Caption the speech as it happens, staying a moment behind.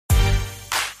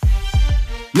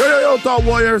Yo, Thought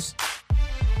Warriors.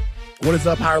 What is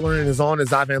up? Higher Learning is on.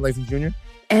 It's Ivan Lathan Jr.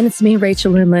 And it's me,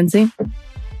 Rachel and Lindsay.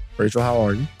 Rachel, how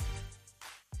are you?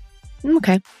 I'm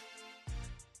okay.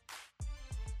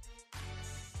 I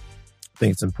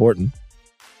think it's important.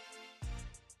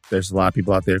 There's a lot of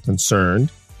people out there concerned.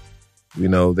 We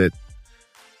know that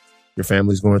your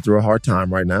family's going through a hard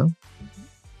time right now.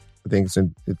 I think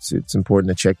it's important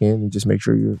to check in and just make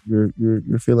sure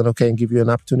you're feeling okay and give you an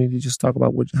opportunity to just talk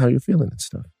about how you're feeling and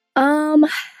stuff.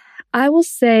 I will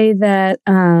say that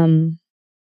I'll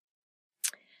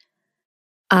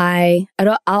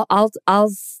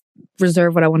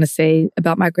reserve what I want to say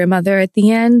about my grandmother at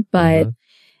the end, but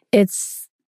you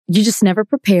just never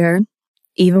prepare,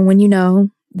 even when you know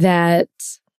that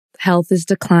health is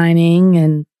declining.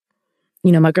 And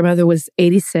you know, my grandmother was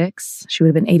 86. She would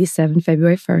have been 87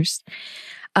 February 1st.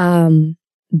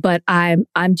 But I'm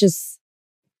just,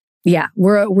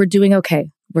 we're doing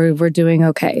okay. We're doing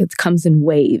okay. It comes in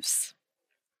waves.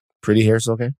 Pretty hair's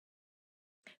okay?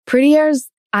 Pretty hair's,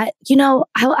 I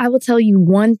will tell you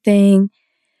one thing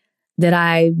that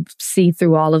I see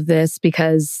through all of this,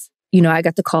 because, you know, I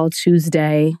got the call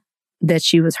Tuesday that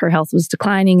her health was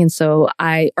declining. And so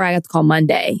I got the call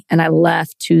Monday and I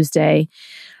left Tuesday.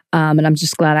 And I'm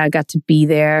just glad I got to be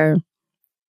there,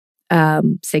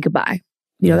 say goodbye.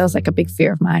 You know, that was like a big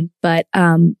fear of mine. But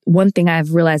one thing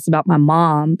I've realized about my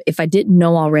mom, if I didn't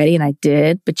know already, and I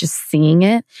did, but just seeing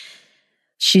it,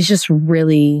 she's just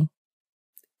really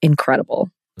incredible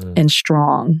and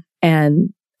strong.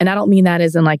 And I don't mean that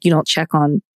as in like, you don't check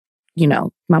on, you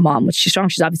know, my mom, which she's strong.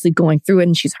 She's obviously going through it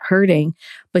and she's hurting,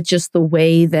 but just the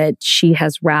way that she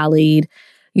has rallied,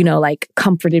 you know, like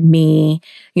comforted me,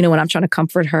 you know, when I'm trying to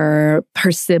comfort her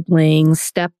siblings,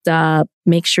 stepped up,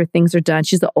 make sure things are done.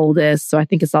 She's the oldest. So I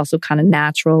think it's also kind of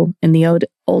natural in the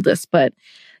oldest, but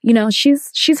you know,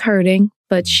 she's hurting,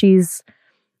 but she's,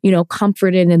 you know,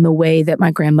 comforted in the way that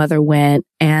my grandmother went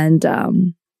and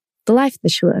the life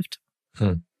that she lived.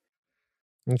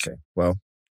 Okay. Well,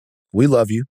 we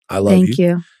love you. I love you. Thank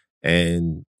you.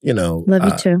 And, you know, love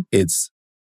you too.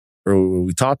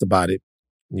 We talked about it.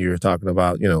 You were talking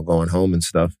about, you know, going home and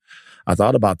stuff. I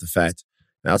thought about the fact,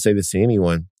 and I'll say this to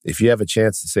anyone, if you have a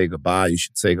chance to say goodbye, you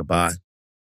should say goodbye.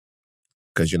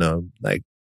 Because, you know, like,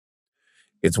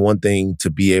 it's one thing to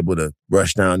be able to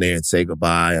rush down there and say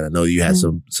goodbye. And I know you had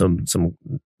some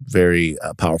very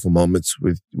powerful moments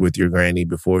with your granny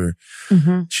before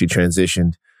she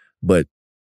transitioned. But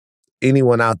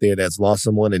anyone out there that's lost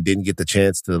someone and didn't get the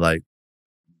chance to like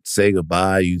say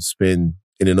goodbye, you spend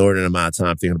an inordinate amount of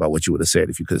time thinking about what you would have said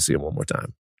if you could see him one more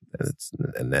time.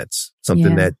 And that's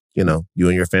something that, you know, you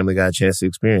and your family got a chance to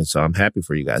experience. So I'm happy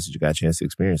for you guys that you got a chance to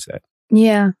experience that.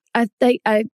 Yeah, I think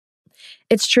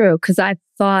it's true, because I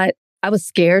thought I was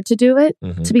scared to do it,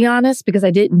 to be honest, because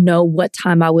I didn't know what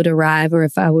time I would arrive or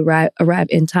if I would arrive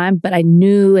in time. But I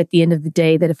knew at the end of the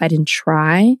day that if I didn't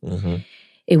try,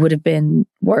 it would have been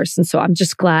worse. And so I'm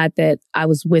just glad that I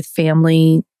was with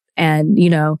family. And,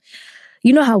 you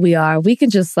know how we are. We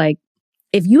can just like,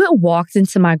 if you had walked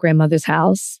into my grandmother's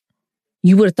house,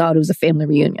 you would have thought it was a family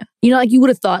reunion. You know, like you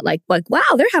would have thought like, wow,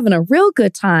 they're having a real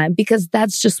good time, because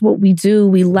that's just what we do.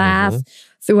 We laugh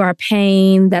through our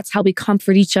pain. That's how we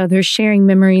comfort each other, sharing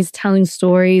memories, telling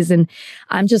stories. And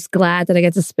I'm just glad that I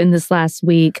got to spend this last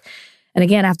week. And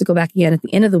again, I have to go back again at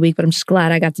the end of the week, but I'm just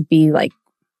glad I got to be like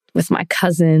with my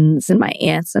cousins and my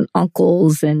aunts and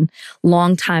uncles and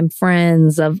longtime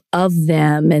friends of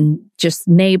them and just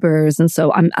neighbors. And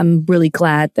so I'm really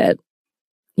glad that,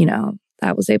 you know,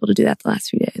 I was able to do that the last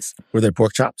few days. Were there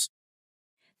pork chops?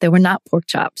 There were not pork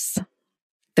chops.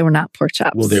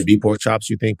 Will there be pork chops,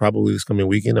 you think, probably this coming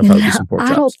weekend? There'll probably be some pork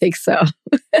chops. I don't think so.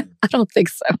 I don't think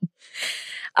so.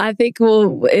 I think,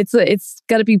 it's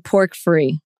got to be pork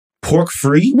free. Pork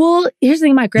free? Well, here's the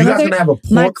thing. My grandmother, you guys gonna have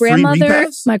a pork free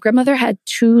repass? My grandmother had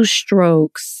 2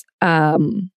 strokes,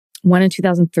 one in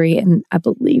 2003, and I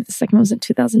believe the second one was in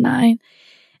 2009.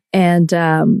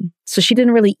 And so she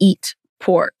didn't really eat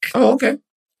pork. Oh, okay.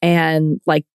 And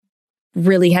like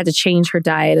really had to change her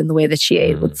diet and the way that she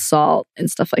ate with salt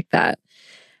and stuff like that.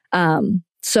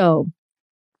 So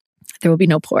there will be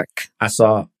no pork. I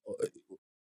saw, it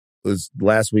was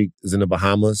last week, is in the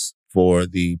Bahamas for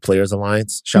the Players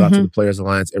Alliance. Shout out to the Players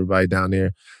Alliance, everybody down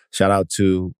there. Shout out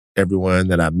to everyone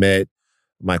that I met.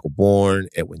 Michael Bourne,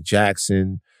 Edwin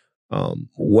Jackson,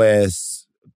 Wes,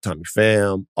 Tommy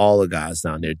Pham, all the guys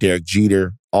down there. Derek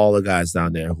Jeter, all the guys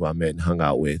down there who I met and hung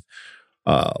out with.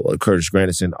 Curtis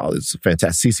Granderson, all this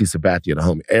fantastic. CC Sabathia, the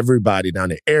homie. Everybody down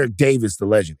there. Eric Davis, the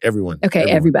legend. Everyone. Okay,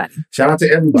 everybody. Shout out to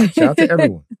everybody. Shout out to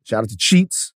everyone. Shout out to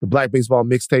Cheats, the Black Baseball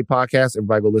Mixtape Podcast.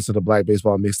 Everybody go listen to the Black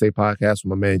Baseball Mixtape Podcast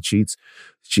with my man Cheats.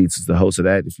 Cheats is the host of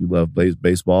that. If you love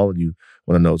baseball and you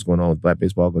want to know what's going on with Black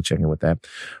baseball, go check in with that.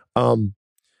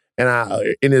 And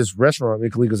I, in this restaurant,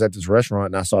 Nick was at this restaurant,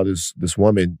 and I saw this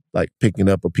woman like picking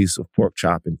up a piece of pork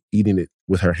chop and eating it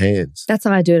with her hands. That's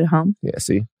how I do it at home. Yeah,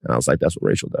 see? And I was like, that's what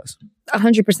Rachel does.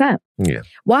 100%. Yeah.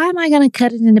 Why am I going to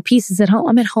cut it into pieces at home?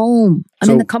 I'm at home. I'm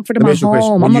in the comfort of my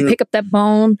home. I'm going to pick up that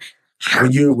bone.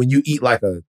 When you eat like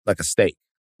a steak,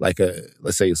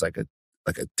 let's say it's like a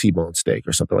T-bone steak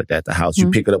or something like that at the house,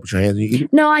 you pick it up with your hands and you eat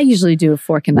it? No, I usually do a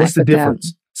fork and knife. What's the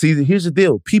difference? See, here's the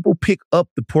deal. People pick up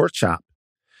the pork chop.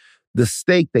 The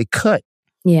steak they cut.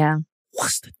 Yeah.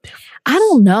 What's the difference? I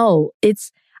don't know.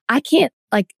 I can't,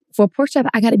 like, for a pork chop,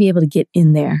 I got to be able to get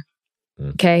in there.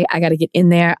 Okay? I got to get in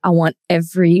there. I want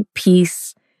every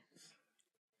piece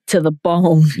to the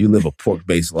bone. You live a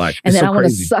pork-based life. And then I want to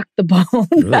suck the bone.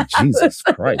 Really? Jesus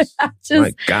Christ.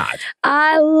 My God.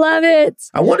 I love it.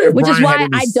 I wonder if Which Brian is why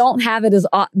I don't have it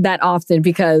that often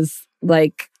because,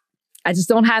 like, I just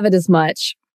don't have it as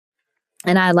much.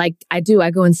 And I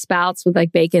go in spouts with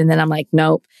like bacon and then I'm like,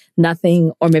 nope,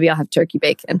 nothing. Or maybe I'll have turkey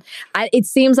bacon. It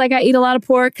seems like I eat a lot of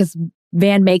pork because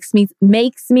Van makes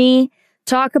me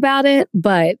talk about it,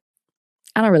 but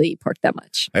I don't really eat pork that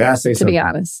much. I gotta say something. To be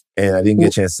honest. And I didn't get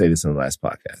a chance to say this in the last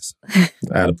podcast.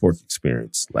 I had a pork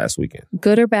experience last weekend.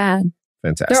 Good or bad?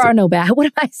 Fantastic. There are no bad. What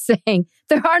am I saying?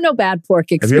 There are no bad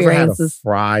pork experiences. Have you ever had a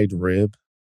fried rib?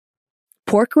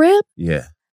 Pork rib? Yeah.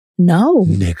 No.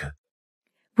 Nigga.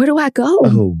 Where do I go?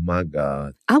 Oh, my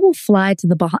God. I will fly to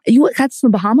the Bahamas. You got to the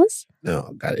Bahamas? No,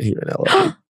 I got it here in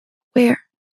LA. Where?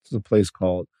 It's a place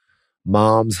called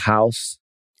Mom's House.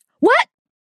 What?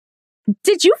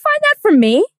 Did you find that from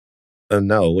me?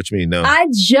 No. What you mean, no? I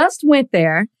just went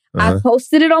there. I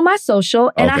posted it on my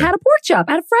social, and I had a pork chop.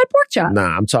 I had a fried pork chop.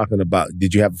 Nah, I'm talking about,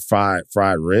 did you have a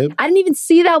fried rib? I didn't even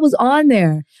see that was on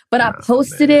there, but I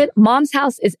posted it. Mom's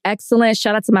House is excellent.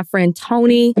 Shout out to my friend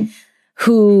Tony,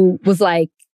 who was like,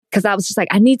 because I was just like,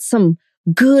 I need some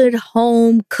good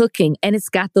home cooking. And it's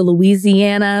got the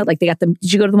Louisiana, like they got the,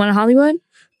 did you go to the one in Hollywood?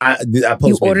 I posted.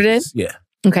 You ordered it? Yeah.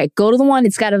 Okay, go to the one.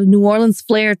 It's got a New Orleans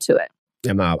flair to it.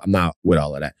 I'm not with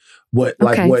all of that. What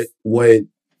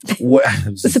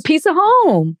it's a piece of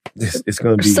home. It's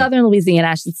going to be Southern Louisiana,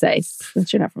 I should say,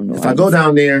 since you're not from New Orleans. If I go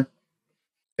down there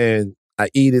and I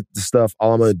eat it, the stuff,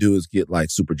 all I'm going to do is get like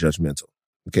super judgmental.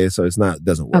 Okay, so it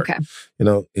doesn't work. Okay. You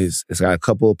know, it's got a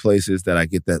couple of places that I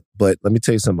get that. But let me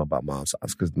tell you something about Mom's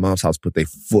House, because Mom's House put their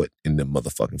foot in the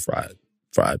motherfucking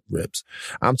fried ribs.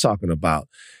 I'm talking about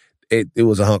it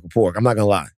was a hunk of pork. I'm not going to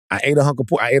lie. I ate a hunk of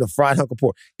pork. I ate a fried hunk of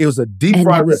pork. It was a deep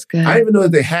fried rib. Good. I didn't even know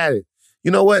that they had it.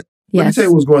 You know what? Let me tell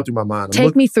you what's going through my mind.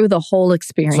 Take me through the whole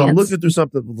experience. So I'm looking through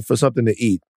something to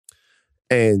eat.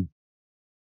 And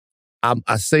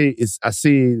I see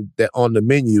that on the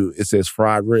menu, it says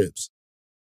fried ribs,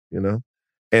 you know?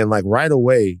 And like right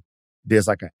away, there's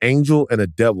like an angel and a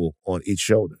devil on each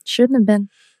shoulder. Shouldn't have been.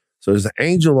 So there's an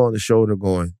angel on the shoulder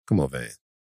going, come on, Van.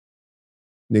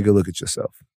 Nigga, look at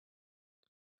yourself.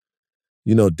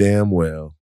 You know damn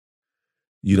well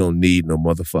you don't need no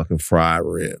motherfucking fried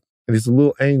rib. And it's a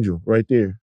little angel right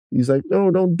there. He's like,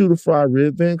 no, don't do the fried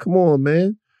rib, man. Come on,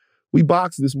 man. We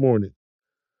boxed this morning.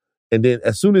 And then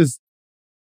as soon as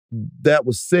that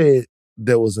was said,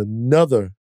 there was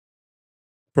another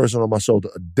person on my shoulder,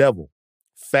 a devil,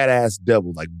 fat ass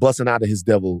devil, like busting out of his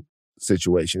devil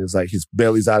situation. It's like his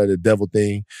belly's out of the devil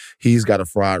thing. He's got a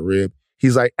fried rib.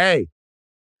 He's like, hey,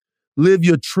 live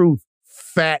your truth,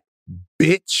 fat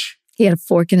bitch. He had a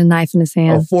fork and a knife in his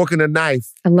hand. A fork and a knife.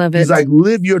 I love it. He's like,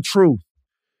 live your truth.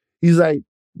 He's like,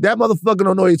 that motherfucker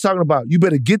don't know what you're talking about. You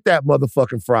better get that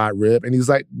motherfucking fried rib. And he's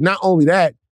like, not only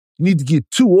that, you need to get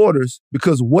 2 orders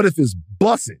because what if it's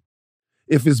bussin'?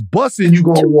 If it's bussin', you're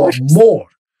going to want more.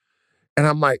 And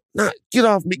I'm like, nah, get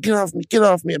off me.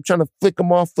 I'm trying to flick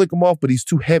him off, but he's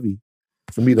too heavy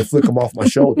for me to flick him off my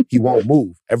shoulder. He won't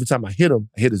move. Every time I hit him,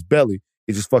 I hit his belly,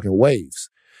 it just fucking waves.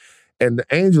 And the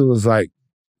angel was like,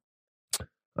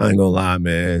 I ain't gonna lie,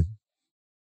 man.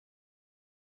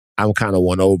 I'm kind of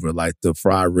won over. Like the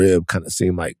fried rib kind of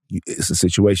seemed like it's a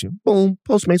situation. Boom,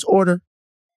 Postmates order,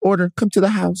 come to the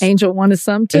house. Angel wanted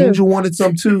some too.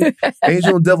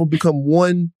 Angel and devil become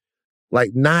one,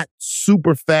 like not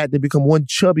super fat. They become one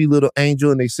chubby little angel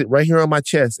and they sit right here on my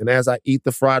chest. And as I eat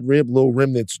the fried rib, little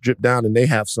remnants drip down and they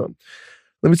have some.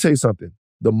 Let me tell you something.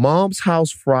 The Mom's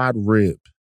House fried rib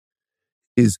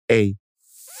is a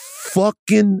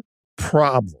fucking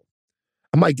problem.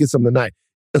 I might get some tonight.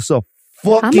 It's a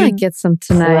fucking I might get some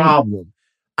tonight. problem.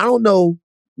 I don't know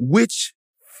which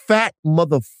fat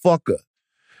motherfucker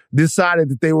decided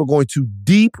that they were going to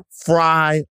deep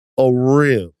fry a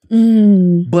rib.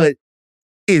 But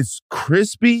it's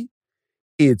crispy.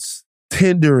 It's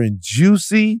tender and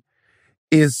juicy.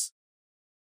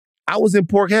 I was in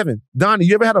pork heaven. Donnie,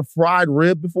 you ever had a fried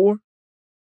rib before?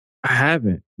 I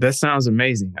haven't. That sounds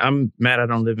amazing. I'm mad I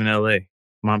don't live in LA.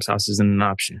 Mom's house isn't an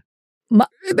option.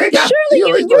 Surely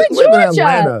you're in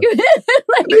Georgia.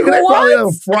 They probably have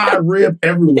a fried rib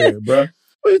everywhere, bro.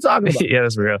 What are you talking about? Yeah,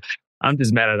 that's real. I'm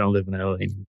just mad I don't live in LA.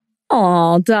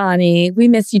 Oh, Donnie, we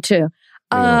miss you too.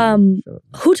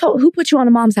 Who put you on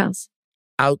a Mom's house?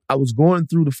 I was going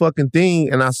through the fucking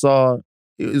thing and I saw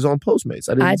it was on Postmates.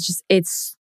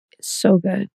 It's so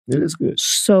good. It is good.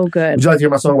 So good. Would you like to hear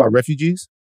my song about refugees?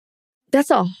 That's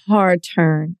a hard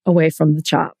turn away from the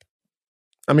chop.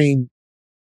 I mean,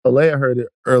 Alea heard it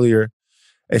earlier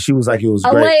and she was like, it was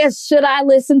great. Alea, should I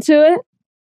listen to it?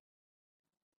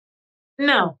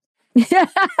 No.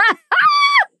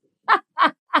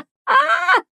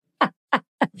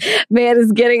 Van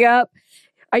is getting up.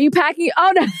 Are you packing?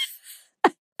 Oh, no.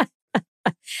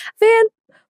 Van,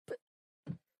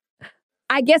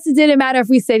 I guess it didn't matter if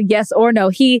we said yes or no.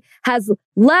 He has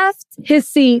left his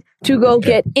seat to go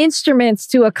get instruments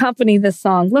to accompany this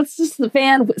song. Let's just,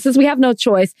 Van, since we have no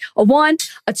choice, a 1,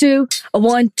 a 2, a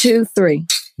 1, 2, 3.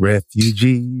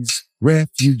 Refugees,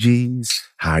 refugees,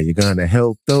 how you gonna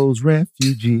help those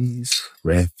refugees?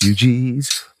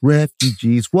 Refugees,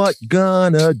 refugees, what you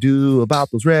gonna do about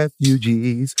those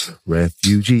refugees?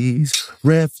 Refugees,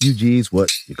 refugees,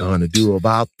 what you gonna do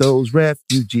about those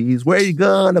refugees? Where you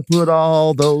gonna put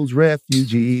all those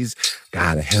refugees?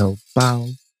 Gotta help out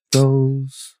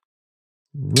those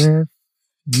refugees.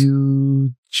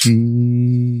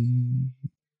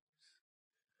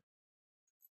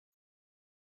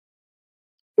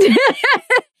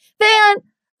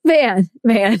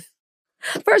 Van.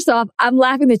 First off, I'm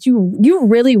laughing that you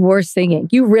really were singing.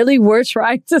 You really were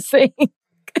trying to sing.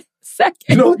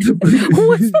 Second, what's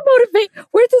the motivation?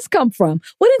 Where did this come from?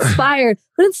 What inspired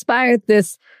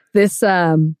this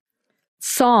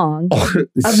song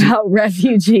about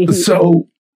refugees? So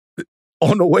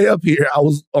on the way up here, I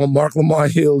was on Mark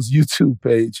Lamont Hill's YouTube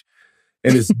page,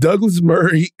 and it's Douglas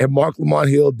Murray and Mark Lamont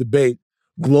Hill debate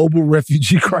global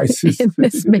refugee crisis. And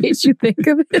this made you think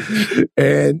of it?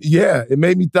 And yeah, it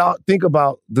made me think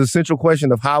about the central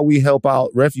question of how we help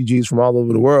out refugees from all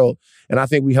over the world. And I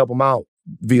think we help them out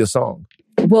via song.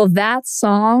 Well, that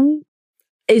song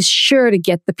is sure to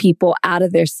get the people out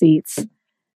of their seats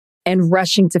and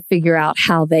rushing to figure out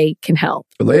how they can help.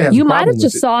 You might have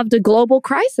just solved a global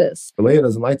crisis. Alea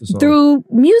doesn't like the song. Through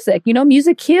music. You know,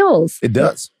 music heals. It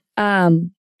does.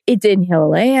 It didn't heal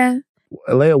Alea.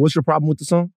 Alea, what's your problem with the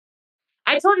song?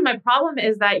 I told you my problem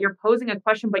is that you're posing a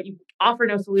question, but you offer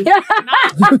no solution. You're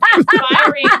not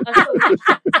inspiring a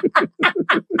solution.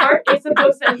 Art is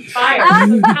supposed to inspire.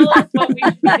 So tell us what we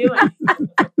should be doing.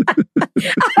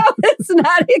 I was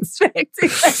not expecting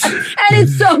that. And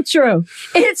it's so true.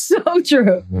 It's so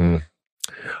true.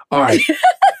 All right.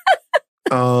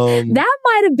 That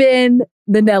might have been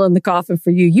the nail in the coffin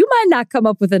for you. You might not come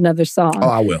up with another song. Oh,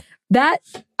 I will.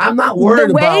 I'm not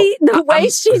worried about the way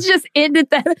she just ended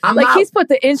that. He's put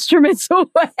the instruments away.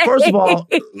 First of all,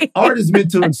 art is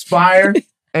meant to inspire,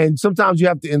 and sometimes you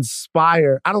have to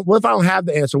inspire. What if I don't have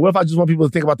the answer? What if I just want people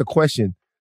to think about the question?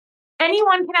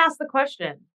 Anyone can ask the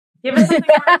question. Give us something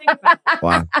more to think about.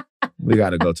 Wow. We got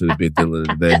to go to the big deal of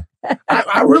the day.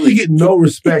 I really get no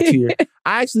respect here.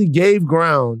 I actually gave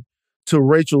ground to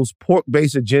Rachel's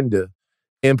pork-based agenda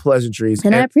in pleasantries.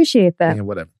 And I appreciate that. And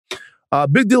whatever.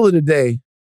 Big deal of the day,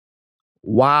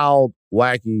 wild,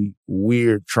 wacky,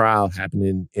 weird trial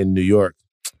happening in New York.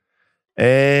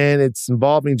 And it's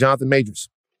involving Jonathan Majors.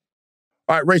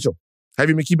 All right, Rachel, have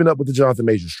you been keeping up with the Jonathan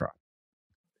Majors trial?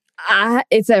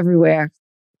 It's everywhere.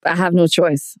 I have no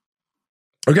choice.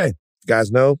 Okay, you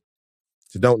guys know,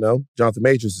 if you don't know, Jonathan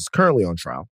Majors is currently on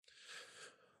trial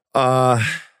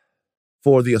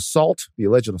for the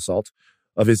alleged assault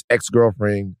of his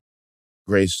ex-girlfriend,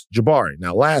 Grace Jabari.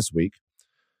 Now, last week,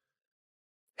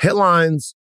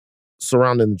 headlines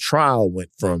surrounding the trial went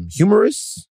from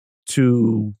humorous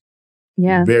to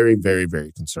very, very,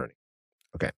 very concerning.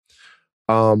 Okay.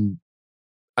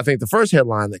 I think the first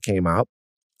headline that came out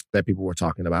that people were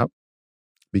talking about,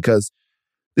 because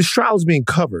this trial is being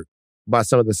covered by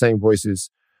some of the same voices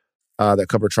that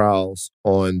cover trials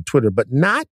on Twitter, but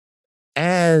not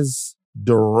as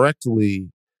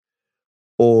directly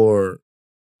or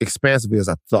expansively as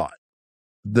I thought.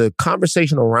 The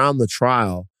conversation around the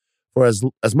trial, or as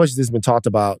much as it's been talked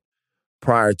about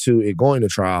prior to it going to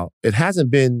trial, it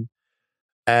hasn't been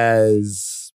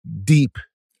as deep.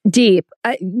 Deep.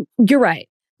 You're right.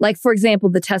 Like, for example,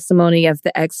 the testimony of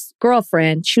the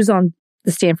ex-girlfriend, she was on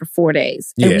the stand for 4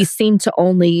 days. And we seem to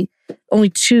only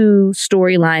 2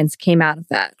 storylines came out of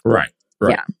that. Right.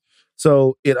 Yeah.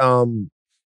 So it's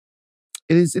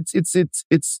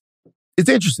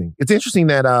interesting. It's interesting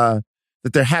that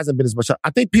there hasn't been as much. I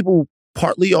think people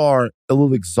partly are a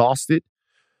little exhausted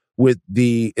with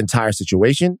the entire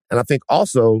situation. And I think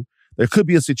also there could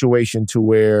be a situation to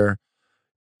where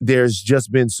there's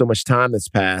just been so much time that's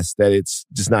passed that it's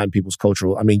just not in people's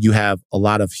cultural. I mean, you have a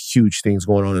lot of huge things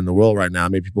going on in the world right now.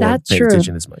 Maybe people aren't paying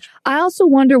attention as much. I also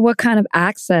wonder what kind of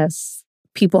access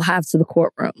people have to the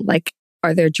courtroom. Like,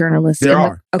 are there journalists? There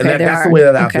are. Okay, and that's the way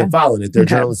that I've been following it. There are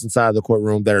journalists inside the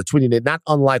courtroom that are tweeting it, not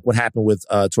unlike what happened with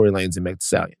Tory Lanez and Meg Thee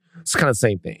Stallion. It's kind of the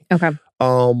same thing. Okay.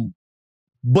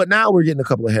 But now we're getting a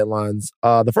couple of headlines.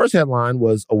 The first headline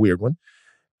was a weird one,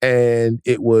 and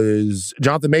it was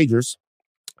Jonathan Majors,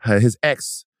 his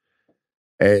ex,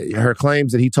 her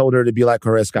claims that he told her to be like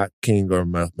Coretta Scott King or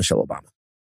Michelle Obama.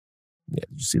 Yeah,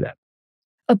 did you see that?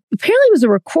 Apparently it was a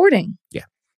recording. Yeah.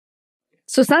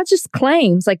 So it's not just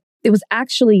claims. Like, it was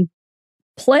actually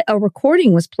a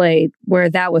recording was played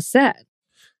where that was said.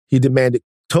 He demanded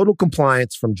total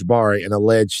compliance from Jabari and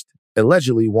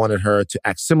allegedly wanted her to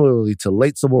act similarly to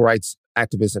late civil rights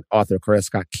activist and author Coretta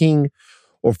Scott King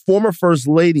or former First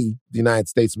Lady of the United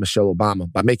States, Michelle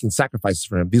Obama, by making sacrifices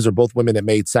for him. These are both women that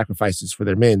made sacrifices for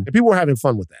their men. And people were having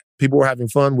fun with that. People were having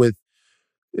fun with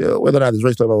whether or not there's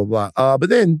race, blah, blah, blah. But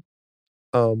then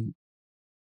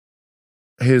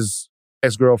his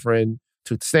ex-girlfriend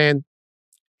took the stand.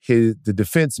 The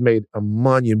defense made a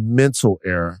monumental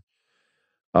error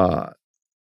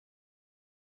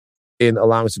in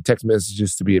allowing some text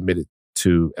messages to be admitted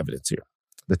to evidence here.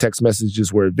 The text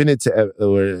messages were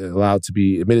allowed to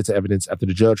be admitted to evidence after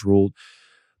the judge ruled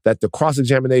that the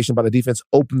cross-examination by the defense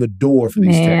opened the door for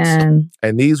these texts.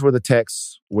 And these were the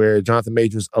texts where Jonathan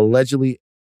Majors allegedly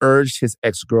urged his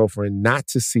ex-girlfriend not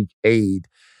to seek aid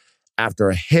after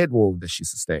a head wound that she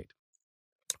sustained.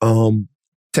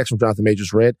 Text from Jonathan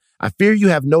Majors read, "I fear you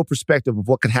have no perspective of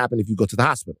what could happen if you go to the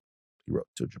hospital," he wrote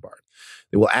to Jabari.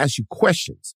 "They will ask you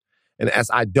questions. And as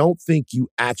I don't think you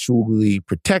actually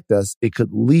protect us, it could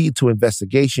lead to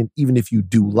investigation even if you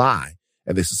do lie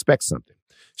and they suspect something."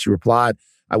 She replied,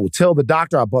 "I will tell the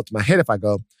doctor I'll bump my head if I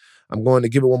go. I'm going to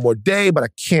give it one more day, but I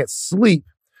can't sleep.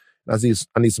 I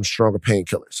need some stronger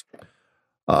painkillers.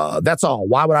 That's all.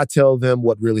 Why would I tell them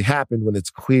what really happened when it's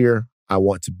clear I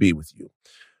want to be with you?"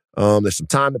 There's some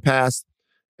time that passed,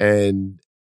 and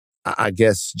I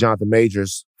guess Jonathan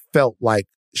Majors felt like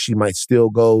she might still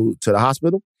go to the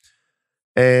hospital,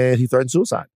 and he threatened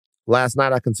suicide. "Last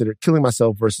night, I considered killing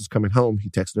myself versus coming home," he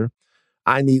texted her.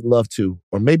 "I need love too.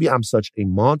 Or maybe I'm such a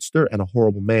monster and a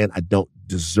horrible man, I don't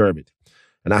deserve it.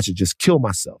 And I should just kill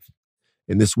myself.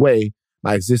 In this way,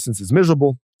 my existence is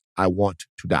miserable. I want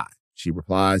to die." She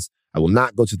replies, "I will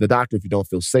not go to the doctor if you don't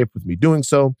feel safe with me doing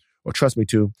so or trust me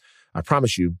to. I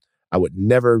promise you, I would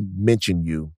never mention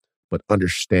you, but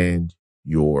understand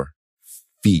your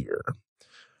fear."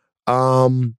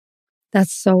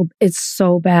 It's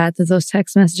so bad that those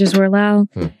text messages were allowed.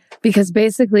 Because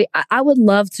basically, I would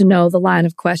love to know the line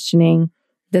of questioning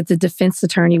that the defense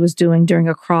attorney was doing during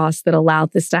a cross that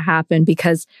allowed this to happen,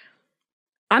 because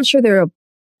I'm sure there are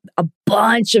a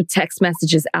bunch of text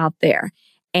messages out there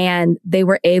and they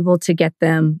were able to get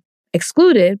them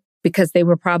excluded because they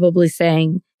were probably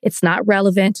saying it's not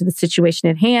relevant to the situation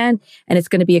at hand and it's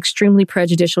going to be extremely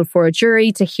prejudicial for a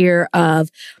jury to hear of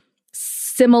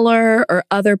similar or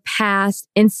other past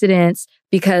incidents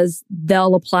because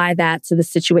they'll apply that to the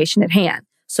situation at hand.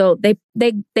 So they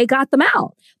got them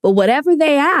out. But whatever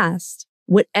they asked,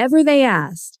 it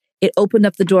opened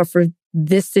up the door for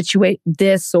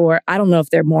this, or I don't know if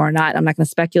they're more or not. I'm not going to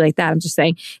speculate that. I'm just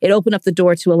saying it opened up the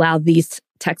door to allow these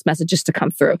text messages to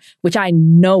come through, which I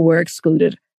know were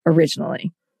excluded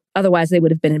originally. Otherwise, they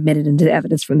would have been admitted into the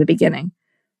evidence from the beginning.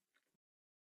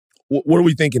 What are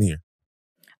we thinking here?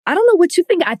 I don't know what you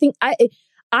think. I think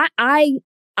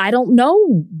I don't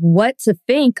know what to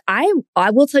think. I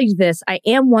will tell you this. I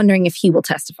am wondering if he will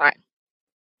testify.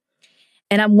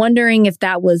 And I'm wondering if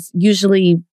that was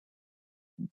usually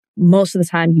most of the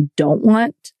time you don't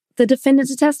want the defendant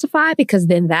to testify, because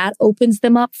then that opens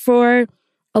them up for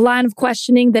a line of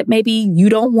questioning that maybe you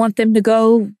don't want them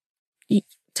to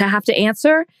have to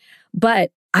answer.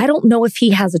 But I don't know if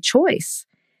he has a choice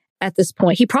at this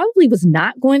point. He probably was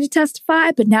not going to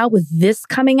testify, but now with this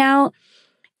coming out,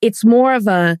 it's more of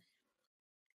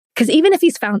because even if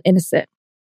he's found innocent,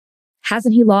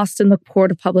 hasn't he lost in the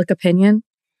court of public opinion?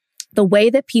 the way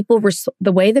that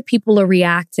people are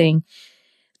reacting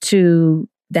to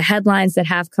the headlines that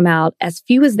have come out, as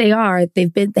few as they are,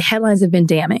 the headlines have been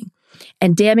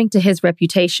damning to his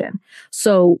reputation.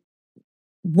 So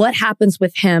what happens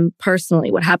with him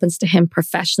personally? What happens to him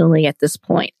professionally at this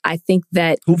point? I think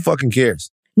that... Who fucking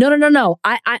cares? No.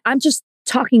 I'm just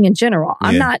talking in general.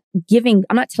 I'm not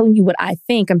telling you what I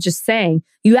think. I'm just saying,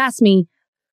 you asked me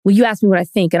what I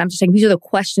think. And I'm just saying, these are the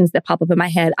questions that pop up in my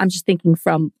head. I'm just thinking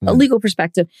from a legal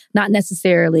perspective, not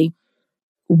necessarily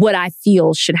what I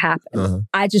feel should happen.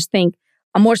 I just think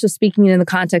I'm more so speaking in the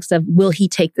context of, will he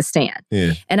take the stand?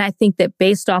 Yeah. And I think that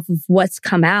based off of what's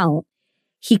come out,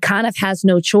 he kind of has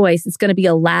no choice. It's going to be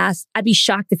I'd be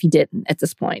shocked if he didn't at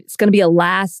this point. It's going to be a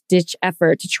last ditch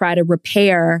effort to try to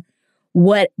repair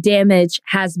what damage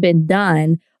has been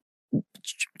done,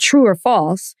 true or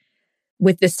false,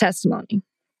 with this testimony.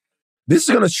 This is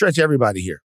going to stretch everybody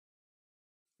here.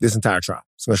 This entire trial.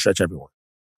 It's going to stretch everyone.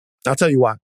 I'll tell you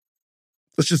why.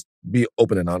 Let's just be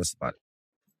open and honest about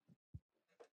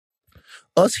it.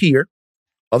 Us here,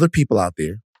 other people out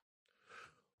there,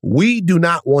 we do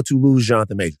not want to lose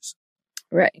Jonathan Majors.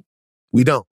 Right. We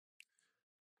don't.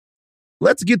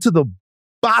 Let's get to the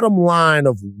bottom line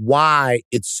of why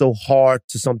it's so hard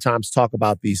to sometimes talk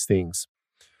about these things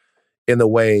in a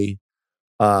way,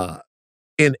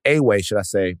 should I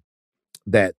say,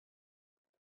 that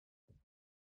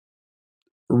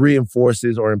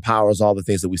reinforces or empowers all the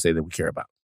things that we say that we care about.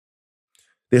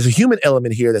 There's a human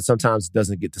element here that sometimes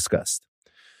doesn't get discussed.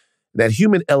 That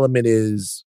human element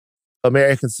is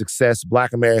American success,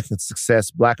 Black American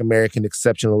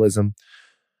exceptionalism,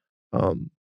 and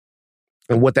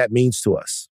what that means to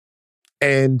us.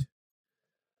 And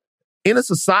in a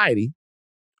society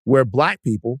where Black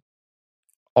people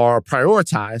are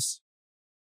prioritized,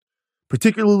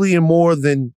 particularly in more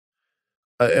than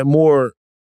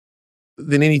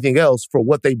anything else, for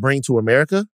what they bring to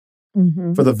America,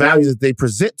 for the values that they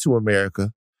present to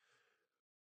America,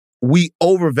 we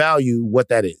overvalue what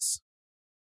that is.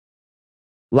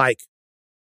 Like,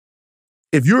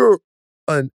 if you're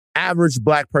an average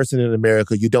Black person in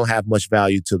America, you don't have much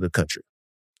value to the country.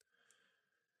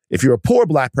 If you're a poor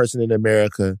Black person in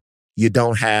America, you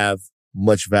don't have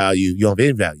much value. You don't have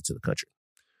any value to the country.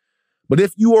 But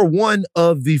if you are one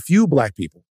of the few Black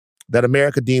people that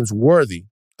America deems worthy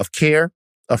of care,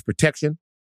 of protection,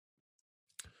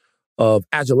 of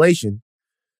adulation,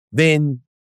 then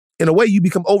in a way you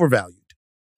become overvalued.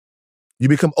 You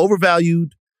become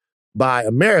overvalued by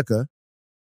America,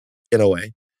 in a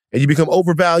way, and you become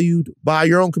overvalued by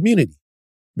your own community.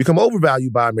 You become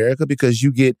overvalued by America because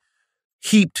you get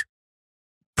heaped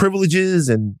privileges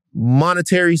and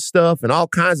monetary stuff and all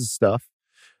kinds of stuff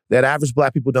that average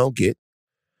Black people don't get.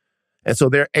 And so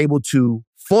they're able to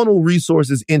funnel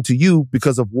resources into you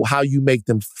because of how you make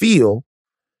them feel.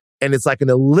 And it's like an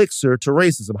elixir to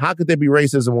racism. How could there be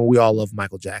racism when we all love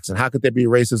Michael Jackson? How could there be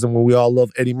racism when we all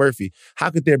love Eddie Murphy? How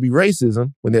could there be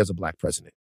racism when there's a Black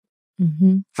president?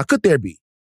 How could there be?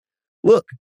 Look,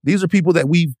 these are people that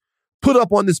we've put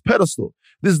up on this pedestal.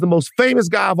 This is the most famous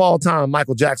guy of all time,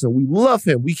 Michael Jackson. We love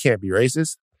him. We can't be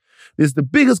racist. This is the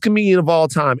biggest comedian of all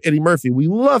time, Eddie Murphy. We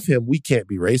love him. We can't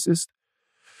be racist.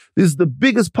 This is the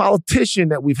biggest politician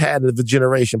that we've had of the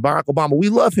generation, Barack Obama. We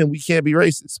love him. We can't be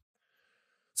racist.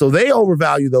 So they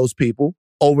overvalue those people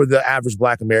over the average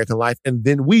Black American life. And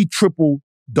then we triple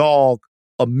dog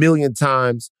 1,000,000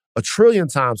 times, 1,000,000,000,000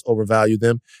 times overvalue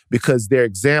them because they're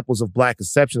examples of Black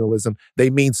exceptionalism. They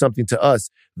mean something to us.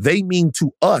 They mean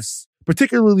to us,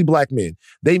 particularly Black men,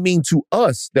 they mean to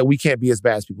us that we can't be as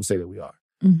bad as people say that we are.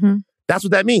 That's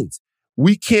what that means.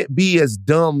 We can't be as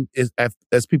dumb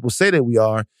as people say that we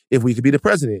are if we could be the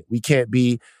president. We can't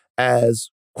be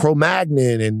as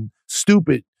Cro-Magnon and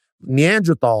stupid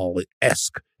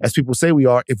Neanderthal-esque as people say we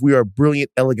are if we are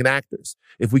brilliant, elegant actors.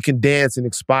 If we can dance and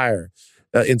inspire,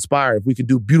 if we can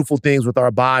do beautiful things with our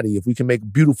body, if we can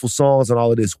make beautiful songs and all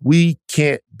of this, we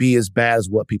can't be as bad as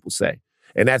what people say.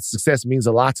 And that success means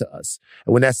a lot to us.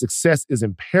 And when that success is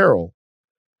in peril,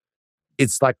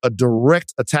 it's like a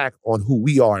direct attack on who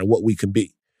we are and what we can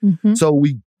be. So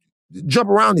we jump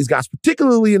around these guys,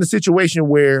 particularly in a situation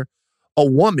where a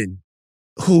woman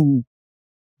who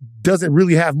doesn't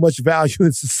really have much value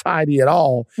in society at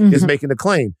all is making a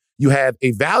claim. You have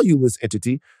a valueless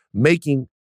entity making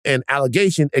an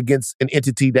allegation against an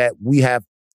entity that we have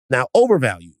now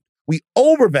overvalued. We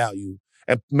overvalue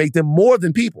and make them more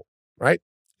than people, right?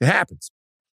 It happens.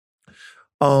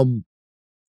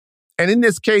 And in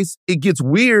this case, it gets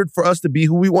weird for us to be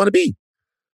who we want to be.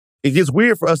 It gets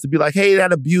weird for us to be like, hey,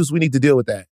 that abuse, we need to deal with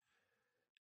that.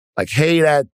 Like, hey,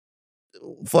 that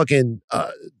fucking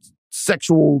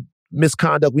sexual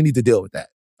misconduct. We need to deal with that.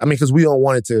 I mean, because we don't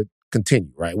want it to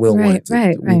continue, right? We don't want it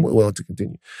to, we want it to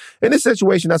continue. In this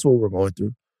situation, that's what we're going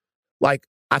through. Like,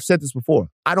 I've said this before.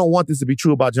 I don't want this to be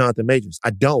true about Jonathan Majors. I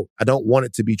don't want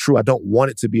it to be true. I don't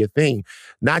want it to be a thing.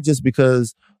 Not just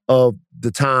because of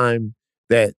the times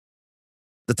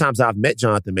I've met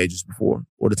Jonathan Majors before,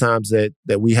 or the times that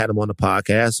we had him on the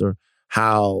podcast, or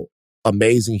how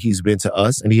amazing he's been to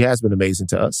us. And he has been amazing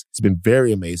to us. He's been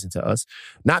very amazing to us.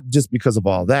 Not just because of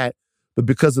all that, but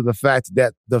because of the fact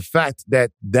that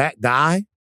that guy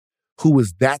who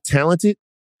was that talented,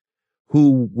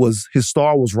 his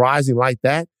star was rising like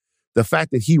that, the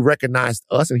fact that he recognized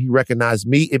us and he recognized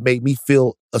me, it made me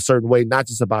feel a certain way, not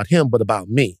just about him, but about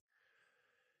me.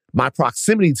 My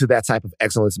proximity to that type of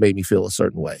excellence made me feel a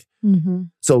certain way. Mm-hmm.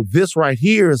 So this right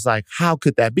here is like, how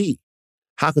could that be?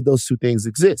 How could those two things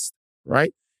exist,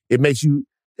 right? It makes you,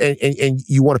 and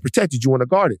you want to protect it, you want to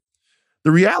guard it.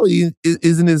 The reality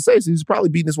isn't it the same. He's probably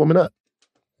beating this woman up.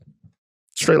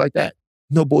 Straight like that.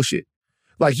 No bullshit.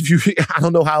 Like, I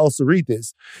don't know how else to read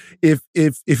this. If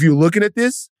you're looking at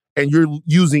this and you're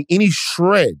using any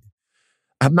shred,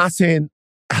 I'm not saying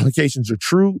allegations are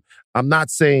true. I'm not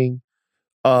saying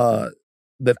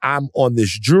that I'm on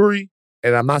this jury,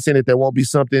 and I'm not saying that there won't be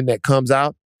something that comes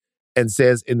out and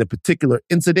says in the particular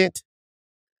incident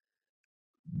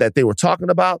that they were talking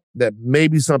about that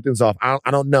maybe something's off. I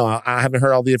don't know. I haven't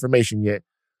heard all the information yet.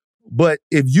 But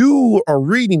if you are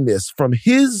reading this from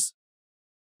his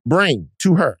brain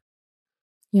to her,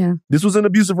 yeah, this was an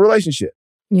abusive relationship.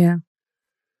 Yeah.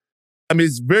 I mean,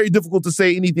 it's very difficult to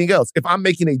say anything else. If I'm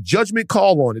making a judgment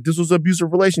call on it, this was an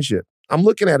abusive relationship. I'm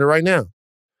looking at it right now.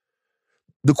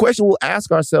 The question we'll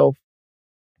ask ourselves,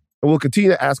 and we'll continue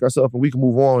to ask ourselves, and we can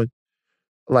move on,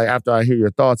 like after I hear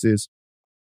your thoughts, is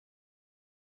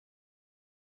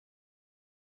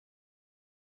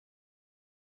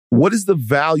what is the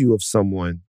value of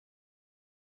someone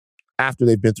after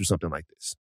they've been through something like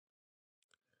this?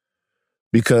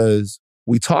 Because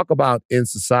we talk about in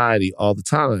society all the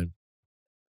time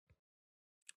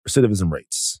recidivism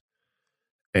rates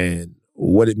and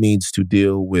what it means to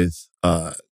deal with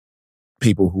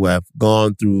people who have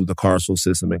gone through the carceral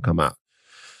system and come out.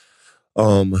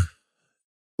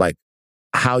 Like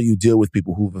how you deal with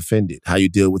people who've offended, how you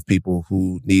deal with people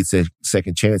who need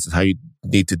second chances, how you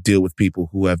need to deal with people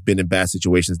who have been in bad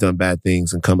situations, done bad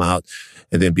things, and come out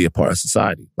and then be a part of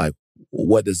society. Like,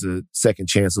 what does a second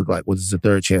chance look like? What does a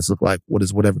third chance look like? What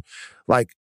is whatever?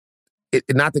 Like,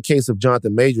 not the case of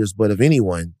Jonathan Majors, but of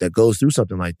anyone that goes through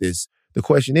something like this. The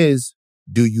question is,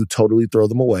 do you totally throw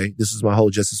them away? This is my whole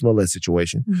Justice Smollett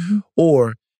situation. Mm-hmm.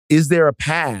 Or is there a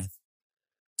path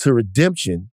to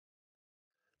redemption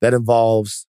that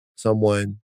involves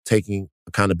someone taking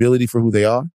accountability for who they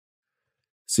are,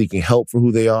 seeking help for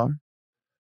who they are,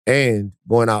 and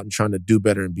going out and trying to do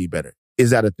better and be better? Is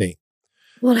that a thing?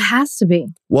 Well, it has to be.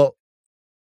 Well,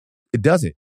 it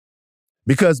doesn't.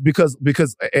 Because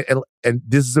and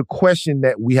this is a question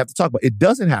that we have to talk about. It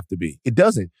doesn't have to be. It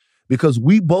doesn't. Because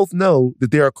we both know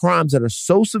that there are crimes that are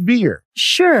so severe.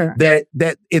 Sure. That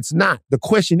it's not. The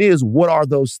question is, what are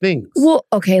those things? Well,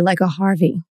 okay, like a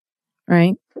Harvey,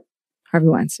 right? Harvey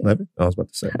Weinstein. I was about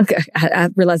to say. Okay, I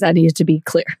realized I needed to be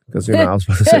clear. Because, I was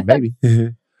about to say maybe.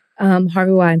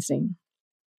 Harvey Weinstein.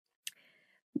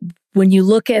 When you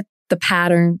look at the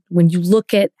pattern, when you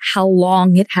look at how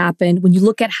long it happened, when you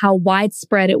look at how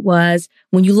widespread it was,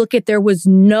 when you look at there was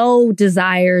no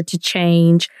desire to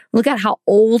change, look at how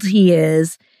old he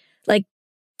is, like,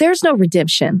 there's no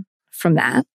redemption from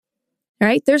that,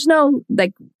 right? There's no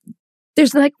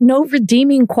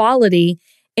redeeming quality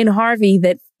in Harvey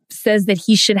that says that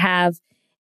he should have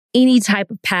any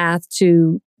type of path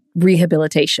to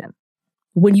rehabilitation.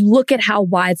 When you look at how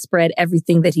widespread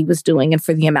everything that he was doing and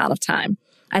for the amount of time,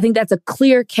 I think that's a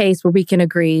clear case where we can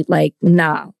agree, like,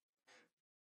 nah,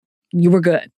 you were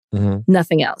good. Mm-hmm.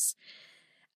 Nothing else.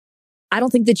 I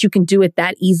don't think that you can do it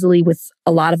that easily with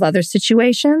a lot of other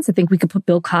situations. I think we could put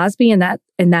Bill Cosby in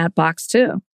that box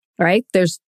too, right?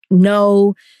 There's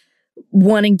no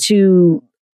wanting to,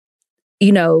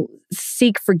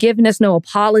 seek forgiveness, no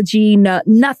apology,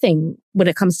 nothing when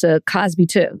it comes to Cosby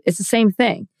too. It's the same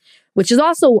thing, which is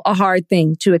also a hard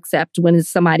thing to accept when it's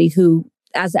somebody who,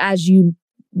 as you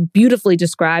beautifully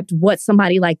described, what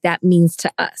somebody like that means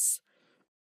to us.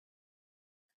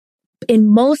 In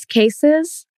most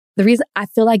cases, the reason I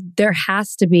feel like there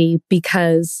has to be,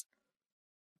 because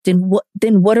then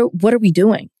what are we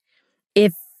doing?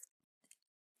 If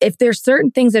there's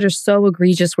certain things that are so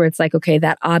egregious where it's like, okay,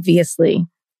 that obviously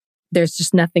there's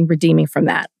just nothing redeeming from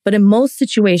that. But in most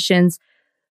situations,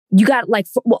 you got, like,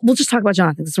 we'll just talk about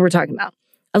Jonathan. This is what we're talking about.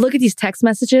 I look at these text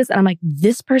messages and I'm like,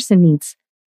 this person needs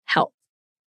help.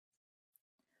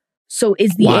 So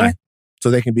is the Why? So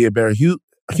they can be a better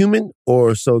human,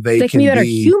 or so they can be a better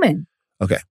human.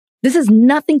 Okay. This has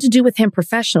nothing to do with him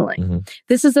professionally. Mm-hmm.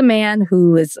 This is a man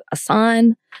who is a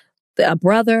son, a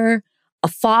brother, a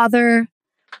father.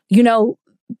 You know,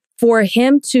 for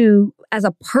him to, as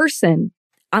a person,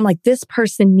 I'm like, this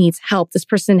person needs help. This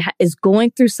person is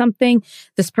going through something.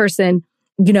 This person,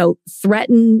 you know,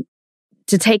 threatened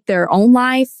to take their own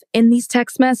life in these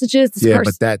text messages.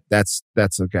 But that's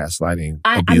a gaslighting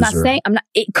abuser. I'm not saying,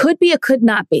 it could be, it could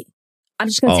not be. I'm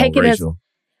just going to take it Rachel.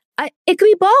 it could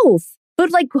be both.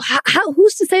 But like,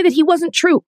 who's to say that he wasn't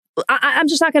true? I'm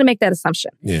just not going to make that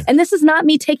assumption. Yeah. And this is not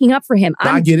me taking up for him.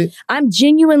 I get it. I'm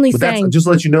genuinely saying. Just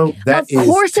to let you know, that of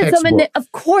course is textbook.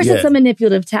 Of course it's a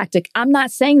manipulative tactic. I'm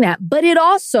not saying that. But it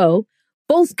also,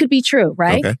 both could be true,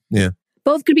 right? Okay, yeah.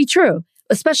 Both could be true.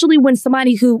 Especially when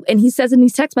somebody who, and he says in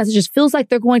these text messages, feels like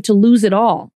they're going to lose it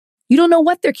all. You don't know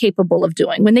what they're capable of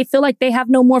doing. When they feel like they have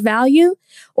no more value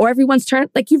or everyone's turn,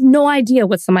 like you've no idea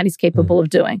what somebody's capable of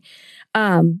doing.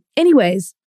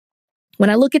 Anyways, when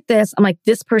I look at this, I'm like,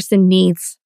 this person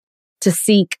needs to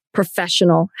seek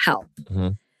professional help. Mm-hmm.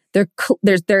 There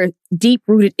are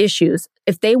deep-rooted issues.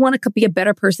 If they want to be a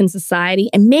better person in society,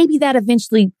 and maybe that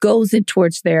eventually goes in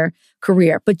towards their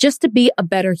career, but just to be a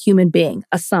better human being,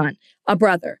 a son, a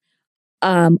brother,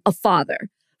 a father,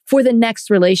 for the next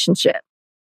relationship,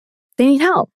 they need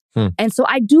help. And so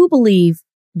I do believe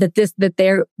that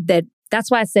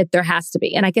that's why I said there has to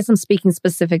be. And I guess I'm speaking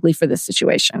specifically for this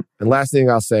situation. And last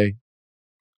thing I'll say,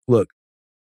 look,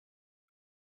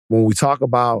 when we talk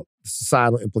about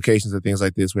societal implications of things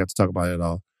like this, we have to talk about it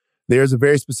all. There's a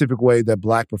very specific way that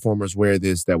Black performers wear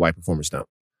this that white performers don't.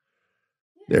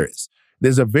 There is.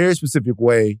 There's a very specific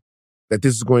way that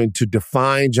this is going to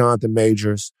define Jonathan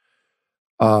Majors,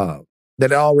 that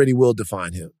it already will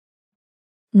define him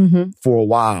for a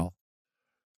while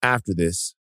after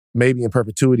this, maybe in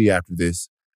perpetuity after this,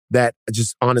 that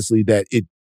just honestly, that it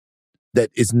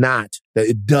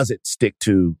doesn't stick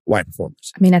to white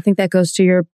performers. I mean, I think that goes to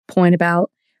your point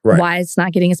about why it's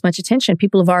not getting as much attention.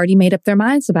 People have already made up their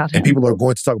minds about him. And people are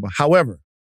going to talk about. However,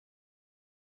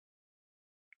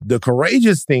 the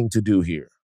courageous thing to do here,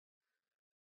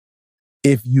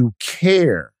 if you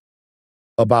care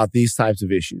about these types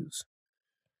of issues,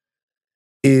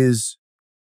 is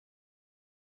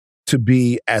to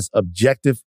be as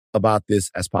objective about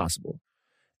this as possible.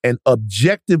 And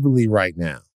objectively right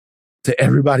now, to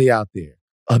everybody out there,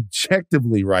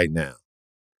 objectively right now,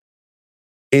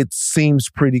 it seems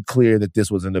pretty clear that this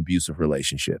was an abusive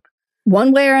relationship.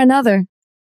 One way or another.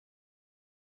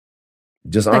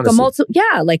 Just like honestly.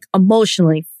 like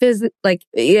emotionally, physically, like,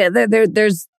 yeah,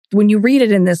 there's, when you read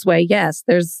it in this way, yes,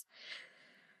 there's,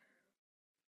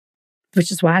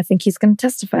 which is why I think he's going to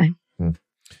testify.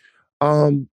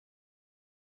 The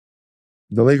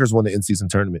Lakers won the in-season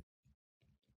tournament.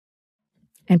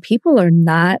 And people are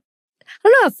not, I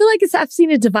don't know, I feel like I've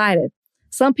seen it divided.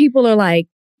 Some people are like,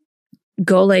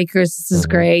 go Lakers, this is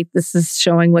great. This is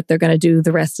showing what they're going to do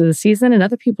the rest of the season. And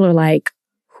other people are like,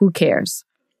 who cares?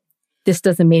 This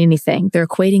doesn't mean anything. They're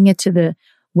equating it to the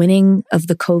winning of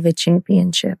the COVID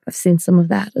championship. I've seen some of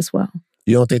that as well.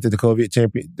 You don't think that the COVID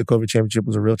championship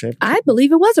was a real championship? I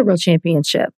believe it was a real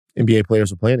championship. NBA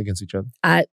players were playing against each other.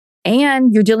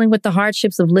 And you're dealing with the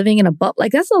hardships of living in a bubble.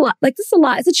 Like, that's a lot. Like, this is a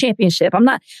lot. It's a championship. I'm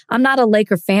not a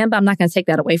Laker fan, but I'm not going to take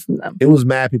that away from them. It was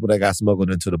mad people that got smuggled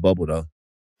into the bubble, though.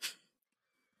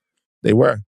 They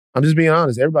were. I'm just being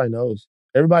honest. Everybody knows.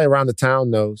 Everybody around the town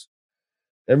knows.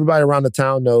 Everybody around the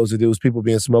town knows that there was people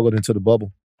being smuggled into the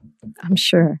bubble. I'm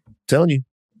sure. I'm telling you.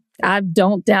 I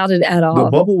don't doubt it at all. The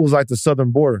bubble was like the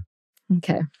southern border.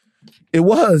 Okay. It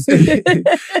was.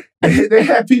 They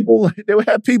had people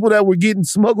that were getting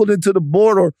smuggled into the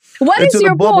border. What is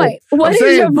your point? What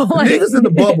is your point? Niggas in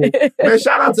the bubble. Man,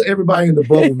 shout out to everybody in the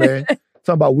bubble, man.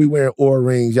 Talking about we wearing Oura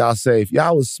rings, y'all safe.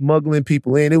 Y'all was smuggling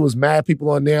people in. It was mad people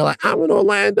on there like, I'm in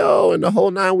Orlando. And the whole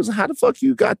nine was, how the fuck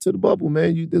you got to the bubble,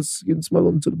 man? You just getting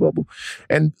smuggled into the bubble.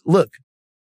 And look,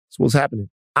 that's what's happening.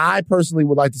 I personally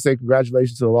would like to say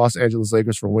congratulations to the Los Angeles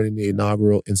Lakers for winning the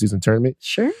inaugural in-season tournament.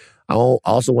 Sure. I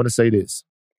also want to say this.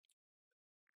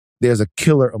 There's a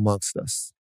killer amongst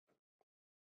us.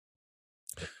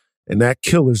 And that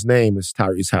killer's name is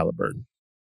Tyrese Halliburton.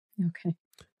 Okay.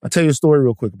 I'll tell you a story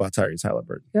real quick about Tyrese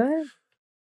Halliburton. Go ahead.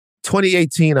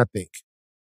 2018, I think.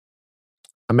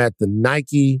 I'm at the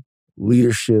Nike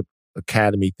Leadership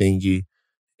Academy thingy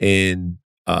in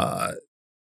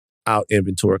out in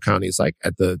Ventura County. It's like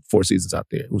at the Four Seasons out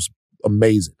there. It was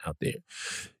amazing out there.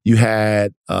 You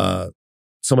had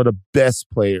some of the best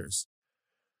players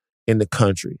in the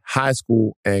country, high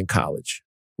school and college,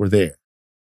 were there,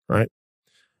 right?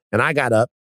 And I got up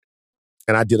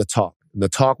and I did a talk. And the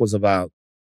talk was about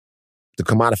the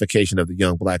commodification of the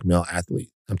young black male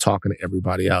athlete. I'm talking to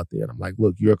everybody out there. And I'm like,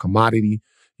 look, you're a commodity.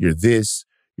 You're this,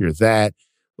 you're that.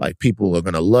 Like, people are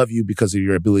going to love you because of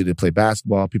your ability to play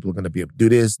basketball. People are going to be able to do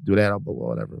this, do that,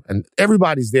 whatever. And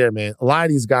everybody's there, man. A lot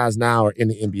of these guys now are in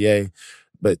the NBA,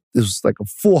 but it was like a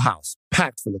full house,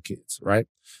 packed full of kids, right?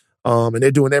 And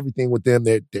they're doing everything with them.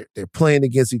 They're playing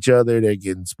against each other. They're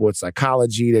getting sports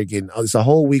psychology. They're getting, it's a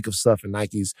whole week of stuff, and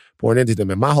Nike's pouring into them.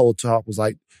 And my whole talk was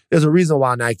like, there's a reason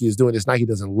why Nike is doing this. Nike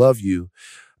doesn't love you.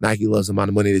 Nike loves the amount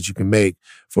of money that you can make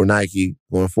for Nike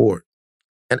going forward.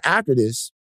 And after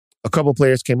this, a couple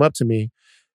players came up to me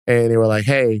and they were like,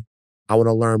 hey, I want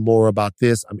to learn more about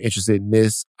this. I'm interested in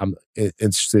this. I'm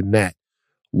interested in that.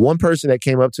 One person that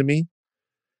came up to me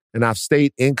and I've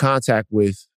stayed in contact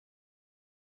with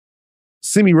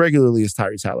semi-regularly is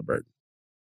Tyrese Halliburton.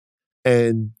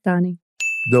 And Donnie.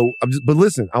 But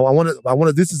listen, I want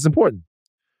to, this is important.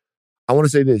 I want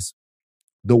to say this.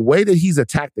 The way that he's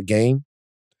attacked the game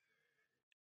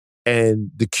and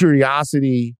the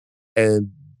curiosity and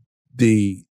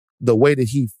the way that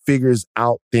he figures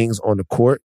out things on the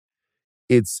court,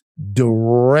 it's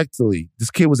directly,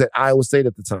 this kid was at Iowa State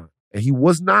at the time, and he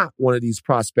was not one of these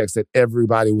prospects that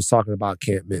everybody was talking about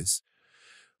can't miss.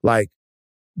 Like,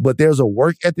 but there's a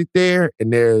work ethic there,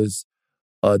 and there's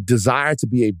a desire to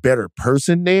be a better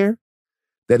person there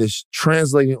that is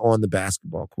translating on the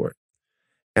basketball court.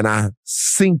 And I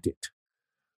synced it,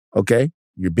 okay?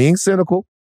 You're being cynical,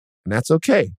 and that's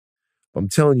okay. But I'm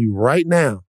telling you right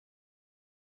now,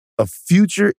 a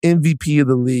future MVP of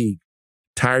the league,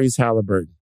 Tyrese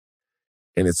Halliburton,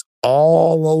 and it's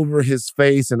all over his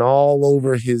face and all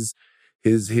over his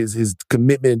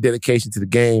commitment and dedication to the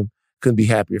game. Couldn't be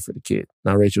happier for the kid.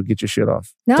 Now, Rachel, get your shit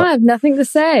off. No, I have nothing to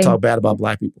say. Talk bad about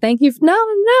black people. Thank you. No.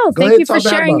 Go Thank ahead, you for talk bad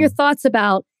sharing about your him. thoughts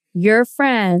about your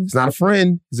friend. He's not a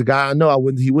friend. He's a guy I know.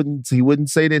 He wouldn't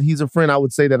say that he's a friend. I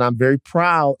would say that I'm very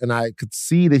proud and I could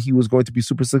see that he was going to be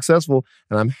super successful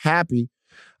and I'm happy.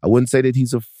 I wouldn't say that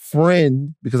he's a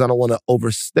friend because I don't want to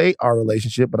overstate our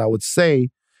relationship, but I would say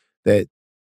that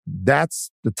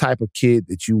that's the type of kid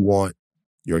that you want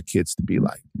your kids to be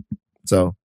like.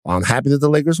 So I'm happy that the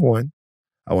Lakers won.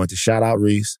 I want to shout out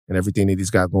Reeves and everything that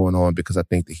he's got going on because I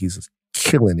think that he's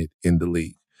killing it in the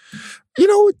league. You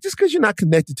know, just because you're not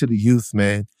connected to the youth,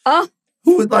 man. Oh,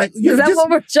 who would like? Is that what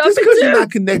we're jumping Just because to? you're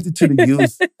not connected to the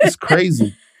youth, it's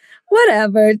crazy.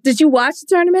 Whatever. Did you watch the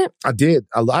tournament? I did.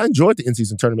 I enjoyed the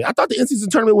in-season tournament. I thought the in-season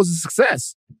tournament was a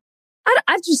success.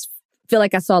 I just feel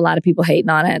like I saw a lot of people hating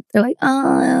on it. They're like,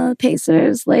 oh,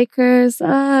 Pacers, Lakers.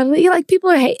 People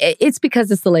are hating. It's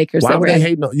because it's the Lakers. Why would they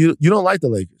hate? No, you don't like the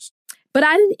Lakers. But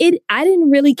I didn't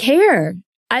really care.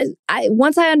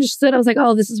 Once I understood, I was like,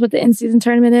 oh, this is what the in-season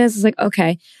tournament is. It's like,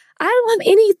 okay. I don't have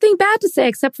anything bad to say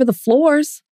except for the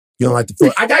floors. You don't like the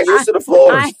floors? I got used to the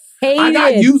floors. I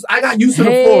got used to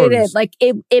the floors. Like,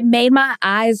 it made my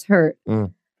eyes hurt.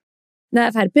 Mm. Now,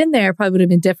 if I'd been there, it probably would have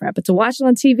been different. But to watch it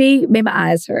on TV, it made my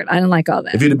eyes hurt. I didn't like all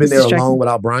that. If you'd have been there alone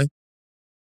without Brian,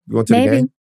 going to the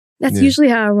game? That's usually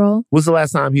how I roll. When's the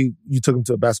last time you took him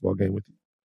to a basketball game with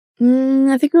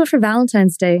you? I think we went for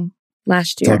Valentine's Day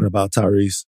last year. Talking about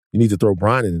Tyrese, you need to throw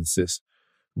Brian in and assist.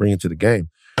 Bring him to the game.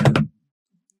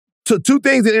 So two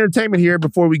things in entertainment here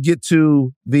before we get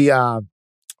to the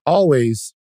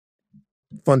always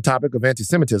fun topic of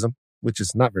anti-Semitism, which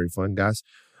is not very fun, guys,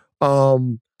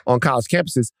 on college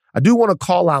campuses. I do want to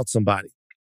call out somebody.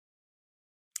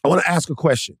 I want to ask a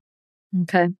question.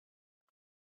 Okay.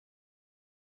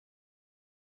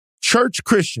 Church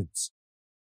Christians.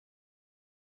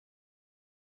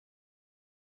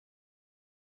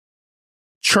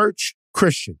 Church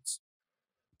Christians.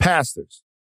 Pastors.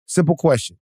 Simple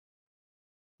question.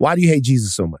 Why do you hate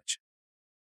Jesus so much?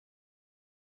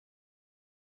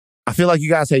 I feel like you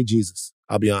guys hate Jesus.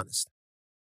 I'll be honest.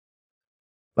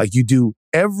 Like, you do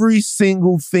every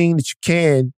single thing that you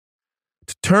can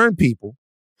to turn people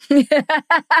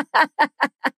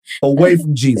away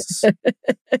from Jesus.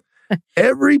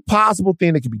 Every possible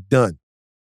thing that can be done.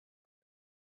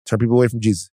 Turn people away from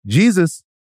Jesus. Jesus,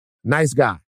 nice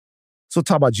guy. So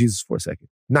talk about Jesus for a second.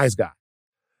 Nice guy.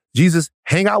 Jesus,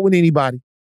 hang out with anybody.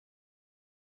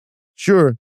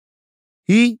 Sure.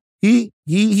 He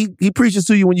preaches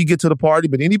to you when you get to the party,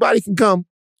 but anybody can come.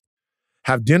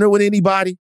 Have dinner with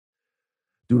anybody.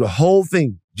 Do the whole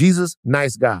thing. Jesus,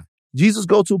 nice guy. Jesus,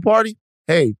 go to a party.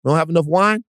 Hey, don't have enough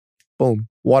wine? Boom,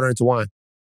 water into wine.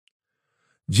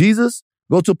 Jesus,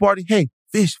 go to a party. Hey,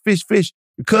 fish.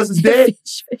 Your cousin's dead.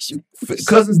 Fish.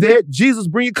 Cousin's dead. Jesus,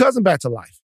 bring your cousin back to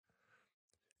life.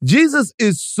 Jesus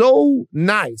is so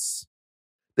nice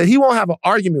that he won't have an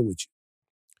argument with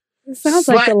you. It sounds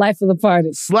like the life of the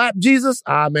party. Slap Jesus?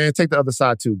 Man, take the other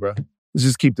side too, bro. Let's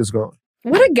just keep this going.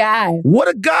 What a guy. What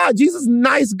a guy. Jesus,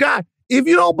 nice guy. If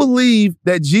you don't believe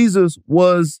that Jesus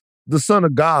was the Son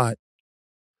of God,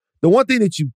 the one thing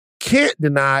that you can't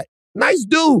deny, nice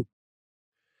dude.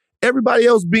 Everybody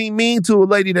else being mean to a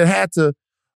lady that had to,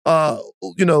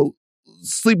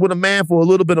 sleep with a man for a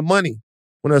little bit of money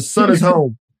when her son is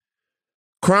home,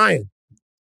 crying.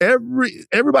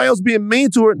 Everybody else being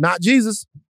mean to her, not Jesus.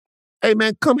 Hey,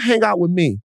 man, come hang out with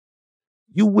me.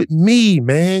 You with me,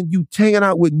 man. You hanging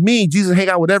out with me. Jesus hang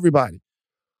out with everybody.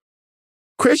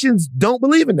 Christians don't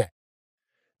believe in that.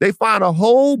 They find a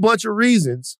whole bunch of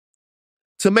reasons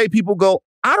to make people go,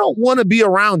 I don't want to be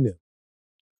around them.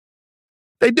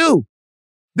 They do.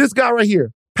 This guy right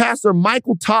here, Pastor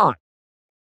Michael Todd.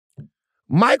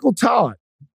 Michael Todd.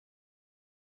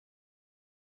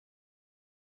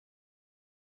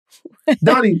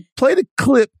 Donnie, play the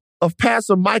clip of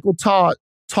Pastor Michael Todd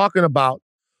talking about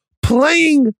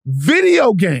playing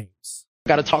video games.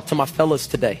 Got to talk to my fellas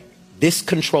today. This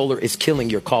controller is killing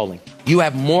your calling. You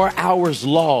have more hours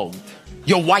logged.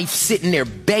 Your wife's sitting there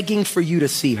begging for you to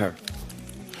see her.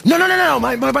 No.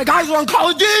 My guys are on Call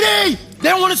of Duty. They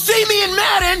don't want to see me in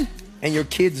Madden. And your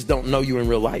kids don't know you in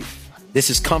real life. This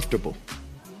is comfortable.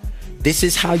 This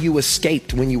is how you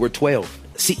escaped when you were 12.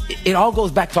 See, it all goes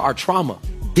back to our trauma.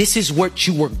 This is what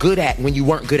you were good at when you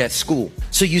weren't good at school.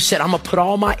 So you said, I'm going to put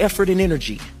all my effort and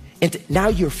energy. And now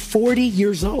you're 40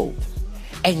 years old.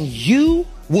 And you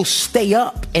will stay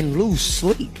up and lose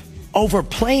sleep over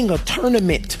playing a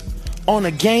tournament on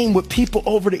a game with people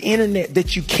over the internet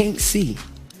that you can't see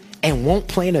and won't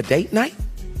plan a date night?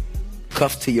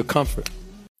 Cuffed to your comfort.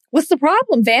 What's the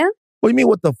problem, Van? What do you mean,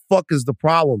 what the fuck is the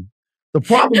problem? The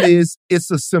problem is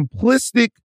it's a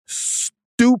simplistic,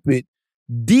 stupid,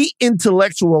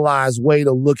 de-intellectualized way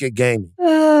to look at gaming.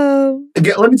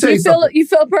 Again, let me tell you something. You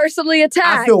feel personally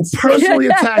attacked. I feel personally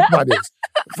attacked by this.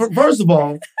 First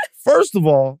of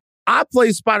all, I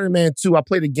play Spider-Man 2. I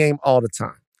play the game all the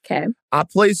time. Okay. I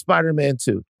play Spider-Man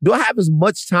 2. Do I have as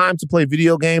much time to play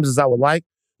video games as I would like?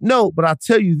 No, but I'll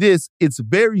tell you this, it's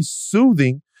very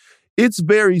soothing. It's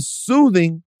very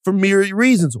soothing for myriad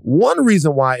reasons. One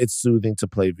reason why it's soothing to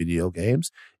play video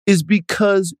games is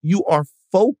because you are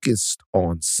focused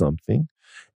on something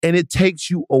and it takes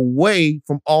you away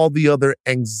from all the other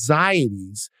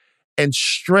anxieties and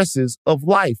stresses of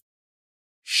life.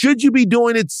 Should you be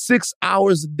doing it 6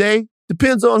 hours a day?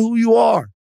 Depends on who you are,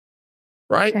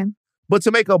 right? Okay. But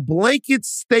to make a blanket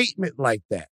statement like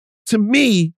that, to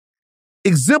me,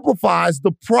 exemplifies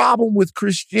the problem with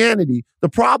Christianity. The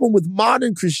problem with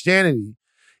modern Christianity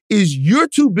is you're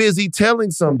too busy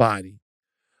telling somebody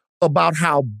about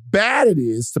how bad it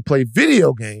is to play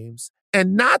video games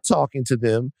and not talking to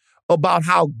them about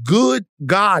how good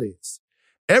God is.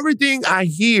 Everything I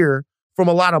hear from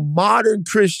a lot of modern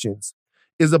Christians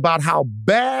is about how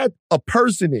bad a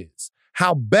person is,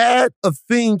 how bad a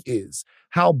thing is,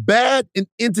 how bad an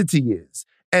entity is,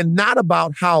 and not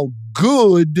about how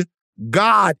good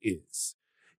God is.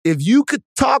 If you could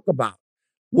talk about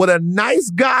what a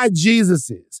nice guy Jesus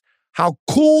is, how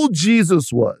cool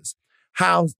Jesus was,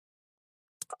 how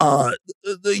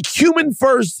the human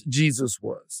first Jesus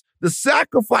was, the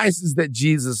sacrifices that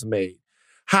Jesus made,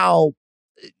 how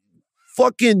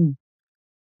fucking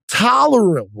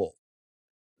tolerable,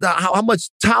 how much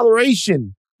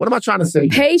toleration, what am I trying to say?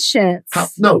 Patience.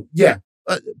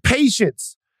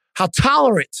 Patience. How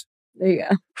tolerant. There you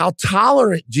go. How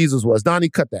tolerant Jesus was. Donnie,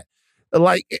 cut that.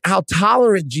 Like how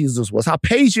tolerant Jesus was, how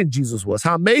patient Jesus was,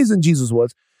 how amazing Jesus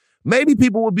was. Maybe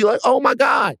people would be like, oh my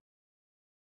God,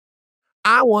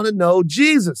 I want to know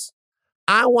Jesus.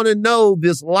 I want to know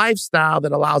this lifestyle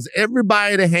that allows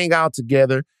everybody to hang out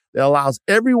together, that allows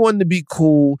everyone to be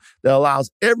cool, that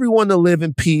allows everyone to live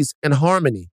in peace and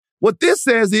harmony. What this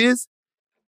says is,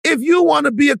 if you want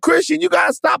to be a Christian, you got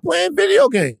to stop playing video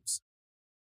games.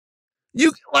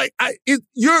 You're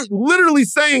literally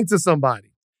saying to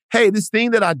somebody, hey, this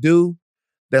thing that I do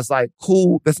that's like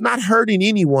cool, that's not hurting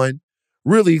anyone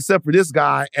really except for this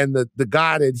guy and the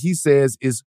guy that he says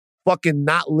is fucking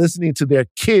not listening to their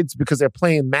kids because they're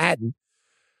playing Madden.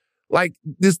 Like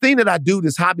this thing that I do,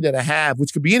 this hobby that I have,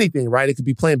 which could be anything, right? It could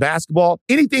be playing basketball.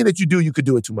 Anything that you do, you could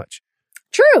do it too much.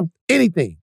 True.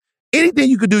 Anything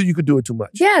you could do it too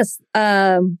much. Yes.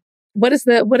 What is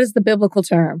the biblical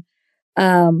term?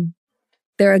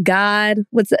 They're a god.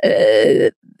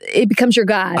 It becomes your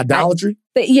god. Idolatry?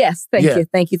 Yes.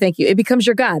 Thank you. It becomes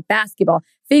your god. Basketball,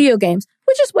 video games,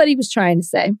 which is what he was trying to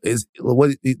say.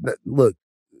 Look,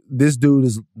 this dude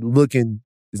is looking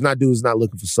This not dude's not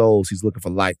looking for souls. He's looking for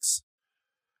likes.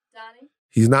 Donnie?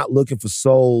 He's not looking for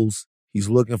souls. He's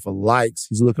looking for likes.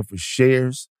 He's looking for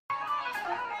shares.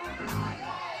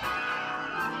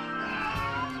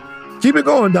 Keep it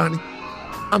going, Donnie.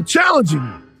 I'm challenging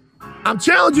you. I'm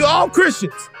challenging all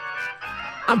Christians.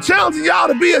 I'm challenging y'all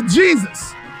to be a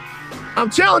Jesus. I'm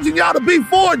challenging y'all to be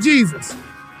for Jesus.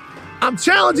 I'm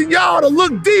challenging y'all to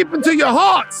look deep into your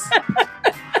hearts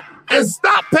and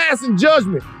stop passing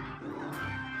judgment.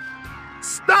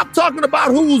 Stop talking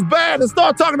about who's bad and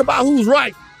start talking about who's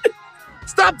right.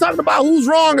 Stop talking about who's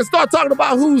wrong and start talking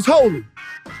about who's holy.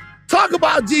 Talk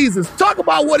about Jesus. Talk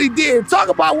about what he did. Talk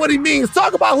about what he means.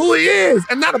 Talk about who he is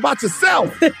and not about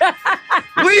yourself.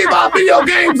 Leave our video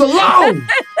games alone.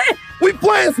 We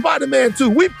playing Spider-Man 2.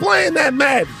 We playing that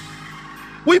Madden.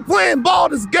 We playing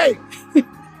Baldur's Gate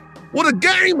with the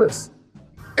gamers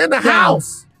in the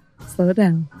house. Slow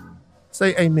down.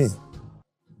 Say amen.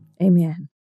 Amen.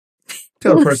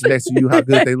 Tell the person next to you how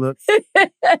good they look.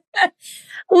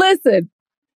 Listen,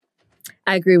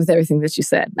 I agree with everything that you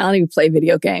said. I don't even play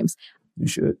video games. You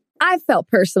should. I felt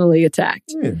personally attacked.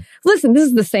 Yeah. Listen, this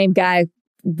is the same guy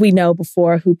we know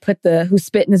before who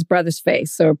spit in his brother's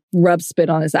face or rubbed spit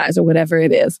on his eyes or whatever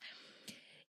it is.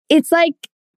 It's like,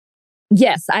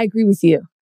 yes, I agree with you.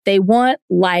 They want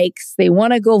likes. They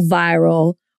want to go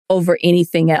viral over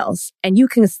anything else. And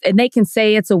they can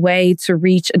say it's a way to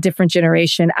reach a different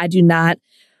generation. I do not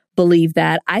believe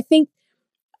that.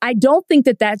 I don't think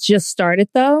that just started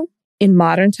though in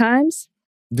modern times.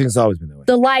 I think it's always been that way.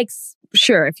 The likes,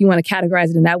 sure, if you want to categorize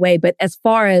it in that way. But as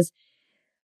far as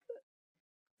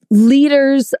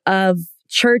leaders of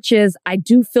churches, I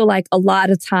do feel like a lot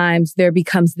of times there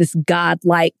becomes this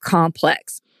godlike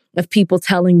complex of people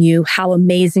telling you how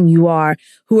amazing you are,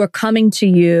 who are coming to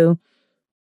you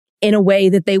in a way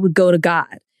that they would go to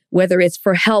God, whether it's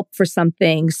for help for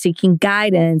something, seeking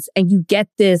guidance, and you get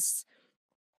this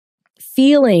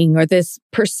feeling or this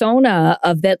persona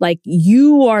of that, like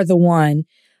you are the one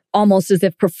almost as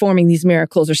if performing these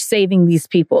miracles or saving these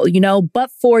people,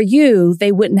 but for you,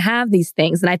 they wouldn't have these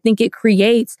things. And I think it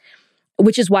creates,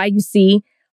 which is why you see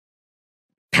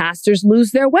pastors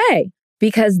lose their way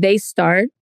because they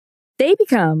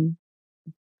become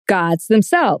gods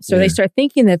themselves, or they start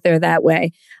thinking that they're that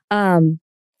way.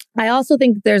 I also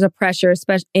think that there's a pressure,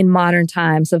 especially in modern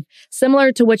times, of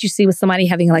similar to what you see with somebody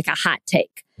having like a hot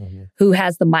take, who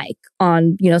has the mic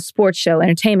on, sports show,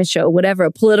 entertainment show, whatever,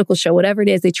 a political show, whatever it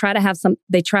is. They try to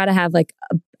have like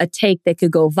a take that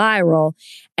could go viral.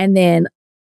 And then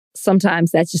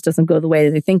sometimes that just doesn't go the way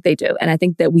that they think they do. And I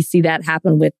think that we see that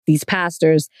happen with these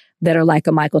pastors that are like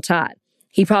a Michael Todd.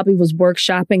 He probably was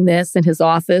workshopping this in his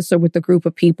office or with a group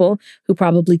of people who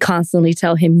probably constantly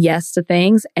tell him yes to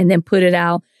things and then put it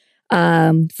out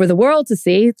for the world to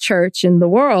see, church and the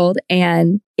world,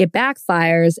 and it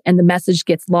backfires and the message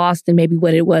gets lost in maybe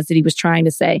what it was that he was trying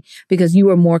to say because you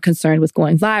were more concerned with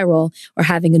going viral or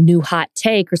having a new hot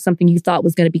take or something you thought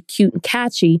was going to be cute and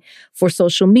catchy for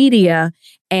social media,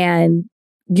 and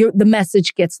the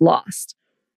message gets lost.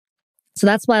 So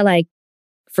that's why, like,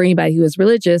 for anybody who is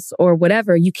religious or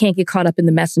whatever, you can't get caught up in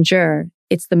the messenger.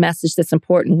 It's the message that's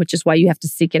important, which is why you have to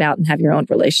seek it out and have your own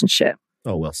relationship.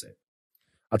 Oh, well said.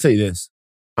 I'll tell you this.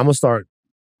 I'm going to start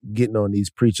getting on these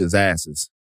preachers' asses.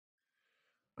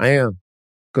 I am.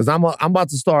 Because I'm about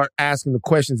to start asking the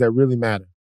questions that really matter.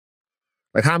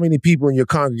 Like, how many people in your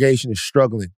congregation is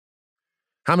struggling?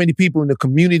 How many people in the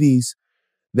communities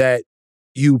that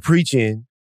you preach in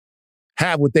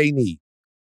have what they need?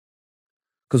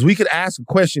 Because we could ask a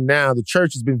question now. The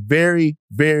church has been very,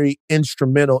 very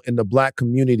instrumental in the Black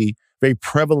community, very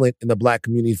prevalent in the Black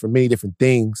community for many different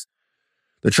things.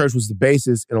 The church was the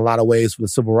basis in a lot of ways for the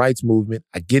civil rights movement.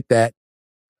 I get that.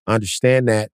 I understand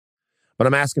that. But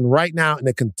I'm asking right now in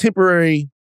a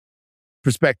contemporary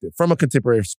perspective, from a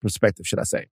contemporary perspective, should I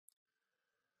say,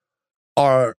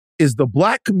 is the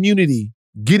Black community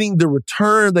getting the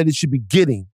return that it should be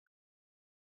getting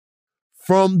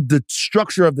from the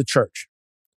structure of the church?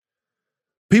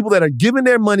 People that are giving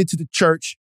their money to the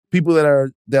church, people that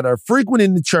are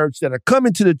frequenting the church, that are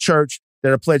coming to the church,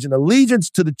 that are pledging allegiance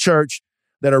to the church,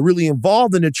 that are really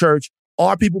involved in the church,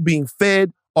 are people being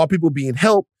fed? Are people being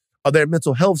helped? Are there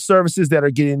mental health services that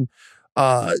are getting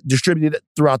distributed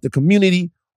throughout the community?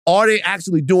 Are they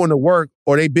actually doing the work,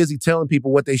 or are they busy telling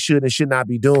people what they should and should not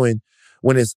be doing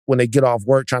when they get off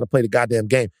work trying to play the goddamn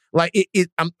game? Like,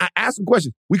 I'm asking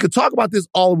questions. We could talk about this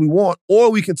all we want,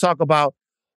 or we can talk about,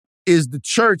 is the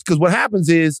church, because what happens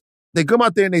is they come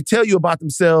out there and they tell you about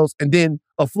themselves, and then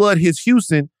a flood hits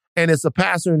Houston, and it's a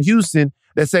pastor in Houston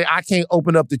that say, I can't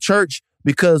open up the church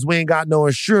because we ain't got no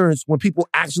insurance, when people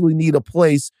actually need a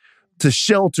place to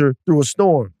shelter through a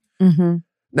storm. Mm-hmm.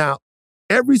 Now,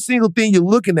 every single thing you're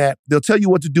looking at, they'll tell you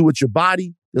what to do with your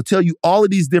body. They'll tell you all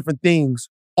of these different things.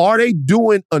 Are they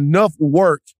doing enough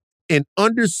work in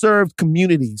underserved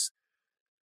communities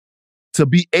to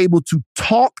be able to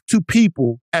talk to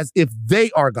people as if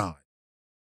they are God?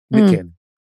 Nick Cannon.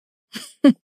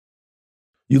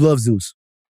 You love Zeus.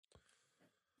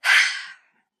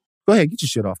 Go ahead, get your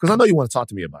shit off, because I know you want to talk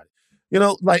to me about it. You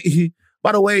know, like,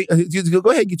 by the way, go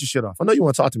ahead and get your shit off. I know you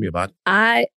want to talk to me about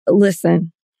it.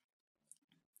 Listen,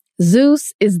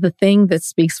 Zeus is the thing that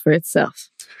speaks for itself.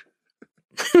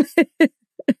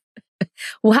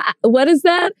 What is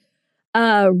that?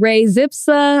 Res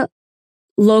ipsa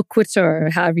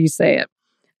loquitur, however you say it.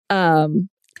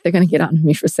 They're going to get on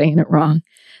me for saying it wrong.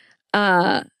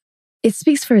 It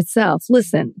speaks for itself.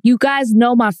 Listen, you guys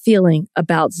know my feeling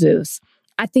about Zeus.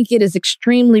 I think it is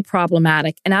extremely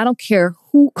problematic, and I don't care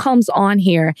who comes on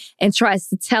here and tries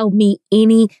to tell me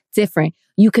any different.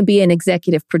 You can be an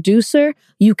executive producer.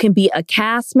 You can be a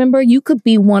cast member. You could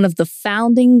be one of the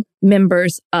founding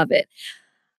members of it.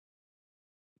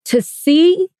 To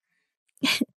see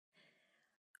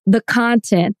the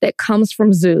content that comes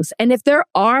from Zeus, and if there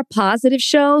are positive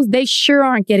shows, they sure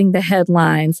aren't getting the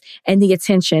headlines and the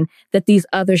attention that these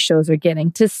other shows are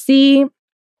getting. To see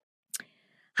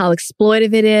how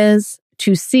exploitive it is,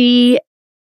 to see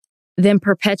them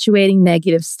perpetuating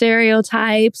negative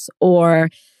stereotypes or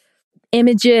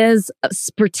images,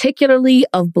 particularly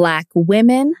of Black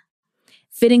women,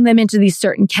 fitting them into these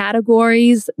certain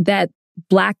categories that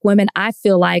Black women, I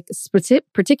feel like,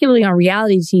 particularly on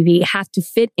reality TV, have to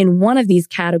fit in one of these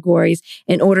categories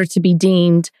in order to be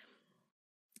deemed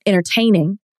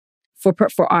entertaining for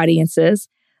audiences.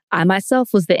 I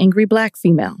myself was the angry Black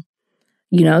female.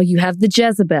 You know, you have the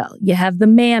Jezebel, you have the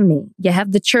mammy, you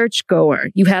have the churchgoer,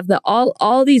 you have the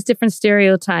all these different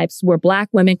stereotypes where Black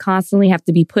women constantly have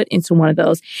to be put into one of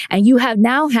those. And you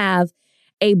now have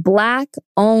a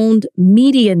Black-owned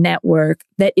media network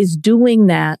that is doing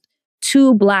that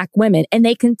to Black women. And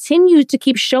they continue to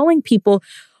keep showing people,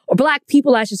 or Black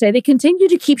people, I should say, they continue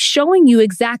to keep showing you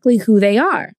exactly who they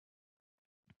are.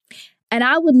 And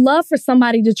I would love for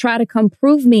somebody to try to come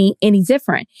prove me any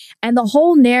different. And the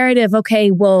whole narrative,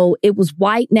 okay, well, it was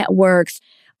white networks,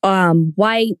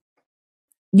 white,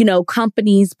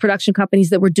 companies, production companies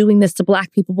that were doing this to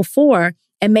Black people before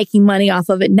and making money off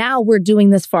of it. Now we're doing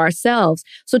this for ourselves.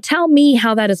 So tell me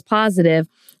how that is positive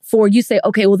for you say,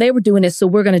 okay, well, they were doing this, so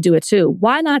we're going to do it too.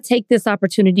 Why not take this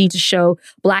opportunity to show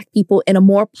Black people in a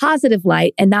more positive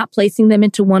light and not placing them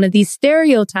into one of these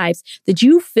stereotypes that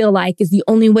you feel like is the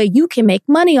only way you can make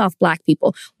money off Black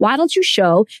people? Why don't you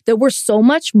show that we're so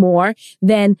much more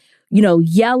than,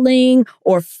 yelling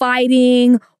or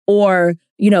fighting or,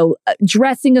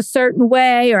 dressing a certain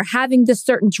way or having this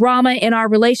certain drama in our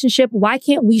relationship? Why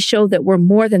can't we show that we're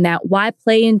more than that? Why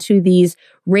play into these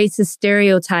racist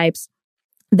stereotypes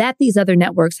that these other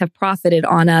networks have profited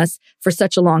on us for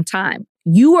such a long time?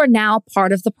 You are now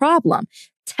part of the problem.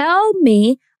 Tell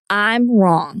me I'm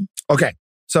wrong. Okay.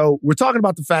 So we're talking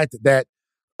about the fact that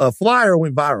a flyer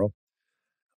went viral.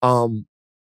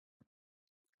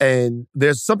 And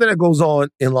there's something that goes on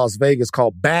in Las Vegas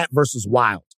called Bad versus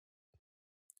Wild.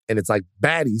 And it's like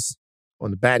baddies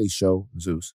on the Baddies show,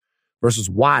 Zeus, versus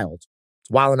Wild. It's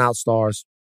Wild and Out stars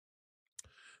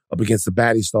up against the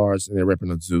baddie stars, and they're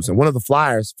repping on Zeus. And one of the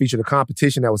flyers featured a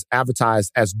competition that was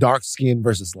advertised as dark skin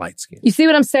versus light skin. You see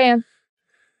what I'm saying?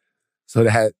 So they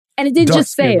had and it didn't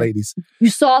just say ladies. You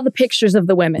saw the pictures of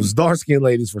the women. It was dark skinned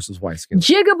ladies versus white skin.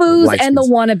 Jigaboos and the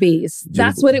wannabes.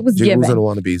 That's what it was given. Jigaboos and the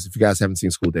wannabes. If you guys haven't seen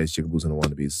School Days, Jigaboos and the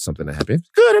wannabes is something that happened.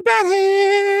 Good or bad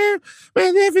hair,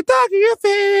 man, if you're talking your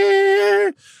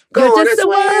fair, go on this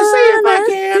way and see if I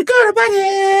can. Good or bad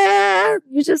hair.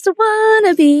 You're just a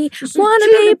wannabe. Wanna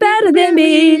be better than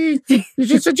me. You're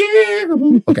just a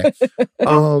jigaboo. Okay.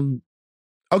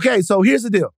 Okay, so here's the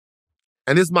deal.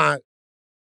 And this is my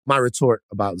retort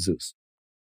about Zeus.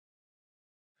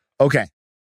 Okay.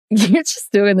 You're just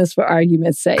doing this for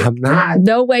argument's sake. I'm not.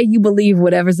 No way you believe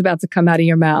whatever's about to come out of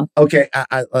your mouth. Okay,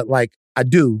 I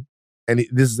do, and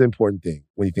this is the important thing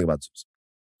when you think about Zeus.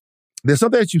 There's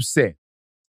something that you said.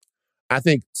 I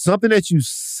think something that you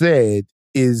said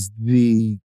is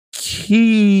the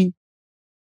key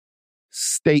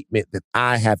statement that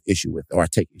I have issue with, or I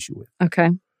take issue with. Okay.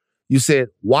 You said,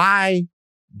 why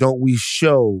don't we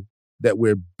show that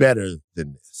we're better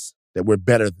than this, that we're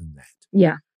better than that?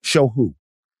 Yeah. Show who?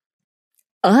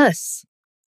 Us.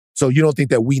 So you don't think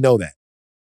that we know that?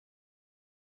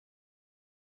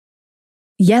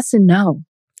 Yes and no.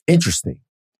 Interesting.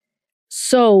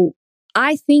 So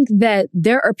I think that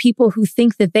there are people who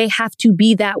think that they have to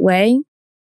be that way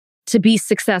to be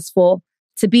successful,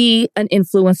 to be an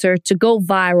influencer, to go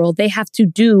viral, they have to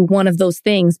do one of those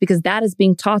things because that is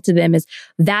being taught to them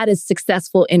that is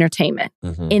successful entertainment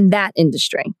in that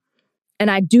industry. And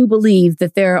I do believe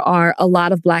that there are a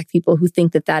lot of Black people who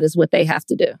think that is what they have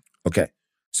to do. Okay.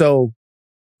 So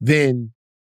then,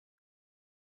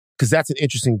 because that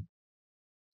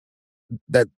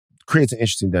creates an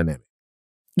interesting dynamic.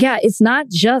 Yeah, it's not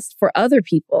just for other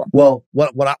people. Well,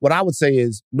 what I would say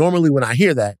is normally when I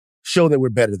hear that, show that we're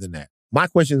better than that. My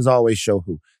question is always show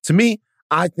who. To me,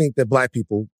 I think that Black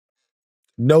people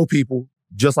know people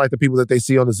just like the people that they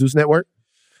see on the Zeus network.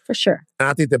 For sure. And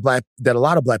I think that a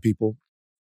lot of Black people,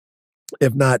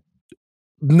 if not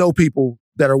know people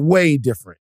that are way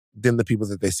different than the people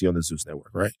that they see on the Zeus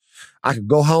network, right? I could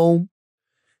go home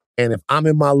and if I'm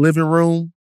in my living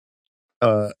room,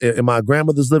 in my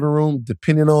grandmother's living room,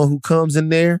 depending on who comes in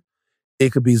there,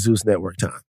 it could be Zeus network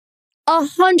time.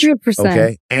 100%.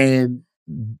 Okay. And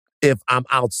if I'm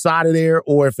outside of there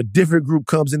or if a different group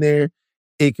comes in there,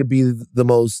 it could be the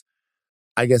most,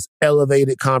 I guess,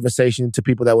 elevated conversation to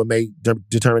people that would make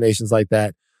determinations like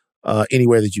that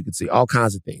anywhere that you could see. All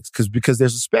kinds of things. Because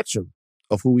there's a spectrum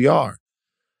of who we are.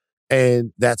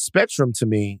 And that spectrum to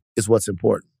me is what's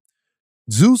important.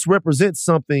 Zeus represents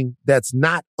something that's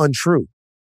not untrue.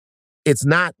 It's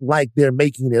not like they're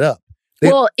making it up.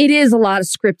 It is a lot of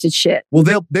scripted shit.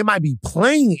 Well, they might be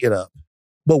playing it up,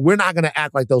 but we're not going to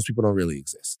act like those people don't really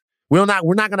exist. We're not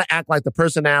going to act like the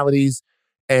personalities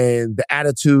and the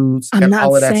attitudes and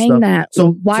all of that stuff. I'm not saying that.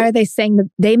 So why are they saying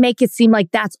that? They make it seem like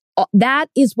that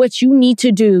is what you need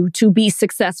to do to be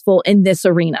successful in this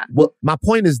arena. Well, my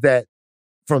point is that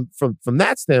from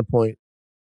that standpoint,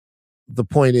 the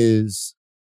point is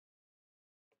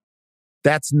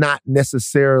that's not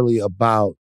necessarily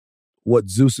about what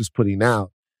Zeus is putting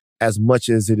out as much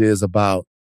as it is about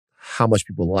how much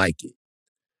people like it,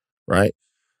 right?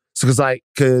 So,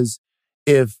 because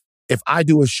if I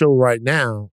do a show right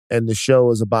now and the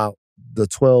show is about the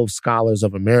 12 scholars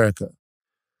of America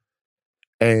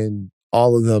and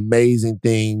all of the amazing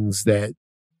things that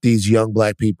these young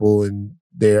Black people in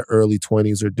their early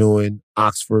 20s are doing,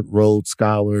 Oxford Rhodes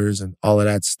Scholars and all of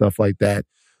that stuff like that,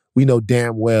 we know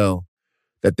damn well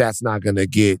that that's not going to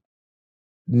get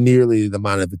nearly the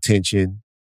amount of attention,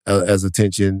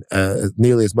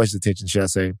 nearly as much attention, should I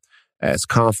say, as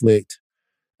conflict,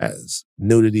 as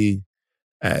nudity,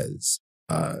 as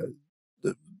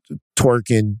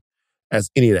twerking, as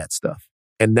any of that stuff.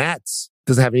 And that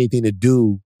doesn't have anything to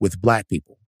do with Black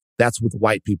people. That's with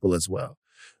white people as well.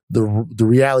 The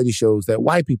reality shows that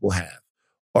white people have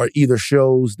are either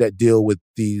shows that deal with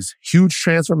these huge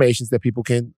transformations that people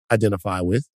can identify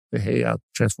with. Hey, I'll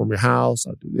transform your house,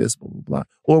 I'll do this, blah, blah, blah.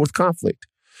 Or with conflict.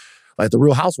 Like the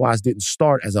Real Housewives didn't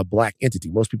start as a Black entity.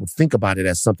 Most people think about it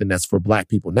as something that's for Black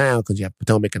people now because you have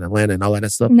Potomac and Atlanta and all that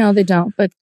stuff. No, they don't,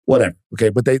 but... Whatever. Okay,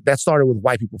 but that started with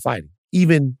white people fighting.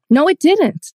 No, it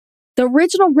didn't. The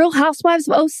original Real Housewives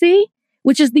of OC,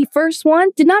 which is the first one,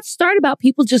 did not start about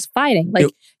people just fighting.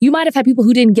 You might have had people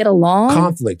who didn't get along.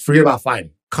 Conflict. Forget about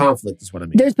fighting. Conflict is what I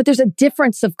mean. There's a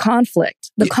difference of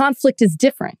conflict. The conflict is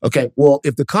different. Okay. Well,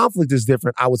 if the conflict is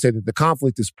different, I would say that the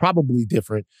conflict is probably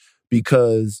different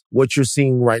because what you're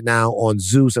seeing right now on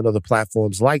Zeus and other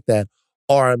platforms like that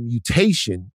are a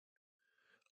mutation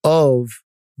of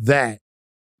that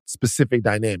specific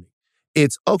dynamic.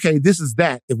 It's okay, this is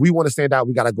that. If we want to stand out,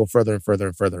 we got to go further and further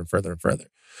and further and further and further.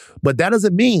 But that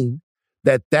doesn't mean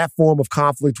that form of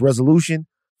conflict resolution,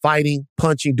 fighting,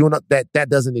 punching, doing that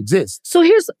doesn't exist. So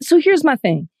here's my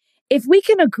thing. If we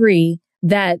can agree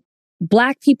that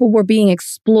Black people were being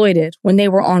exploited when they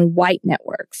were on white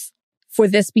networks for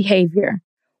this behavior,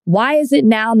 why is it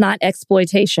now not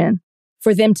exploitation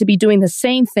for them to be doing the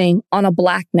same thing on a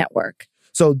Black network?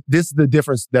 So this is the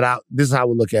difference this is how I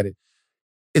would look at it.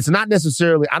 It's not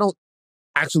necessarily, I don't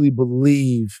actually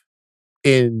believe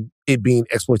in it being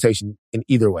exploitation in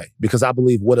either way because I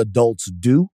believe what adults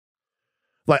do.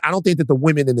 Like, I don't think that the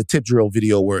women in the tip drill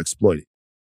video were exploited.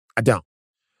 I don't.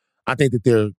 I think that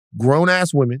they're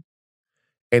grown-ass women.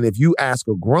 And if you ask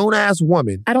a grown-ass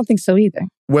woman... I don't think so either.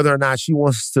 Whether or not she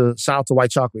wants to shout out to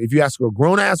White Chocolate. If you ask a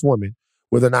grown-ass woman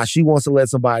whether or not she wants to let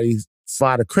somebody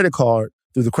slide a credit card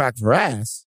through the crack of her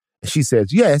ass, and she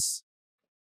says yes,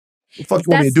 what the fuck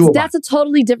you want me to do about it? That's a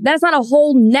totally different... That's not a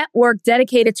whole network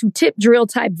dedicated to tip drill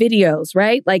type videos,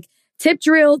 right? Like, Tip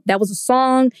Drill, that was a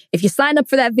song. If you signed up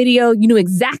for that video, you knew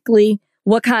exactly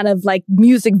what kind of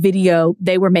music video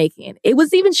they were making. It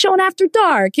was even shown after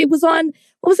dark. It was on,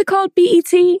 what was it called?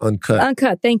 BET?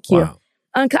 Uncut. Thank you. Wow.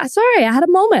 Uncut. Sorry, I had a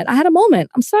moment.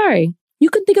 I'm sorry. You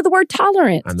couldn't think of the word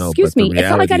tolerant. I know. Excuse me. It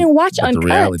felt like I didn't watch Uncut. The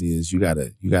reality is you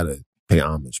gotta pay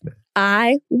homage, man.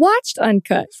 I watched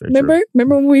Uncut. Remember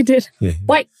when we did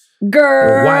White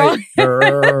Girl? White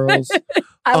Girls.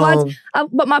 I watched,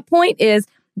 but my point is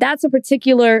that's a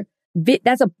particular,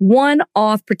 that's a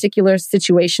one-off particular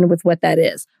situation with what that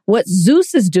is. What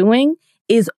Zeus is doing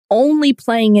is only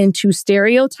playing into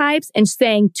stereotypes and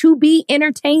saying to be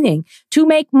entertaining, to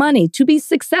make money, to be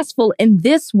successful in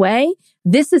this way,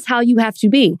 this is how you have to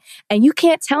be. And you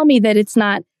can't tell me that it's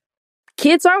not,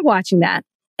 kids aren't watching that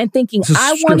and thinking, It's a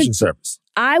subscription service.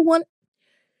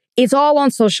 It's all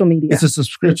on social media. It's a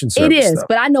subscription service. It is, though.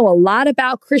 but I know a lot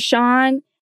about Krishan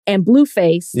and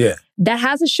Blueface that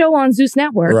has a show on Zeus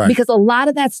Network because a lot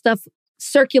of that stuff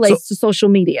circulates to social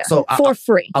media for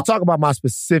free. I'll talk about my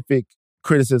specific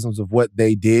criticisms of what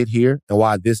they did here and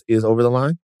why this is over the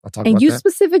line. I'll talk about that. And you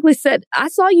specifically said, I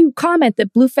saw you comment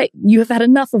that Blueface, you have had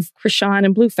enough of Krishan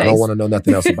and Blueface. I don't want to know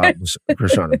nothing else about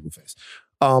Krishan and Blueface.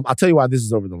 I'll tell you why this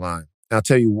is over the line. And I'll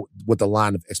tell you what the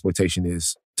line of exploitation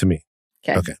is to me.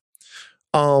 Okay.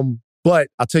 But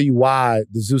I'll tell you why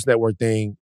the Zeus Network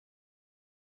thing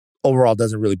overall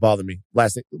doesn't really bother me.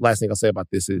 Last thing I'll say about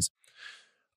this is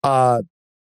Honey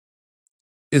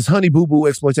Boo Boo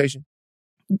exploitation?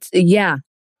 Yeah.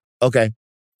 Okay.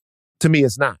 To me,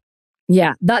 it's not.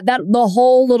 Yeah. That the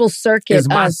whole little circuit of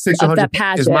that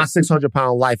pageant. Is my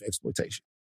 600-pound life exploitation.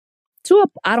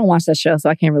 I don't watch that show, so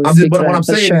I can't really speak to that. But what I'm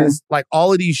saying is, like,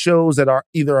 all of these shows that are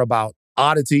either about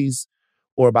oddities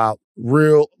or about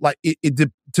real, like,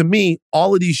 to me,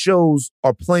 all of these shows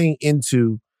are playing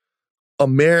into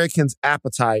Americans'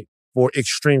 appetite for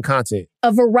extreme content.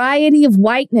 A variety of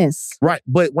whiteness. Right.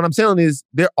 But what I'm saying is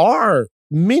there are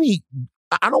many,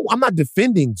 I'm not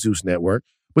defending Zeus Network,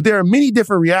 but there are many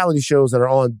different reality shows that are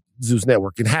on Zeus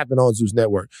Network and happen on Zeus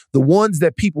Network. The ones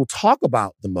that people talk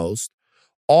about the most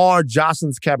are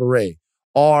Jocelyn's Cabaret,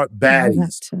 are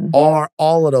Baddies, are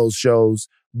all of those shows,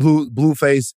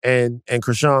 Blueface and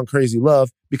Krishan Crazy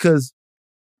Love, because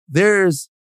there's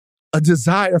a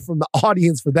desire from the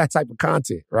audience for that type of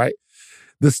content, right?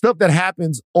 The stuff that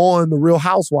happens on The Real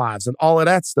Housewives and all of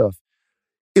that stuff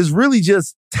is really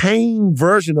just tame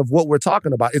version of what we're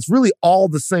talking about. It's really all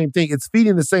the same thing. It's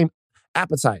feeding the same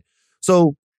appetite.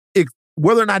 So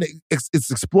whether or not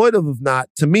it's exploitive or not,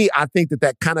 to me, I think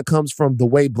that kind of comes from the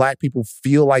way Black people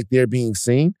feel like they're being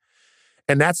seen.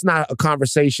 And that's not a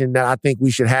conversation that I think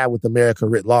we should have with America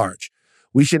writ large.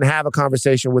 We shouldn't have a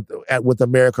conversation with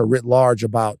America writ large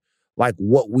about like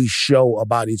what we show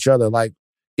about each other. Like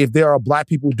if there are Black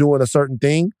people doing a certain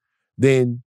thing,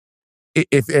 then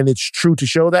and it's true to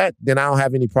show that, then I don't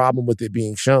have any problem with it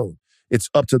being shown. It's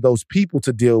up to those people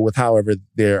to deal with however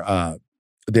they're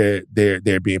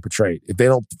being portrayed. If they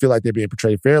don't feel like they're being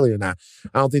portrayed fairly or not,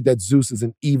 I don't think that Zeus is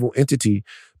an evil entity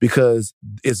because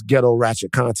it's ghetto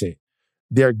ratchet content.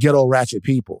 They're ghetto ratchet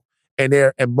people. And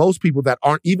most people that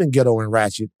aren't even ghetto and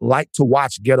ratchet like to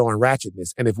watch ghetto and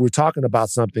ratchetness. And if we're talking about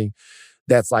something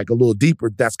that's like a little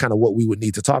deeper, that's kind of what we would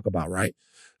need to talk about, right?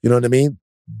 You know what I mean?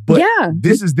 But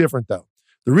this is different though.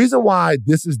 The reason why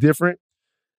this is different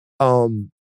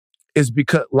is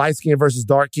because light skin versus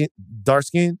dark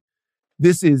skin.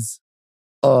 This is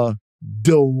a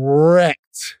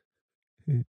direct,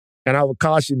 and I would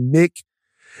caution Nick,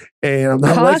 and I'm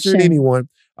not lecturing anyone.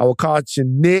 I will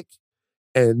caution Nick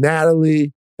and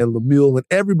Natalie and Lemuel and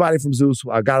everybody from Zeus.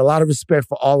 I got a lot of respect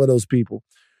for all of those people.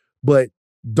 But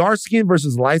dark skin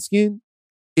versus light skin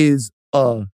is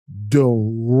a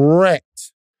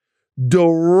direct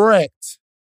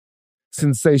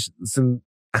sensation.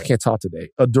 I can't talk today.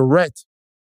 A direct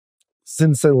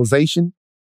sensationalization.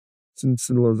 What's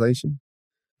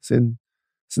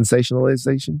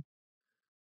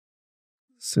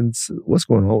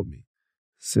going on with me?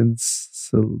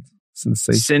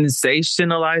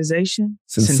 Sensationalization.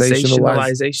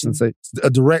 A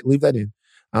direct, leave that in.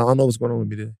 I don't know what's going on with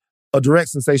me there. A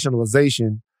direct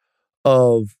sensationalization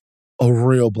of a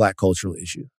real Black cultural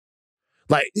issue.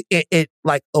 Like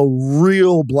like a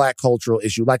real Black cultural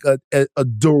issue, like a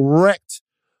direct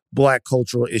Black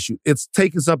cultural issue. It's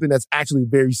taking something that's actually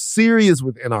very serious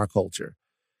within our culture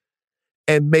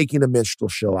and making a minstrel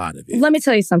show out of it. Let me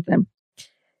tell you something.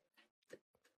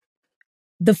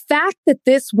 The fact that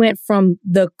this went from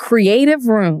the creative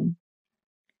room,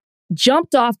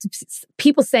 jumped off to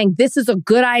people saying this is a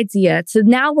good idea, to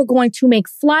now we're going to make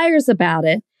flyers about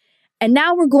it, and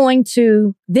now we're going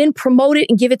to then promote it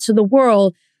and give it to the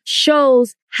world,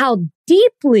 shows how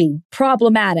deeply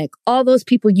problematic all those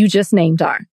people you just named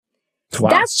are. Wow.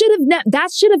 That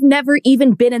should have never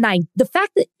even been an idea. The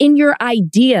fact that in your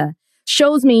idea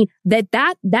shows me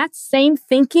that same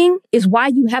thinking is why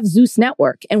you have Zeus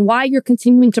Network and why you're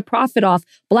continuing to profit off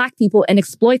Black people and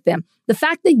exploit them. The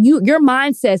fact that your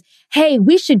mind says, hey,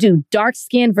 we should do dark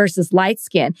skin versus light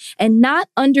skin, and not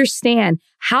understand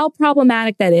how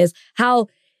problematic that is, how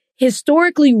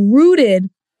historically rooted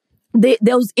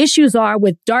those issues are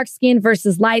with dark skin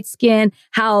versus light skin,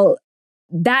 how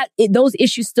those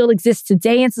issues still exist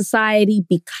today in society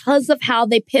because of how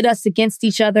they pit us against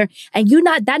each other, and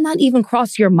that not even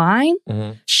cross your mind,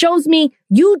 shows me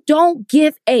you don't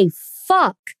give a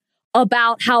fuck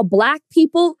about how Black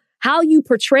people, how you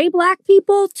portray Black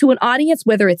people to an audience,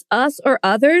 whether it's us or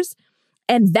others.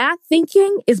 And that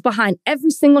thinking is behind every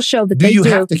single show that they do. Do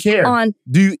you have to care?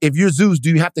 If you're Zeus, do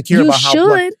you have to care about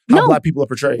how Black people are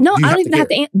portrayed? No, I don't even have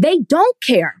to. They don't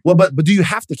care. Well, but do you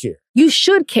have to care? You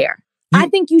should care. I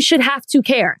think you should have to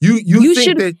care. You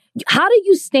think that? How do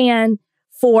you stand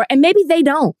for? And maybe they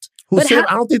don't. I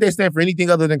don't think they stand for anything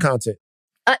other than content.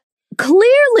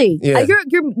 Clearly,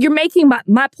 you're making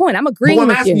my point. I'm agreeing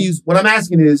with you. What I'm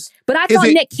asking is, but I thought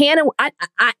Nick Cannon.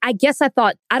 I guess I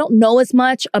thought I don't know as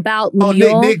much about.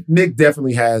 Nick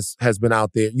definitely has been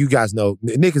out there. You guys know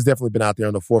Nick has definitely been out there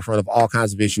on the forefront of all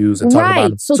kinds of issues and talking about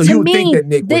them. So you would think that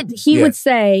Nick would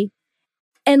say,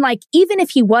 and like even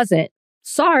if he wasn't.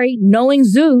 Sorry, knowing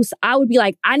Zeus, I would be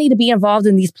like, I need to be involved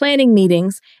in these planning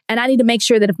meetings, and I need to make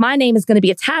sure that if my name is going to be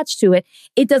attached to it,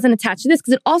 it doesn't attach to this,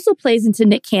 because it also plays into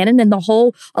Nick Cannon and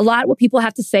a lot of what people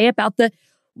have to say about the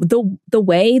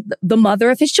way the mother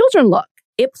of his children look.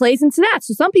 It plays into that.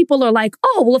 So some people are like,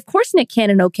 oh, well, of course Nick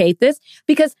Cannon okayed this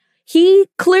because he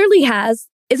clearly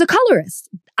is a colorist.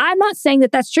 I'm not saying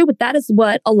that that's true, but that is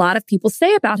what a lot of people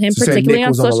say about him, particularly Nick on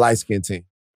was social. On the light skin team.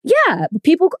 Yeah,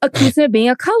 people accuse him of being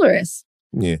a colorist.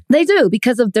 Yeah, they do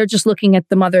because they're just looking at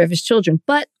the mother of his children.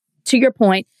 But to your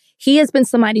point, he has been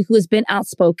somebody who has been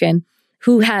outspoken,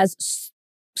 who has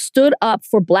stood up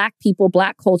for Black people,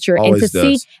 Black culture, and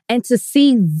to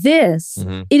see this,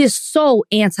 it is so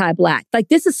anti-Black. Like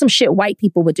this is some shit white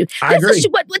people would do. I agree.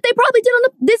 What they probably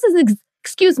did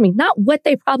excuse me, not what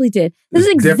they probably did. This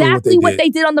is exactly what they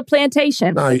did on the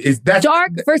plantation. No,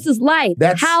 dark versus light,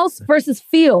 house versus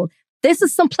field. This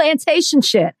is some plantation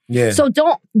shit. Yeah. So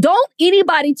don't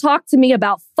anybody talk to me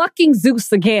about fucking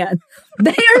Zeus again.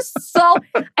 They are so,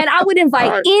 and I would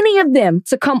invite any of them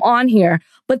to come on here.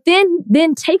 But then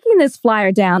taking this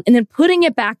flyer down and then putting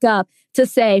it back up to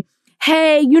say,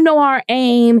 hey, our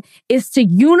aim is to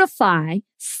unify,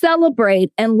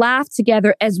 celebrate, and laugh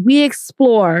together as we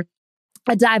explore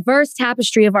a diverse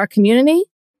tapestry of our community.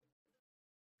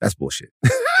 That's bullshit.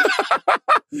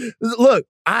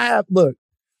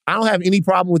 I don't have any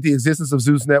problem with the existence of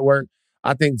Zeus Network.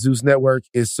 I think Zeus Network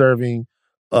is serving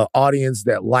an audience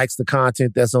that likes the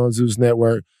content that's on Zeus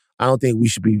Network. I don't think we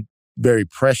should be very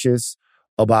precious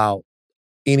about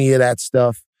any of that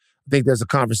stuff. I think there's a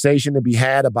conversation to be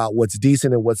had about what's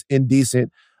decent and what's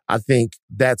indecent. I think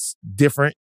that's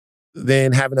different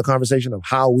than having a conversation of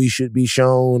how we should be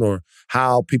shown or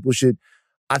how people should.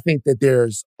 I think that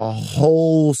there's a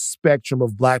whole spectrum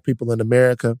of Black people in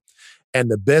America. And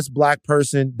the best Black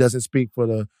person doesn't speak for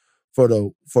the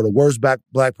worst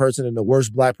black person, and the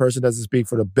worst Black person doesn't speak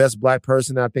for the best Black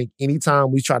person. And I think anytime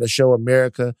we try to show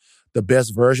America the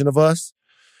best version of us,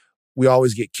 we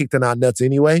always get kicked in our nuts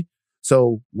anyway.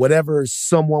 So whatever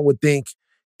someone would think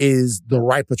is the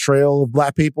right portrayal of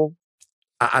Black people,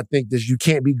 I think that you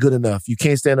can't be good enough. You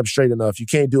can't stand up straight enough. You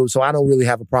can't do it. So I don't really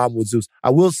have a problem with Zeus. I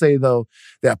will say, though,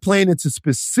 that playing into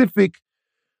specific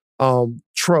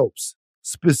tropes,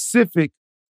 specific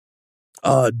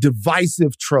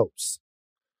divisive tropes,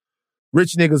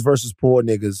 rich niggas versus poor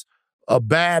niggas,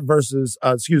 bad versus,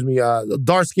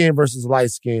 dark skin versus light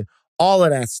skin, all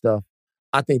of that stuff,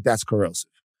 I think that's corrosive.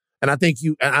 And I think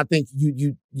you have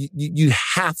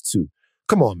to.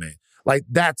 Come on, man. Like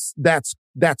that's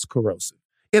corrosive.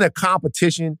 In a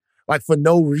competition, like for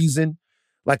no reason,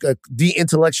 like a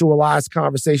de-intellectualized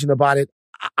conversation about it,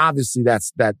 obviously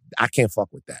that I can't fuck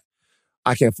with that.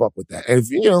 I can't fuck with that. And if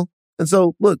and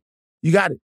so look, you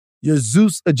got it. Your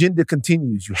Zeus agenda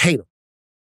continues. You hate them.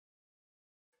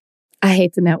 I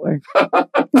hate the network.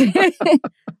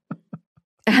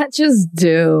 I just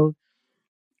do.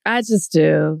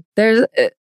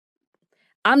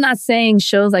 I'm not saying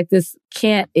shows like this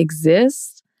can't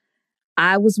exist.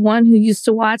 I was one who used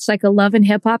to watch like a Love and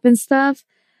Hip Hop and stuff.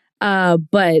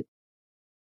 But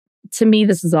to me,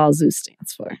 this is all Zeus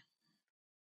stands for.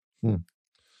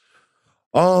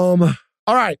 All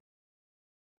right.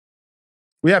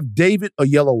 We have David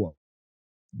Oyelowo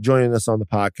joining us on the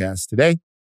podcast today.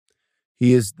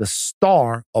 He is the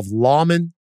star of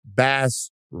Lawmen,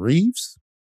 Bass, Reeves.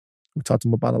 We talked to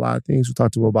him about a lot of things. We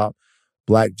talked to him about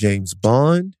Black James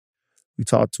Bond. We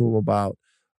talked to him about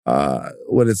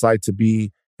what it's like to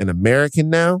be an American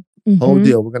now. Whole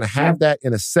deal. We're going to have that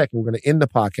in a second. We're going to end the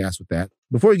podcast with that.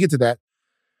 Before we get to that,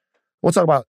 we'll talk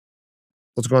about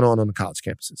what's going on the college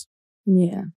campuses.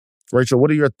 Yeah. Rachel,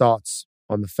 what are your thoughts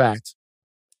on the fact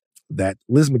that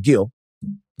Liz McGill,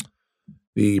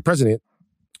 the president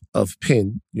of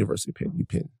Penn, University of Penn,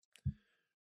 UPenn,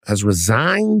 has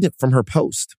resigned from her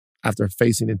post after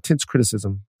facing intense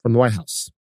criticism from the White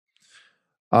House?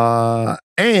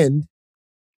 And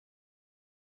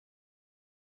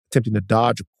attempting to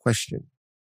dodge a question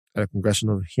at a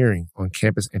congressional hearing on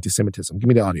campus anti-Semitism. Give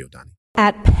me the audio, Donnie.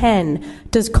 At Penn,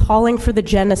 does calling for the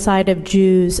genocide of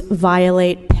Jews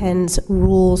violate Penn's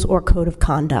rules or code of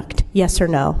conduct? Yes or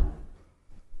no?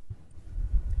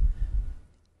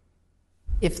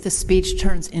 If the speech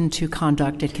turns into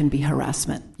conduct, it can be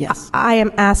harassment. Yes. I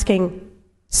am asking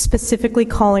specifically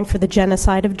calling for the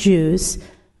genocide of Jews.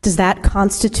 Does that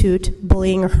constitute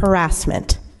bullying or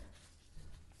harassment?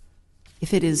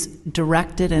 If it is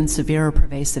directed and severe or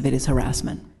pervasive, it is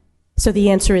harassment. So the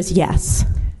answer is yes.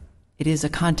 It is a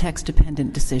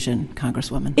context-dependent decision,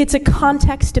 Congresswoman. It's a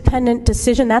context-dependent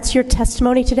decision. That's your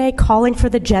testimony today. Calling for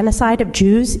the genocide of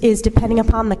Jews is depending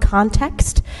upon the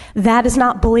context. That is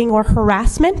not bullying or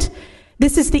harassment.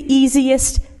 This is the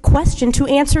easiest question to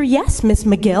answer yes, Ms.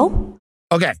 McGill.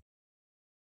 Okay.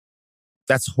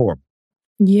 That's horrible.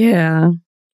 Yeah.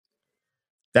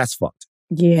 That's fucked.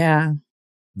 Yeah.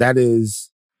 That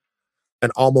is an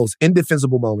almost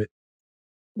indefensible moment.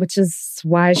 Which is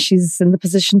why she's in the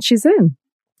position she's in.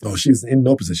 Oh, she's in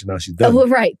no position now. She's done. Oh,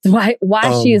 right.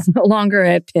 Why she is no longer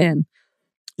at Penn.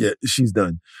 Yeah, she's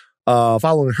done.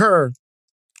 Following her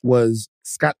was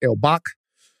Scott L. Bach,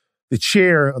 the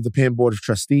chair of the Penn Board of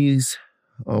Trustees,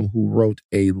 who wrote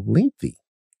a lengthy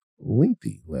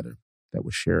letter that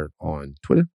was shared on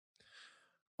Twitter.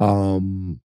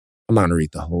 I'm not going to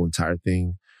read the whole entire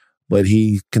thing, but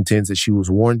he contends that she was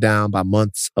worn down by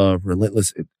months of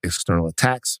relentless external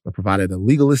attacks and provided a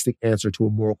legalistic answer to a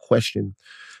moral question,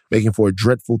 making for a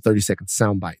dreadful 30-second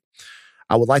soundbite.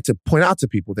 I would like to point out to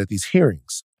people that these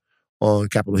hearings on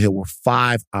Capitol Hill were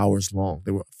 5 hours long.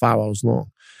 They were 5 hours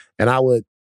long. And I would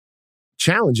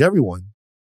challenge everyone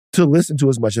to listen to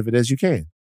as much of it as you can.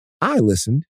 I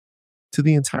listened to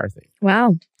the entire thing.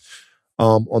 Wow.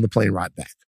 On the plane ride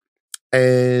back.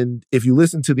 And if you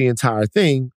listen to the entire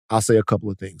thing, I'll say a couple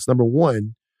of things. Number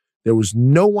one, there was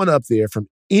no one up there from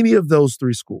any of those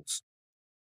three schools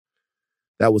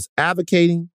that was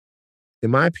advocating,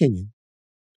 in my opinion,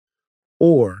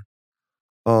 or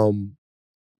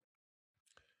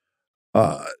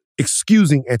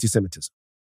excusing anti-Semitism.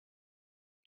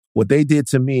 What they did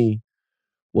to me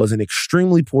was an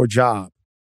extremely poor job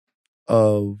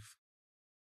of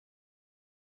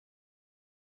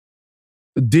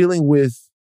dealing with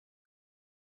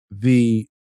the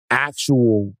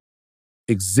actual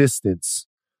existence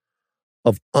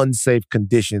of unsafe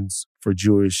conditions for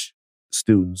Jewish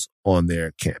students on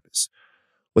their campus.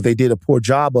 What they did a poor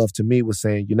job of, to me, was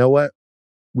saying, you know what?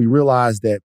 We realize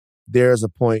that there's a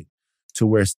point to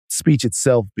where speech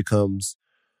itself becomes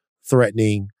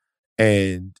threatening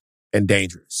and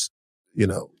dangerous. You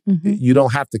know, you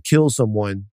don't have to kill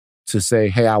someone to say,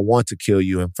 hey, I want to kill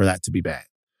you, and for that to be bad.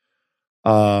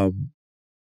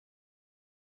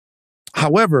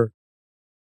 However,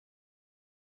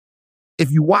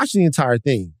 if you watch the entire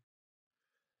thing,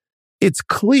 it's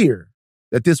clear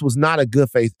that this was not a good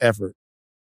faith effort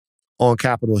on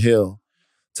Capitol Hill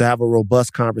to have a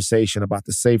robust conversation about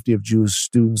the safety of Jewish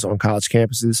students on college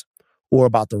campuses or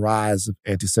about the rise of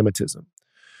anti-Semitism.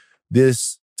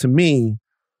 This, to me,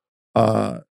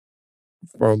 from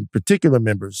particular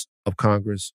members of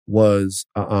Congress, was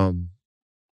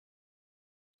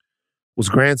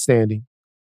grandstanding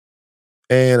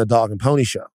and a dog and pony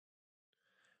show.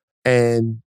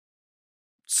 And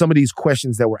some of these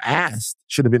questions that were asked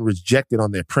should have been rejected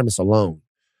on their premise alone.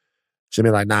 Should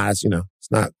have been like, nah, it's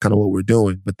not kind of what we're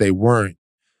doing, but they weren't.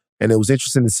 And it was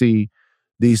interesting to see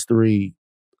these three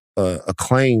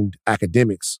acclaimed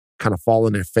academics kind of fall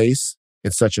on their face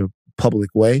in such a public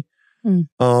way.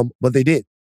 But they did.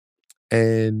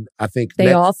 And I think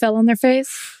they all fell on their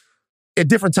face at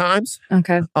different times.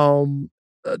 Okay.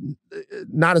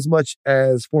 Not as much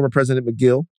as former President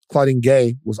McGill. Claudine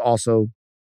Gay was also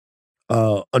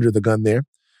under the gun there.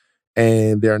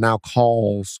 And there are now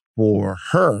calls for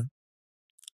her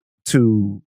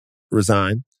to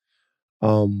resign.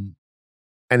 And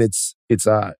it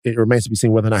remains to be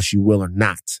seen whether or not she will or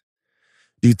not.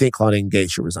 Do you think Claudine Gay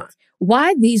should resign?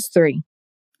 Why these three?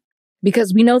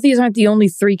 Because we know these aren't the only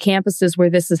three campuses where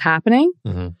this is happening.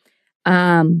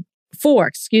 4,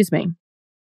 excuse me.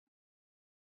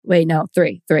 Wait, no,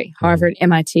 three. Harvard,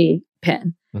 MIT,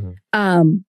 Penn.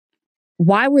 Mm-hmm.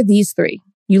 Why were these three?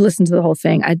 You listened to the whole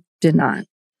thing. I did not.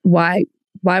 Why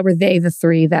were they the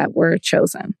three that were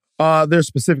chosen? There's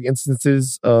specific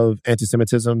instances of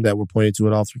anti-Semitism that were pointed to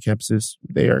at all three campuses.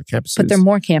 They are campuses. But there are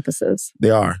more campuses. They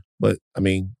are. But, I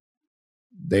mean,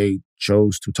 they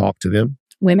chose to talk to them.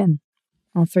 Women.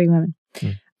 All three women.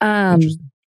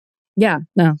 Interesting. Yeah,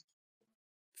 no.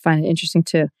 Find it interesting,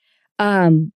 too.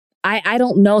 I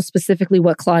don't know specifically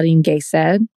what Claudine Gay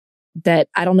said. That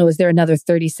I don't know, is there another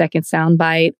 30-second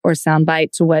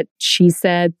soundbite to what she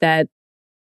said that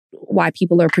why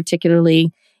people are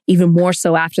particularly even more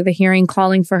so after the hearing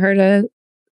calling for her to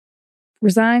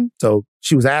resign? So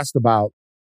she was asked about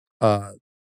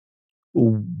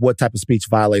what type of speech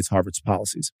violates Harvard's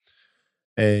policies.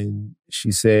 And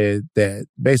she said that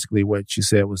basically what she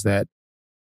said was that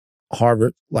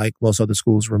Harvard, like most other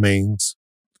schools, remains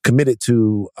committed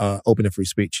to open and free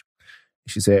speech.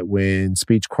 She said when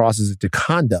speech crosses into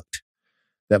conduct,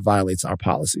 that violates our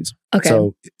policies. Okay.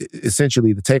 So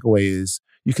essentially the takeaway is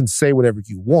you can say whatever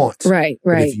you want. Right.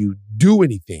 But if you do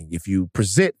anything, if you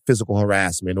present physical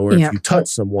harassment or if you touch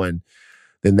someone,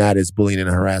 then that is bullying and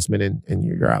harassment and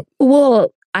you're out.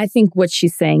 Well, I think what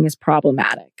she's saying is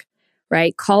problematic,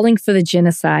 right? Calling for the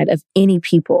genocide of any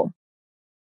people.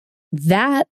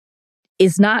 That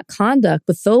is not conduct,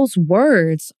 but those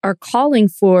words are calling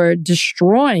for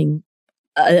destroying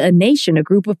a nation, a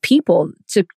group of people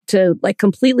to like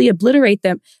completely obliterate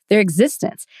their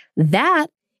existence. That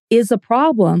is a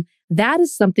problem. That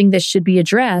is something that should be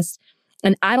addressed.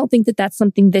 And I don't think that that's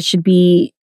something that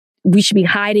we should be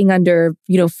hiding under,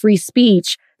 free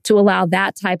speech to allow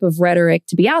that type of rhetoric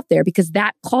to be out there, because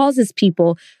that causes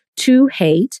people to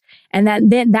hate. And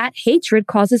then that hatred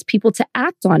causes people to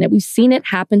act on it. We've seen it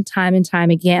happen time and time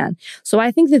again. So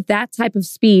I think that type of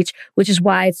speech, which is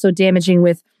why it's so damaging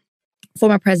with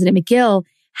former President McGill,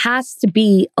 has to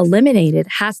be eliminated.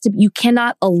 You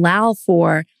cannot allow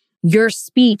for your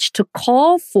speech to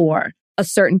call for a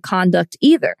certain conduct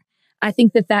either. I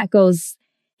think that goes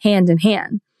hand in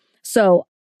hand. So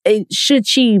should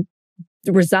she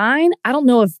resign? I don't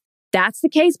know if that's the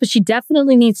case, but she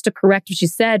definitely needs to correct what she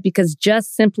said, because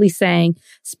just simply saying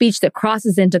speech that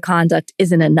crosses into conduct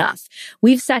isn't enough.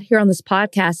 We've sat here on this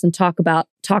podcast and talked about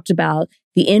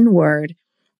the N-word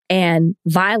and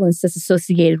violence that's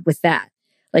associated with that.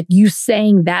 Like you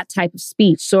saying that type of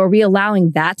speech. So are we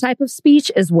allowing that type of speech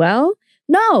as well?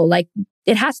 No, like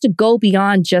it has to go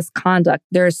beyond just conduct.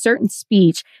 There is certain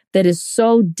speech that is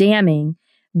so damning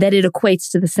that it equates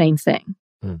to the same thing.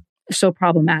 So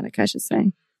problematic, I should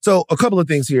say. So a couple of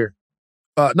things here.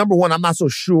 Number one, I'm not so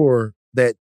sure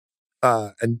that,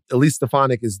 and Elise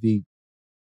Stefanik is the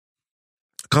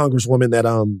congresswoman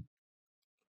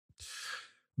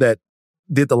that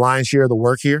did the lion's share of the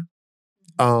work here.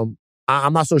 I'm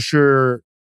not so sure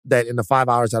that in the 5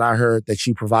 hours that I heard that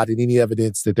she provided any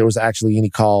evidence that there was actually any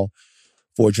call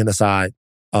for genocide.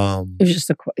 It was just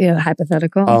a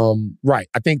hypothetical. Right.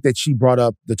 I think that she brought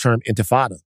up the term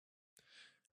intifada.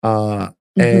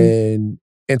 And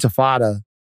intifada,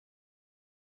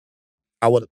 I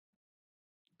would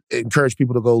encourage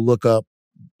people to go look up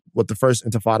what the first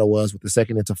intifada was, what the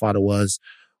second intifada was,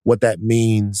 what that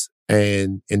means,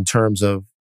 and in terms of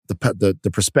the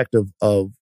perspective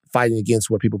of fighting against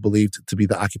what people believed to be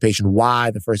the occupation,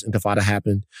 why the first intifada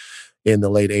happened in the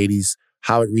late 80s,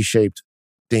 how it reshaped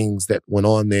things that went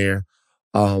on there.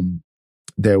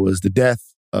 There was the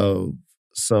death of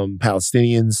some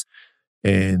Palestinians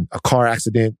in a car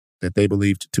accident that they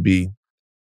believed to be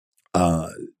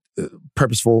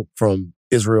purposeful from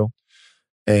Israel.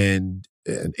 And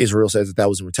Israel says that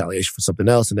was in retaliation for something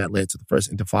else, and that led to the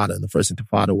first intifada. And the first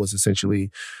intifada was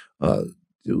essentially, it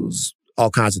was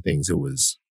all kinds of things. It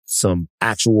was some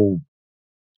actual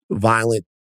violent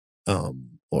or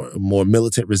more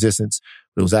militant resistance.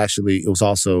 But it was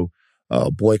also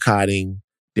boycotting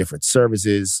different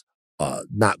services,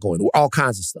 not going to all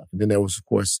kinds of stuff. And then there was, of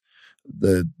course,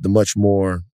 the much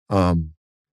more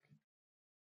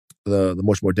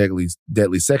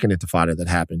deadly second intifada that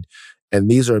happened. And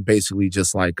these are basically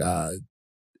just like,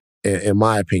 in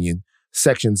my opinion,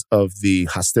 sections of the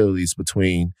hostilities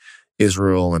between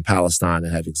Israel and Palestine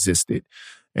that have existed.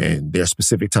 And there are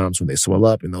specific times when they swell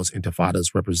up, and those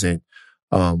intifadas represent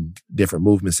different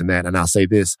movements in that. And I'll say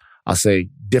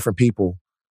different people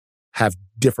have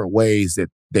different ways that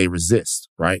they resist,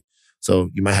 right? So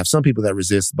you might have some people that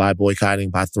resist by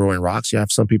boycotting, by throwing rocks. You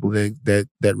have some people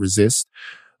that resist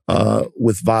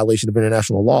with violation of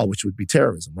international law, which would be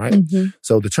terrorism, right? Mm-hmm.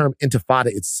 So the term intifada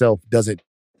itself doesn't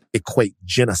equate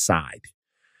genocide.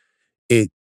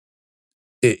 It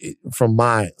from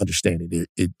my understanding,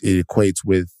 it equates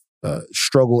with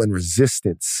struggle and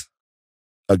resistance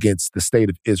against the state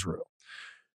of Israel.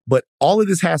 But all of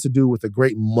this has to do with a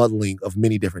great muddling of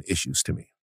many different issues to me.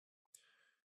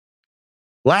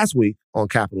 Last week on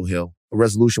Capitol Hill, a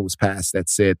resolution was passed that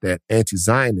said that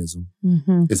anti-Zionism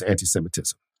is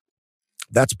anti-Semitism.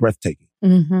 That's breathtaking.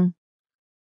 Mm-hmm.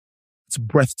 It's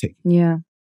breathtaking. Yeah.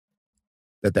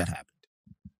 That happened.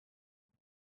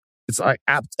 It's like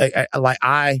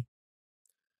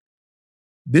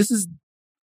this is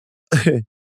the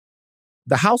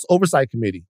House Oversight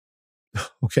Committee.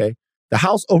 Okay. The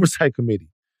House Oversight Committee,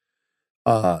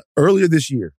 earlier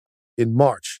this year in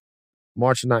March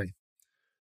 9th,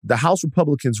 the House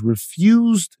Republicans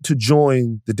refused to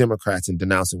join the Democrats in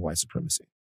denouncing white supremacy.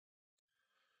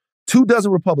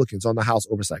 24 Republicans on the House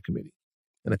Oversight Committee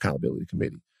and Accountability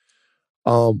Committee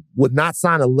would not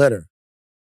sign a letter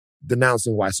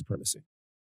denouncing white supremacy.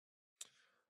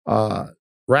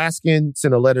 Raskin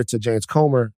sent a letter to James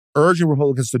Comer urging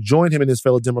Republicans to join him and his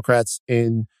fellow Democrats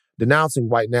in denouncing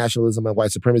white nationalism and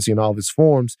white supremacy in all of its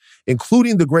forms,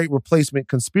 including the Great Replacement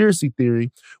conspiracy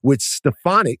theory, which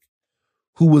Stefanik,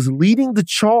 who was leading the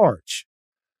charge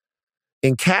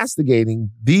in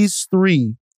castigating these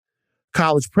 3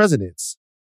 college presidents,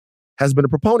 has been a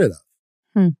proponent of.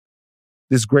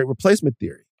 This Great Replacement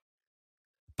theory.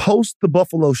 Post the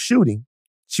Buffalo shooting,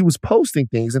 she was posting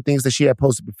things and things that she had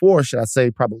posted before, should I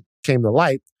say, probably came to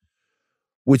light,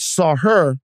 which saw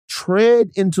her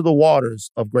tread into the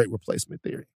waters of Great Replacement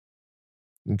theory.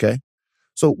 Okay?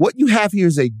 So what you have here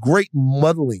is a great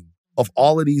muddling of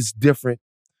all of these different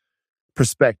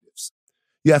perspectives.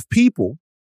 You have people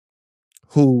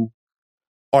who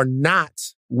are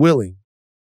not willing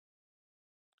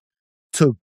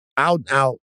to out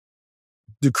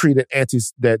decree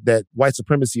that white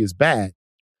supremacy is bad,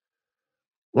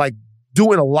 like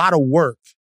doing a lot of work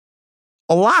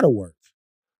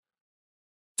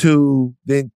to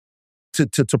then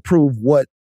to prove what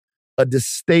a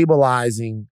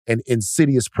destabilizing and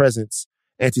insidious presence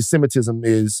anti-Semitism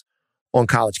is on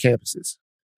college campuses.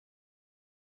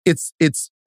 It's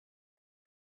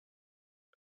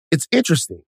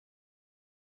interesting.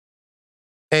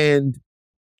 And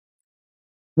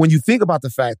when you think about the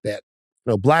fact that,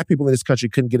 Black people in this country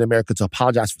couldn't get America to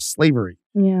apologize for slavery.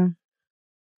 Yeah.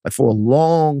 Like for a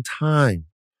long time,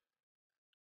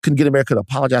 couldn't get America to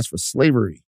apologize for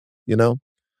slavery, it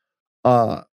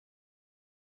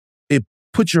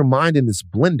puts your mind in this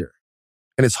blender.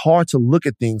 And it's hard to look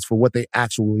at things for what they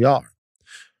actually are.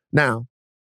 Now,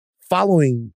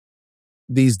 following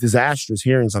these disastrous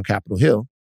hearings on Capitol Hill,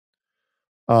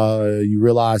 you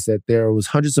realize that there was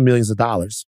hundreds of millions of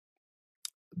dollars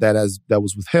that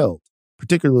was withheld,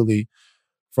 particularly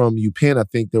from UPenn. I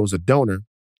think there was a donor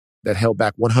that held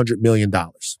back $100 million.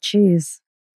 Jeez.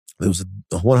 There was a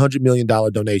 $100 million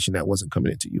donation that wasn't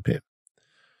coming into UPenn.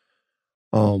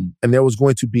 And there was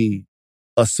going to be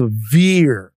a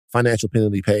severe financial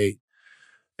penalty paid,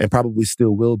 and probably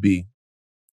still will be,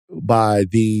 by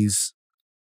these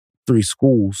 3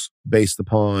 schools based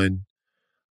upon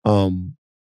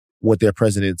what their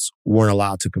presidents weren't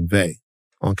allowed to convey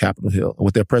on Capitol Hill. And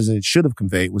what their president should have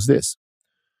conveyed was this.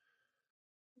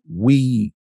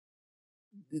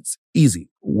 It's easy.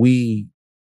 We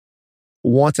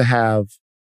want to have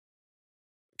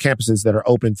campuses that are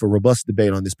open for robust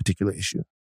debate on this particular issue.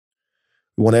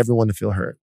 We want everyone to feel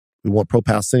heard. We want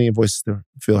pro-Palestinian voices to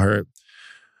feel heard.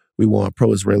 We want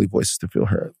pro-Israeli voices to feel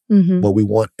heard. Mm-hmm. But we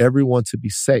want everyone to be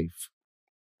safe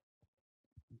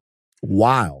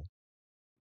while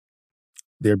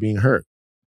they're being heard.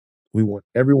 We want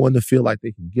everyone to feel like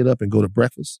they can get up and go to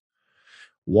breakfast,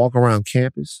 walk around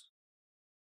campus,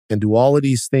 and do all of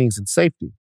these things in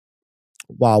safety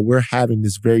while we're having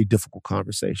this very difficult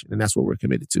conversation. And that's what we're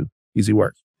committed to. Easy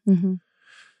work. Mm-hmm.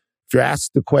 If you're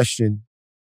asked the question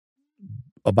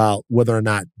about whether or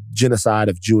not genocide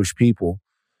of Jewish people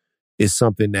is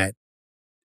something that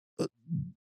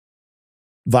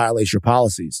violates your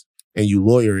policies and you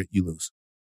lawyer it, you lose.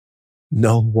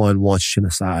 No one wants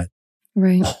genocide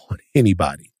on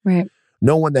anybody. Right.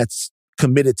 No one that's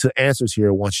committed to answers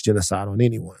here wants genocide on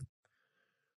anyone.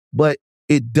 But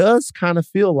it does kind of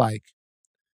feel like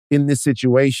in this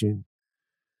situation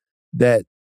that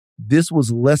this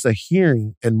was less a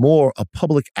hearing and more a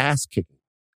public ass kicking.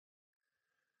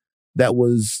 That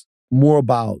was more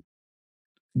about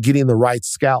getting the right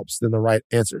scalps than the right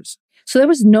answers. So there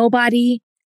was nobody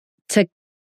to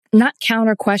not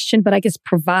counter question, but I guess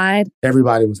provide.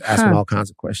 Everybody was asking all kinds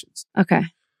of questions. Okay.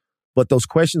 But those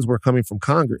questions were coming from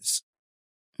Congress.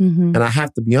 Mm-hmm. And I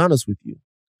have to be honest with you.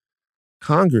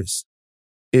 Congress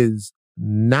is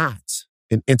not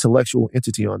an intellectual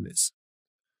entity on this.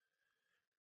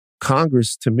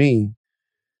 Congress, to me,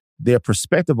 their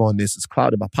perspective on this is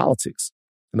clouded by politics.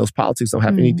 And those politics don't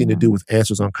have anything to do with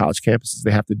answers on college campuses.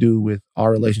 They have to do with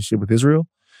our relationship with Israel.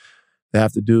 They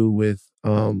have to do with,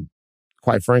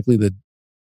 quite frankly, the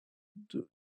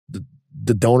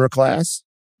donor class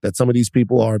that some of these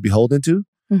people are beholden to.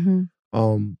 Mm-hmm.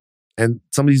 And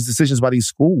some of these decisions by these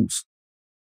schools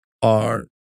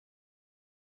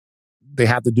they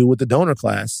have to do with the donor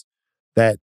class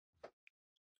that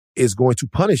is going to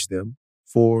punish them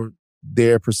for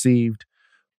their perceived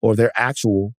or their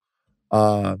actual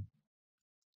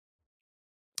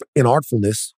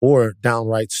inartfulness or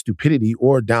downright stupidity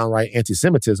or downright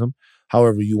anti-Semitism,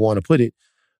 however you want to put it,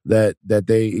 that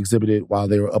they exhibited while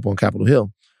they were up on Capitol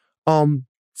Hill.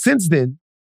 Since then,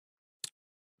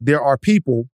 there are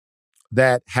people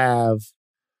that have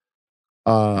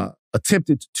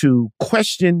attempted to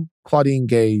question Claudine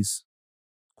Gay's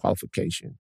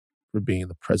qualification for being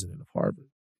the president of Harvard.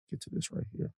 Get to this right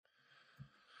here.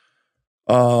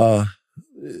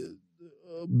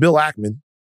 Bill Ackman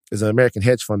is an American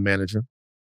hedge fund manager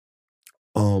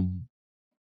who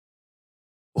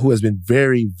has been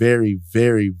very, very,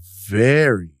 very,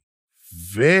 very,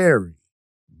 very,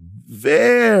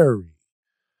 very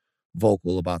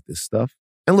vocal about this stuff.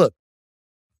 And look,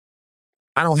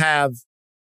 I don't have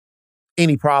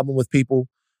any problem with people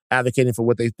advocating for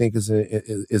what they think is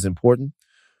important.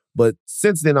 But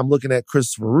since then, I'm looking at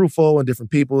Christopher Rufo and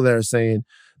different people that are saying,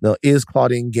 no, is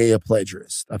Claudine Gay a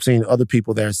plagiarist? I've seen other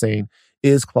people that are saying,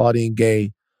 is Claudine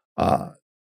Gay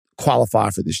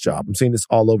qualified for this job? I'm seeing this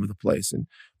all over the place. And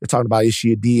they're talking about, is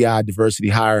she a DEI diversity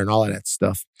hire and all of that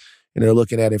stuff. And they're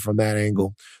looking at it from that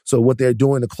angle. So what they're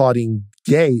doing to Claudine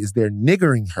Gay is they're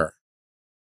niggering her,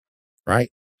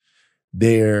 right?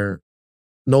 They're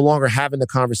no longer having the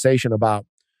conversation about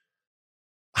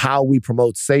how we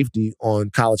promote safety on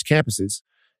college campuses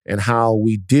and how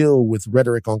we deal with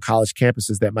rhetoric on college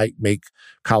campuses that might make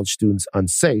college students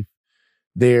unsafe.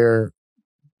 They're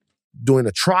doing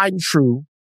a tried and true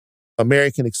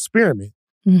American experiment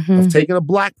of taking a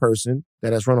black person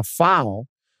that has run afoul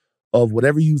of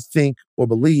whatever you think or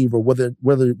believe, or whether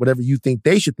whatever you think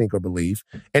they should think or believe,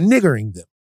 and niggering them.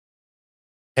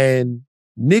 And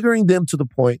niggering them to the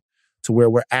point to where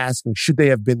we're asking, should they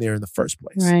have been there in the first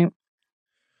place? Right.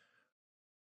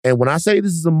 And when I say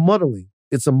this is a muddling,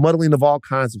 it's a muddling of all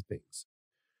kinds of things.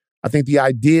 I think the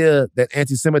idea that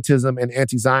anti-Semitism and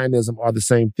anti-Zionism are the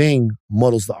same thing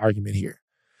muddles the argument here.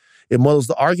 It muddles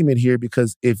the argument here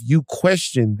because if you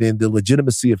question then the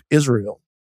legitimacy of Israel,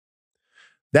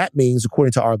 that means,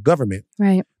 according to our government,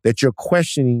 right, that you're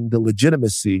questioning the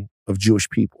legitimacy of Jewish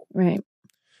people. Right.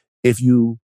 If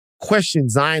you question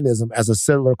Zionism as a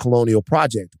settler colonial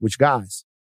project, which, guys,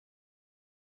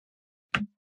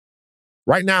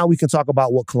 right now we can talk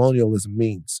about what colonialism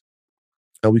means.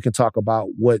 And we can talk about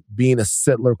what being a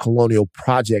settler colonial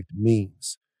project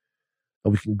means.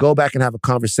 And we can go back and have a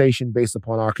conversation based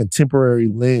upon our contemporary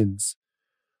lens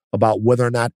about whether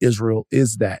or not Israel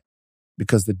is that.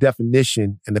 Because the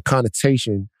definition and the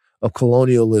connotation of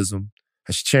colonialism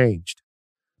has changed.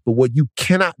 But what you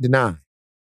cannot deny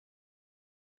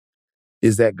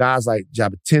is that guys like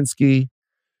Jabotinsky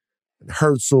and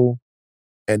Herzl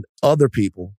and other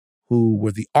people who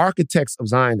were the architects of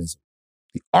Zionism,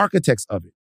 the architects of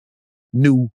it,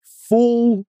 knew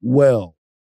full well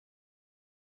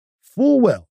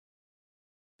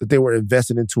that they were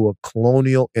invested into a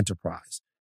colonial enterprise.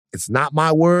 It's not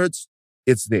my words,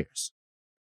 it's theirs.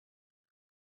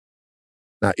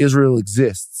 Now, Israel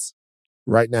exists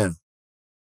right now.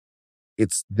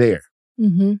 It's there.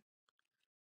 Mm-hmm.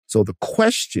 So the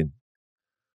question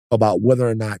about whether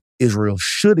or not Israel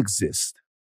should exist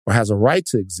or has a right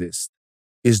to exist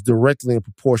is directly in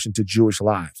proportion to Jewish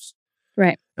lives.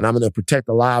 Right. And I'm going to protect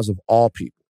the lives of all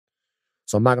people.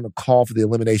 So I'm not going to call for the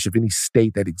elimination of any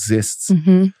state that exists,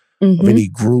 of any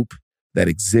group that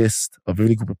exists, of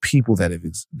any group of people that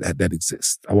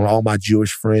exist. I want all my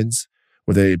Jewish friends,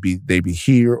 whether they be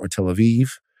here or Tel Aviv,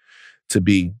 to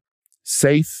be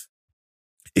safe,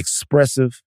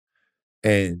 expressive,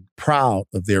 and proud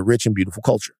of their rich and beautiful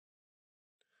culture.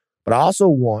 But I also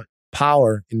want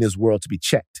power in this world to be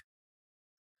checked.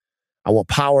 I want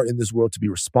power in this world to be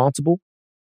responsible.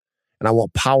 And I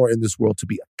want power in this world to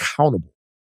be accountable.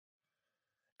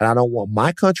 And I don't want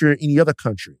my country or any other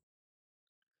country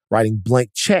writing blank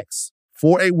checks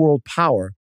for a world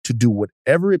power to do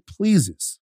whatever it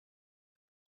pleases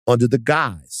under the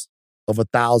guise of a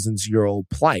thousands-year-old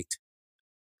plight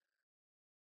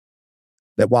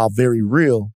that, while very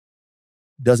real,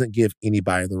 doesn't give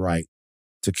anybody the right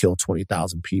to kill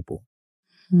 20,000 people.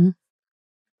 Mm-hmm.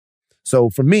 So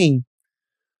for me,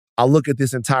 I look at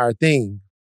this entire thing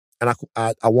and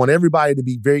I want everybody to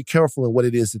be very careful in what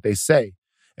it is that they say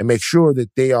and make sure that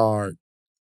they are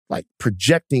like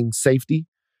projecting safety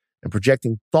and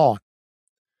projecting thought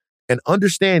and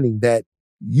understanding that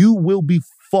you will be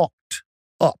fucked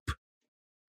up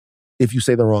if you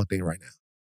say the wrong thing right now.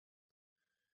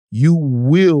 You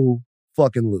will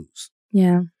fucking lose.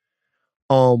 Yeah.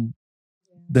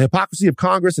 The hypocrisy of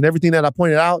Congress and everything that I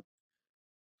pointed out,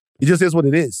 it just is what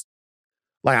it is.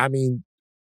 Like, I mean,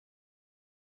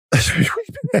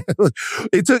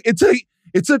 it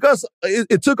took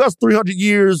us 300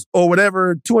 years or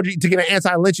whatever, 200 to get an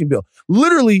anti-lynching bill.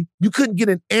 Literally, you couldn't get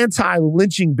an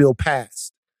anti-lynching bill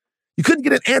passed. You couldn't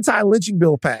get an anti-lynching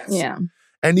bill passed. Yeah.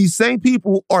 And these same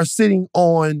people are sitting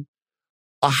on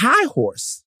a high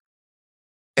horse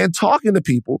and talking to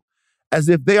people as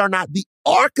if they are not the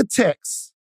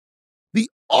architects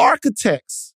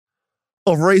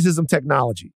of racism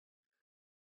technology.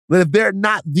 That if they're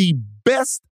not the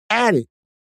best at it.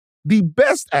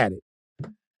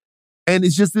 And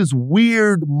it's just this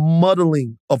weird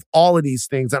muddling of all of these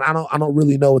things. And I don't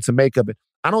really know what to make of it.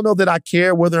 I don't know that I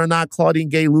care whether or not Claudine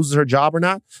Gay loses her job or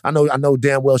not. I know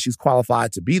damn well she's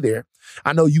qualified to be there.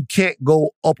 I know you can't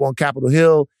go up on Capitol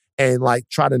Hill and like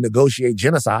try to negotiate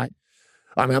genocide.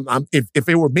 I mean, if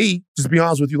it were me, just to be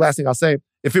honest with you, last thing I'll say,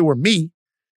 if it were me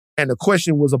and the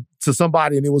question was to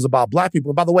somebody and it was about black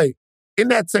people, and by the way, in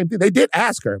that same thing, they did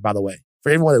ask her, by the way, for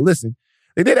everyone that listened,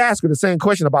 they did ask her the same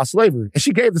question about slavery, and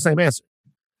she gave the same answer.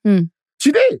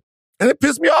 She did. And it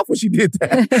pissed me off when she did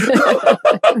that.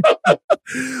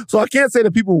 So I can't say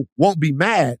that people won't be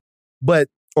mad,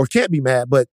 or can't be mad,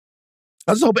 but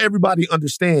I just hope everybody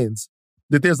understands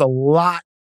that there's a lot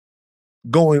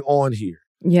going on here.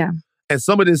 Yeah. And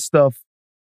some of this stuff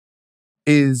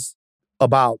is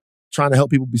about trying to help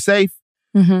people be safe,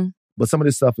 but some of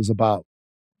this stuff is about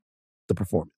the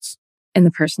performance. And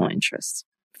the personal interests,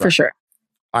 for sure.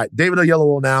 All right, David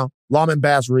Oyelowo now, Lawmen,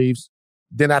 Bass, Reeves.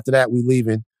 Then after that, we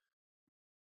leaving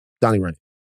Donnie Rennie.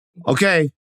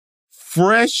 Okay,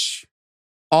 fresh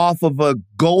off of a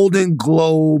Golden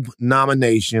Globe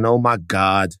nomination. Oh my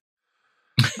God.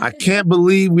 I can't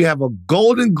believe we have a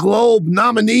Golden Globe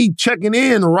nominee checking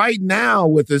in right now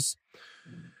with us.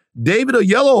 David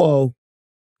Oyelowo,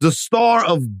 the star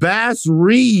of Bass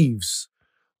Reeves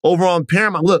over on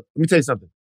Paramount. Look, let me tell you something.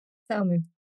 Tell me.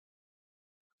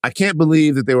 I can't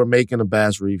believe that they were making a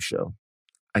Bass Reeves show.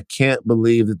 I can't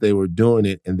believe that they were doing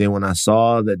it. And then when I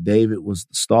saw that David was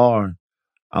the star,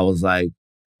 I was like,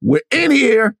 we're in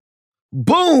here.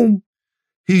 Boom.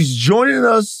 He's joining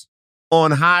us on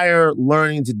Higher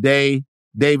Learning today.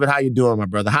 David, how you doing, my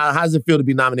brother? How does it feel to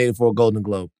be nominated for a Golden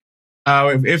Globe? Oh,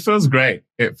 it feels great.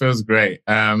 It feels great.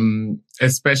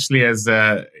 Especially as,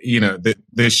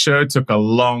 the show took a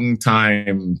long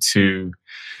time to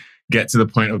get to the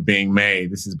point of being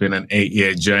made. This has been an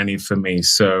 8-year journey for me.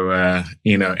 So,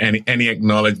 any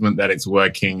acknowledgement that it's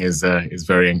working is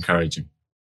very encouraging.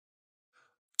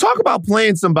 Talk about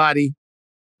playing somebody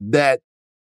that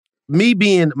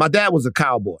my dad was a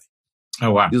cowboy.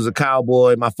 Oh, wow. He was a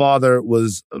cowboy. My father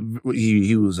was,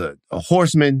 he was a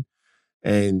horseman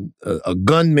and a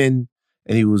gunman.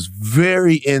 And he was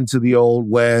very into the Old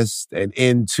West and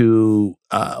into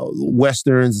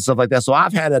Westerns and stuff like that. So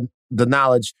I've had the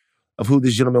knowledge of who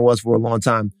this gentleman was for a long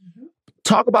time.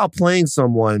 Talk about playing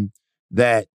someone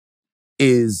that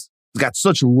got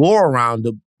such lore around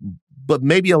him, but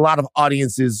maybe a lot of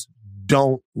audiences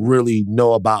don't really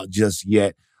know about just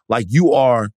yet. Like, you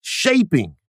are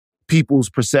shaping people's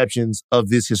perceptions of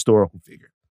this historical figure.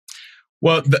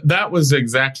 Well, that was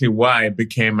exactly why it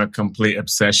became a complete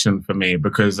obsession for me,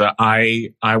 because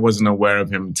I wasn't aware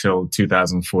of him until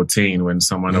 2014 when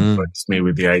someone approached me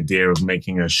with the idea of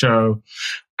making a show.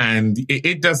 And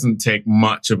it doesn't take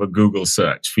much of a Google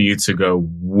search for you to go,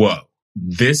 whoa,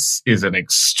 this is an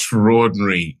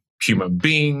extraordinary human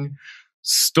being,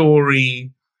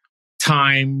 story,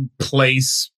 time,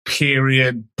 place,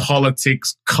 period,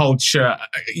 politics, culture.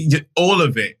 All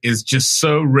of it is just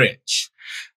so rich.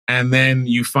 And then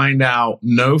you find out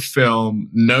no film,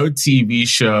 no TV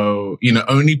show,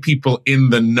 only people in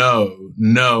the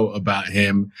know about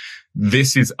him.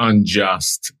 This is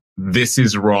unjust. This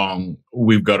is wrong.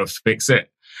 We've got to fix it.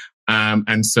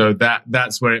 And so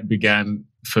that's where it began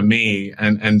for me.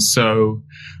 And so,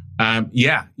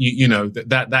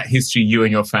 that history you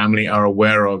and your family are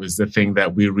aware of is the thing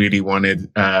that we really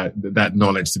wanted, that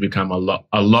knowledge to become a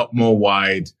lot more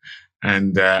wide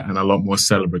and a lot more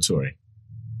celebratory.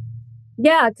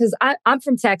 Yeah, because I'm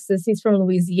from Texas. He's from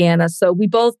Louisiana. So we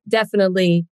both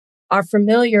definitely are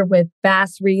familiar with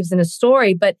Bass Reeves and his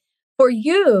story. But for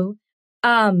you,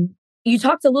 you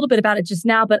talked a little bit about it just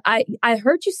now, but I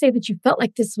heard you say that you felt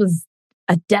like this was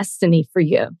a destiny for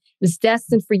you. It was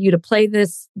destined for you to play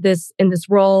this in this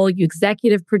role. You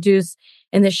executive produce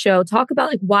in this show. Talk about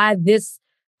like why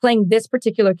playing this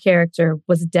particular character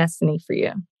was a destiny for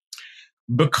you.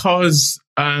 Because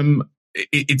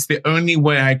it's the only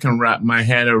way I can wrap my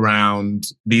head around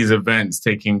these events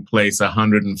taking place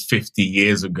 150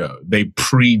 years ago. They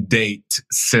predate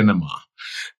cinema.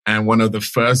 And one of the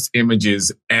first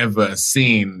images ever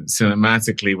seen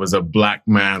cinematically was a black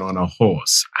man on a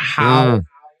horse.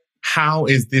 How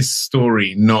is this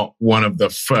story not one of the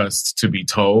first to be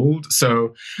told?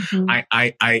 So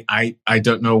I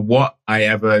don't know what I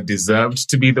ever deserved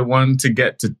to be the one to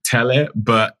get to tell it,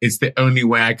 but it's the only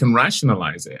way I can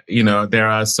rationalize it. You know, there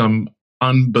are some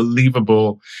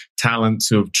unbelievable talents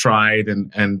who have tried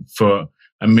and for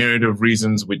a myriad of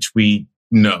reasons, which we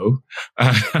know,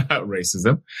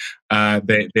 racism,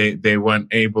 they weren't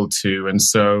able to. And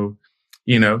so,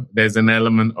 you know, there's an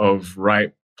element of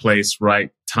right place,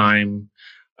 right time,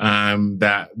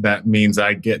 that means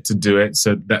I get to do it.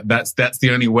 So that's the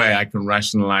only way I can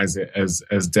rationalize it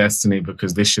as destiny,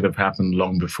 because this should have happened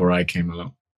long before I came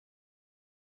along.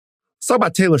 Let's talk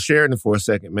about Taylor Sheridan for a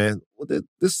second, man.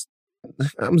 This,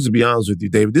 I'm just be honest with you,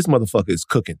 David. This motherfucker is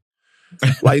cooking.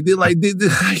 Like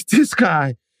this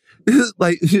guy.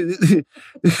 Like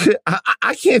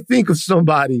I can't think of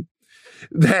somebody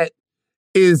that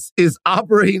is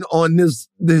operating on this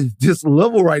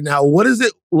level right now. What is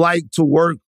it like to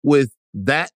work with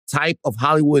that type of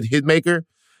Hollywood hitmaker,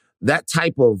 that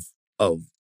type of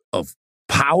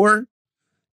power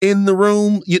in the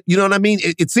room? You know what I mean?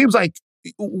 It seems like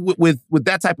with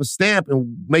that type of stamp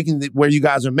and making it where you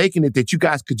guys are making it, that you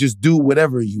guys could just do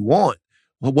whatever you want.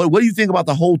 What do you think about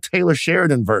the whole Taylor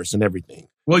Sheridan verse and everything?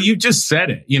 Well, you just said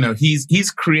it. You know,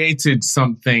 he's created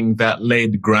something that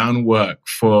laid groundwork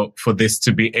for this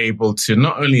to be able to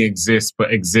not only exist,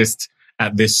 but exist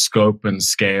at this scope and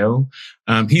scale.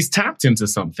 He's tapped into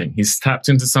something. He's tapped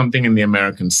into something in the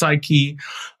American psyche.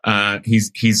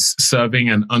 He's serving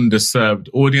an underserved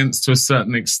audience to a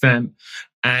certain extent.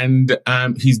 And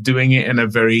he's doing it in a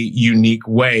very unique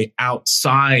way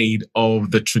outside of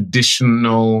the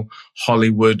traditional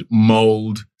Hollywood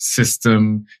mold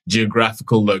system,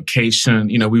 geographical location.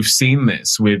 You know, we've seen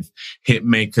this with hit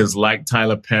makers like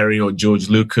Tyler Perry or George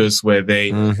Lucas, where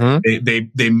they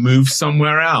move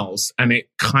somewhere else, and it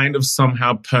kind of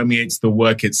somehow permeates the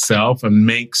work itself and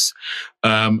makes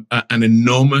an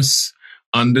enormous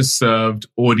underserved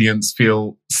audience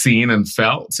feel seen and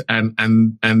felt,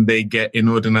 and they get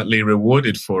inordinately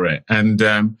rewarded for it. And,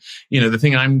 you know, the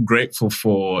thing I'm grateful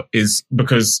for is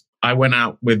because I went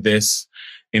out with this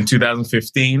in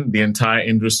 2015, the entire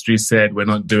industry said, we're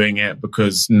not doing it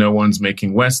because no one's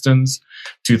making Westerns.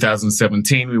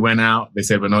 2017, we went out. They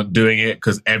said, we're not doing it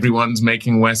because everyone's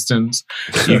making Westerns.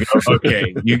 You go,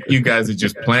 okay, you guys are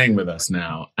just playing with us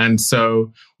now. And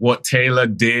so what Taylor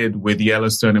did with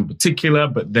Yellowstone in particular,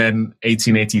 but then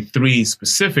 1883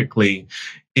 specifically,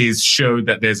 is show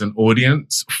that there's an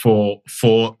audience for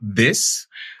this.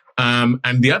 And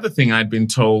the other thing I'd been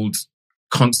told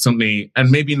constantly,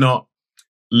 and maybe not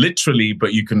literally,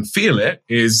 but you can feel it,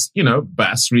 is, you know,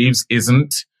 Bass Reeves is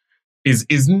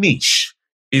niche,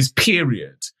 is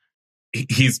period.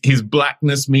 His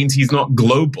blackness means he's not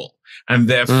global, and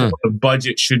therefore the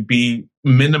budget should be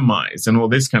minimized and all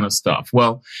this kind of stuff.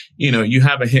 Well, you know, you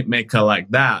have a hit maker like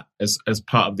that as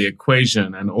part of the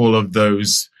equation, and all of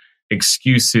those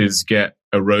excuses get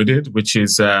eroded, which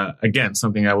is, again,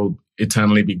 something I will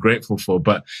eternally be grateful for.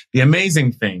 But the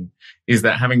amazing thing is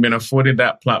that having been afforded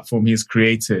that platform he's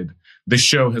created, the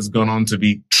show has gone on to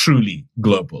be truly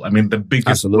global. I mean, the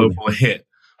biggest global hit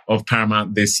of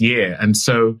Paramount this year. And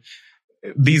so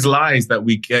these lies that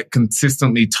we get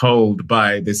consistently told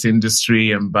by this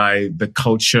industry and by the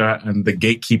culture and the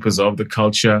gatekeepers of the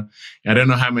culture, I don't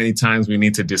know how many times we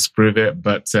need to disprove it,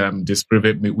 but disprove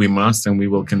it we must, and we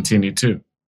will continue to.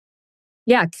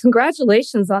 Yeah,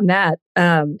 congratulations on that.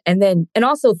 And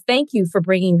also thank you for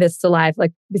bringing this to life.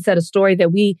 Like we said, a story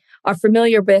that we are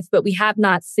familiar with, but we have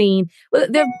not seen. Well,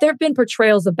 there have been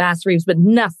portrayals of Bass Reeves, but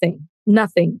nothing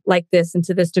like this and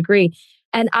to this degree.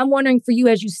 And I'm wondering for you,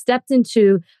 as you stepped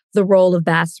into the role of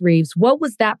Bass Reeves, what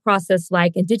was that process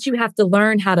like? And did you have to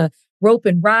learn how to rope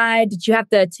and ride? Did you have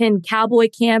to attend cowboy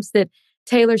camps that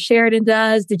Taylor Sheridan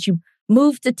does? Did you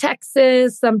move to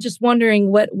Texas? I'm just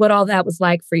wondering what all that was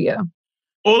like for you.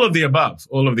 All of the above.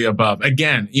 All of the above.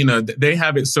 Again, you know, they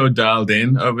have it so dialed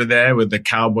in over there with the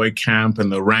cowboy camp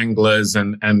and the Wranglers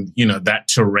and you know, that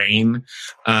terrain.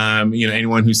 You know,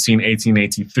 anyone who's seen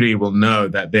 1883 will know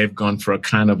that they've gone for a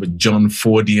kind of a John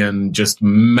Fordian, just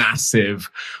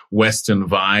massive Western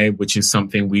vibe, which is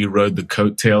something we rode the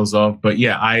coattails of. But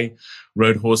yeah, I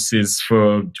rode horses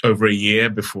for over a year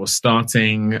before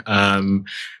starting. The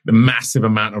massive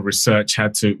amount of research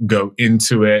had to go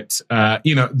into it.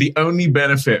 You know, the only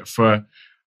benefit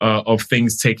of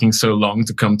things taking so long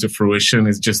to come to fruition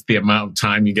is just the amount of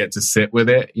time you get to sit with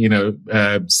it. You know,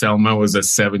 Selma was a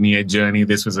 7-year journey.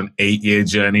 This was an 8-year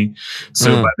journey.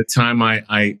 So by the time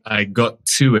I got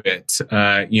to it,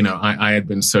 you know, I had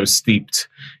been so steeped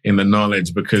in the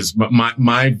knowledge because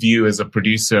my view as a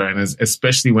producer and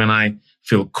especially when I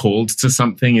feel called to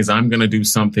something is I'm going to do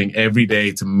something every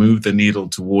day to move the needle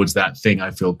towards that thing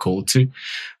I feel called to.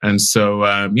 And so,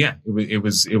 yeah, it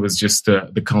was just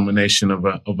the culmination of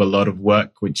a lot of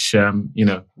work, which, you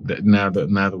know, now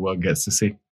the world gets to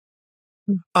see.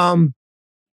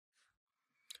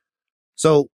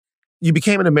 So you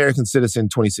became an American citizen in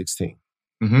 2016.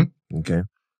 Mm-hmm. Okay.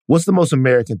 What's the most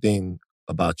American thing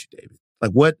about you, David?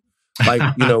 Like what, like,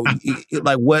 you know,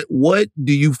 like what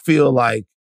do you feel like,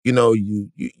 you know,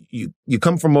 you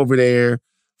come from over there,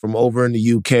 from over in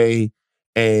the UK,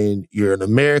 and you're an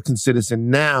American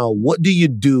citizen now. What do you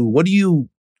do? What do you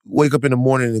wake up in the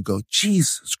morning and go,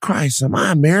 Jesus Christ, am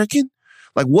I American?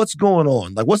 Like, what's going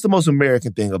on? Like, what's the most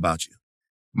American thing about you?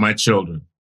 My children.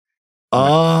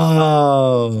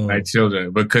 Oh. My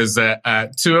children, because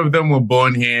 2 of them were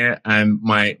born here, and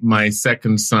my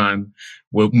second son,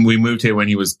 we moved here when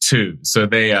he was 2. So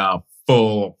they are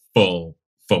full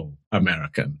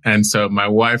American. And so my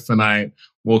wife and I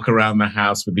walk around the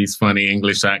house with these funny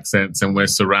English accents, and we're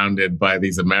surrounded by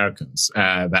these Americans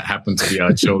that happen to be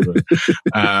our children.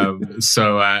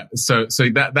 So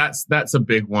that's a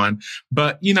big one.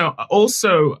 But you know,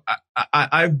 also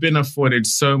I've been afforded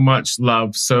so much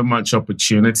love, so much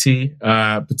opportunity,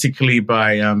 particularly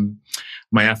by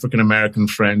my African-American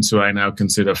friends who I now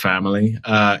consider family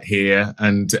here.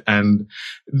 And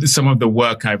some of the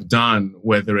work I've done,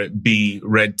 whether it be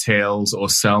Red Tails or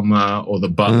Selma or The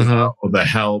Butler or The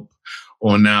Help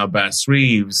or now Bass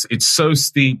Reeves, it's so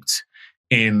steeped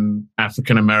in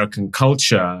African-American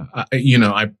culture. You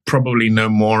know, I probably know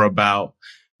more about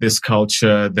this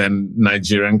culture than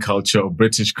Nigerian culture or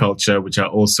British culture, which are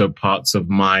also parts of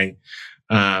my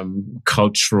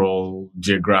cultural,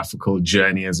 geographical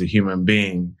journey as a human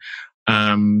being.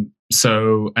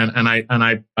 So,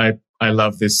 I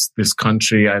love this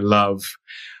country. I love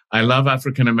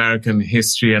African American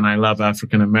history, and I love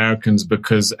African Americans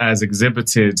because, as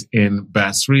exhibited in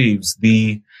Bass Reeves,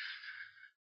 the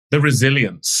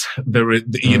resilience,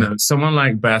 you know, someone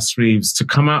like Bass Reeves to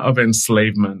come out of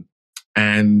enslavement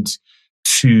and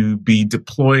to be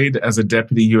deployed as a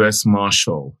deputy U.S.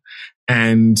 Marshal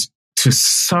and to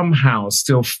somehow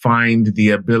still find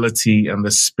the ability and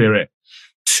the spirit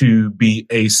to be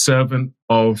a servant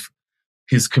of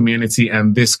his community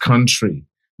and this country,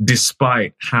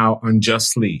 despite how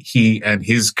unjustly he and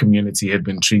his community had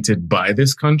been treated by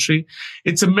this country.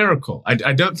 It's a miracle.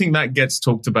 I don't think that gets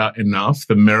talked about enough,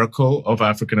 the miracle of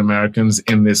African Americans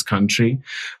in this country,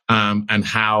 and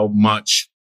how much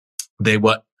they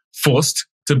were forced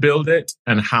to build it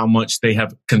and how much they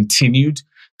have continued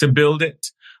to build it.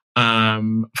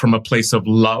 From a place of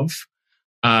love,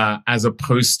 as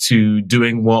opposed to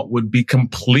doing what would be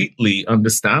completely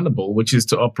understandable, which is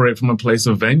to operate from a place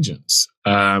of vengeance.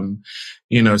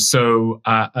 You know, so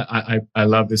I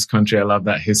love this country, I love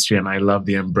that history, and I love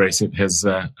the embrace it has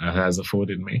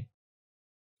afforded me.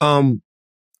 You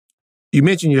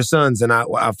mentioned your sons, and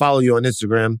I follow you on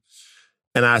Instagram,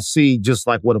 and I see just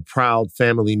like what a proud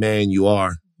family man you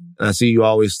are. And I see you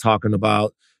always talking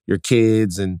about your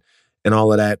kids and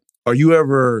all of that. Are you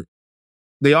ever,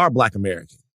 they are Black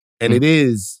American, and it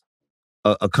is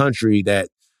a country that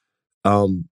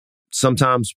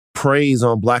sometimes preys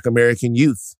on Black American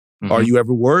youth. Are you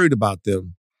ever worried about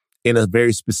them in a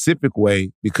very specific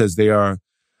way because they are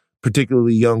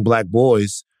particularly young Black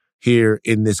boys here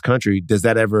in this country? Does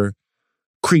that ever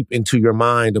creep into your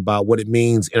mind about what it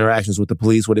means, interactions with the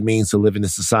police, what it means to live in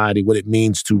this society, what it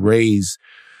means to raise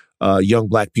young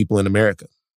Black people in America?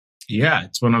 Yeah,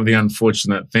 it's one of the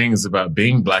unfortunate things about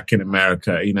being Black in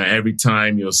America. You know, every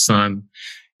time your son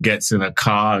gets in a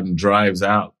car and drives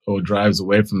out or drives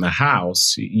away from the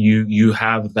house, you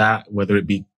have that, whether it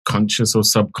be conscious or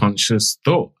subconscious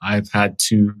thought. I've had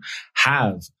to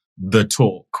have the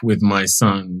talk with my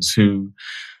sons who,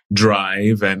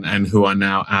 drive and who are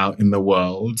now out in the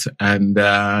world. And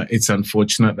it's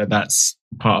unfortunate that that's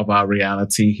part of our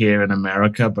reality here in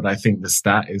America. But I think the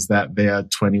stat is that they are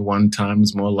 21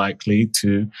 times more likely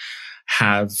to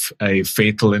have a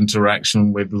fatal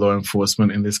interaction with law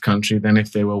enforcement in this country than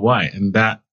if they were white. And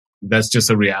that's just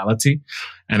a reality.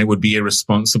 And it would be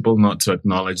irresponsible not to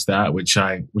acknowledge that, which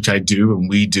I do and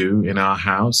we do in our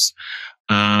house.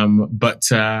 But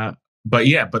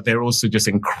they're also just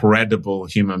incredible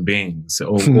human beings.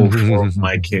 All four of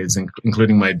my kids,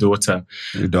 including my daughter.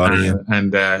 Your daughter, yeah.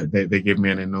 And they give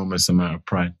me an enormous amount of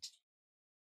pride.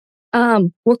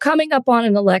 We're coming up on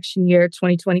an election year,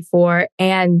 2024,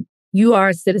 and you are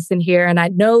a citizen here. And I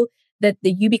know that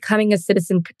you becoming a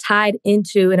citizen tied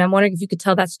into, and I'm wondering if you could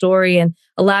tell that story and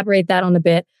elaborate that on a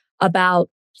bit about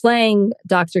playing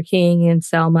Dr. King in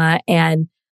Selma and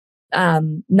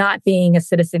not being a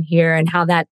citizen here and how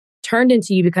that turned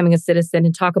into you becoming a citizen,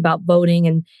 and talk about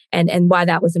voting and why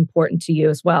that was important to you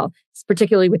as well,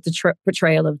 particularly with the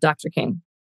portrayal of Dr. King.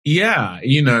 Yeah,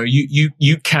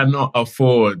 you cannot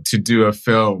afford to do a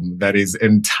film that is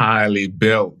entirely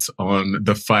built on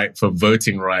the fight for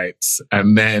voting rights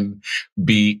and then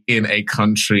be in a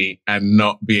country and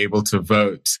not be able to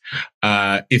vote,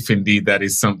 if indeed that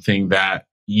is something that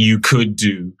you could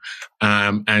do.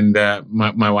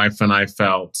 My wife and I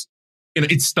felt,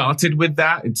 it started with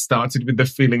that. It started with the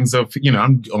feelings of,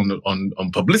 I'm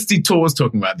on publicity tours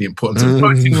talking about the importance of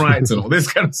voting rights and all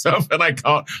this kind of stuff, and I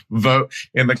can't vote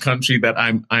in the country that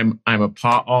I'm a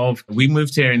part of. We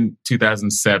moved here in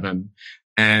 2007,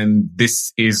 and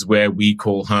this is where we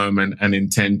call home and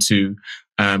intend to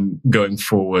going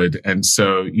forward. And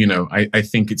so, I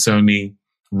think it's only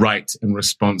right and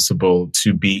responsible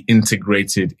to be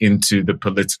integrated into the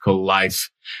political life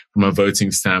from a voting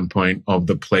standpoint of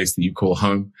the place that you call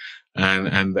home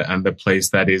and the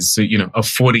place that is,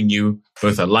 affording you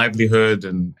both a livelihood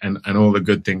and all the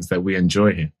good things that we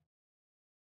enjoy here.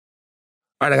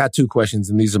 All right, I got 2 questions,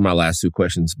 and these are my last 2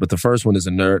 questions. But the first one is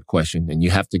a nerd question, and you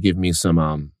have to give me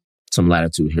some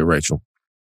latitude here, Rachel.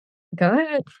 Go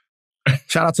ahead.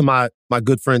 Shout out to my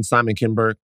good friend Simon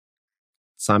Kinberg.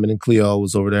 Simon and Cleo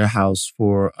was over their house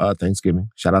for Thanksgiving.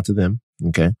 Shout out to them.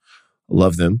 Okay.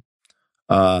 Love them.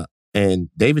 And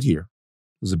David here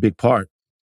was a big part.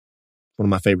 One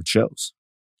of my favorite shows.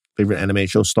 Favorite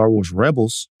animated show, Star Wars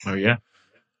Rebels. Oh, yeah.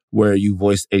 Where you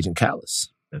voiced Agent Kallus.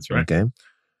 That's right. Okay.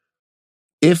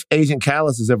 If Agent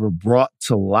Kallus is ever brought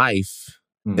to life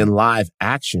in live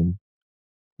action,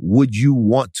 would you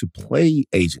want to play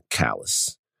Agent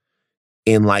Kallus?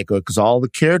 In because all the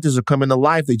characters are coming to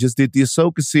life. They just did the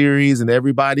Ahsoka series and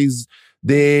everybody's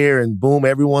there and boom,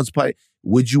 everyone's playing.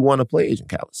 Would you want to play Agent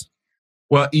Kallus?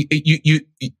 Well,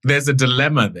 there's a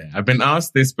dilemma there. I've been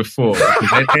asked this before.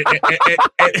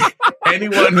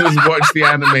 Anyone who's watched the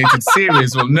animated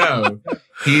series will know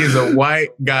he is a white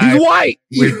guy. He's white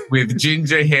with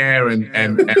ginger hair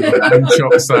and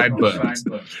chopped sideburns.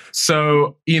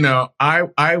 So,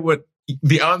 I would.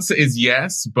 The answer is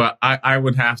yes, but I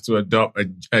would have to adopt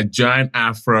a giant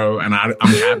afro, and I'm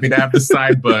happy to have the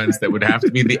sideburns. That would have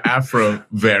to be the afro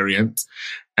variant.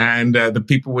 And the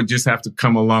people would just have to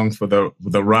come along for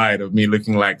the ride of me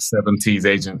looking like 70s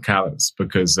Agent Kallus,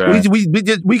 because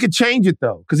we could change it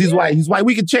though, because he's white. He's white.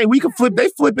 We could change. We could flip. They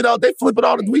flip it out. They flip it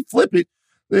all. We flip it.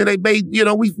 Then they made.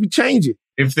 We change it.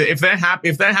 If they're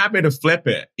happy to flip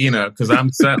it, because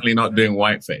I'm certainly not doing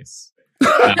whiteface.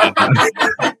 We're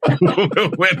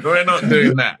not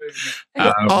doing that.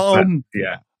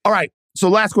 Yeah. All right. So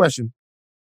last question.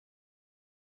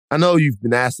 I know you've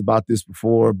been asked about this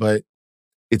before, but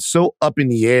it's so up in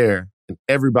the air and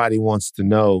everybody wants to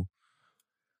know.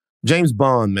 James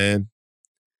Bond, man.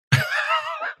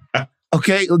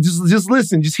 Okay, just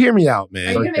listen. Just hear me out,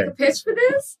 man. Are you gonna make a pitch for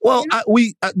this? Well,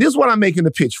 this is what I'm making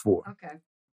the pitch for. Okay.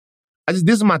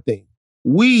 This is my thing.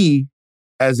 We,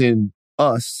 as in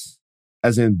us,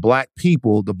 as in Black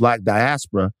people, the Black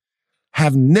diaspora,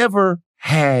 have never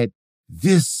had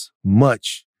this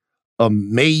much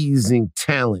amazing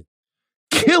talent,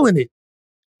 killing it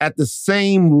at the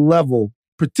same level,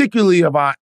 particularly of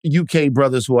our UK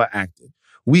brothers who are acting.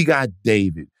 We got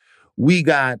David. We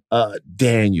got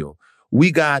Daniel.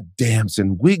 We got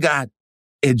Damson. We got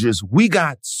Idris. We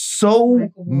got so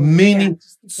many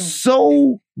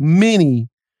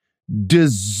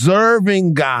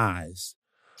deserving guys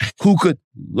who could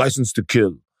license to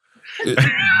kill.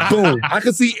 Boom. I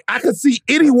could see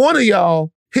any one of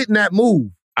y'all hitting that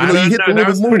move. I don't know. That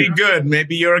was pretty good.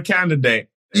 Maybe you're a candidate.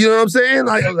 You know what I'm saying?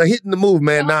 Like hitting the move,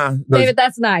 man. Nah. David,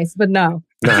 that's nice, but no.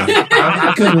 Nah.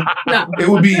 I couldn't. No.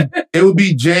 It would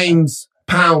be James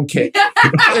pound cake.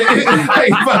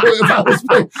 if I was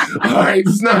playing, all right,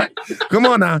 it's not. Come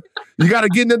on now. You got to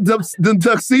get in them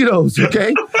tuxedos,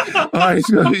 okay? All right, it's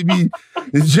going to be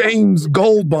James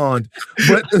Gold Bond.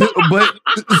 But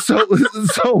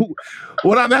so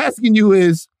what I'm asking you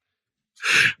is,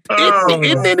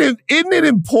 isn't it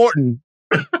important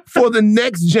for the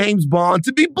next James Bond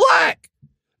to be black?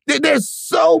 There's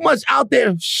so much out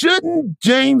there. Shouldn't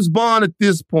James Bond at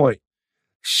this point,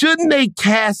 shouldn't they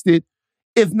cast it,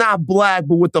 if not black,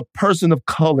 but with a person of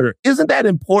color? Isn't that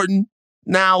important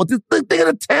now? Think of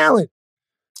the talent,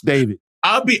 David.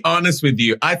 I'll be honest with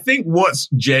you. I think what's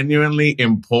genuinely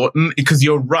important, because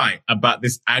you're right about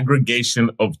this aggregation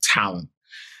of talent.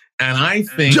 And I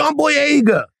think John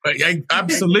Boyega.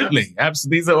 Absolutely.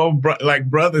 These are all like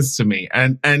brothers to me.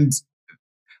 And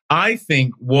I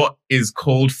think what is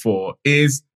called for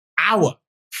is our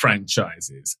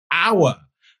franchises, our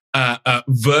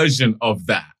version of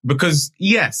that. Because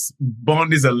yes,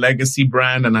 Bond is a legacy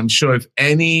brand. And I'm sure if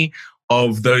any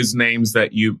of those names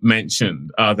that you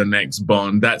mentioned are the next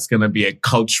Bond, that's going to be a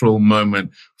cultural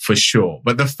moment for sure.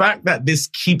 But the fact that this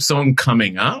keeps on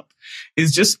coming up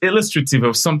is just illustrative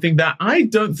of something that I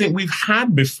don't think we've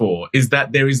had before, is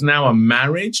that there is now a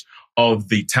marriage of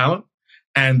the talent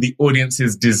and the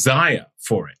audience's desire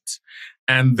for it.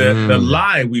 And the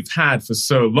lie we've had for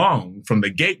so long from the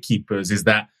gatekeepers is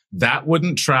that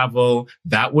wouldn't travel,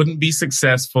 that wouldn't be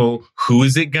successful, who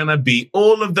is it going to be?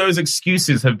 All of those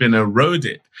excuses have been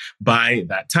eroded by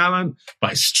that talent,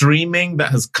 by streaming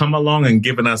that has come along and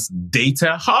given us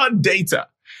data, hard data,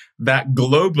 that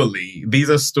globally, these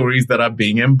are stories that are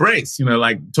being embraced. You know,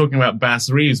 like talking about Bass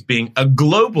Reeves being a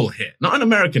global hit, not an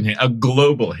American hit, a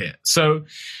global hit. So,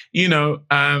 you know,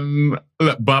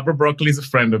 look, Barbara Broccoli's a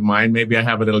friend of mine. Maybe I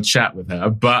have a little chat with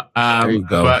her. But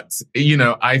you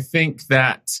know, I think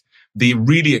that the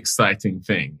really exciting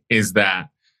thing is that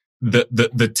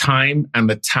the time and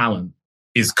the talent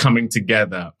is coming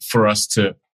together for us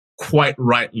to quite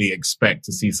rightly expect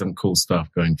to see some cool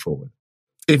stuff going forward.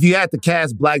 If you had to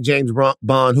cast Black James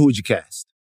Bond, who would you cast?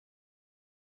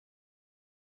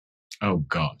 Oh,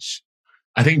 gosh.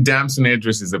 I think Damson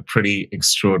Idris is a pretty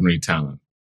extraordinary talent.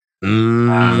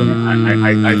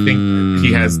 I think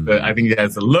he has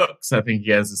the looks. I think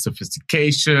he has the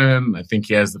sophistication. I think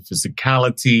he has the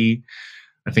physicality.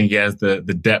 I think he has the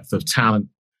depth of talent.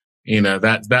 You know,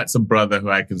 that's a brother who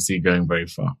I can see going very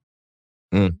far.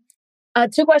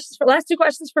 Last two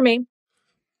questions for me.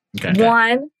 Okay.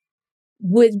 One,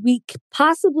 would we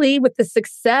possibly, with the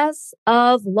success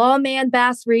of Lawman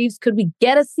Bass Reeves, could we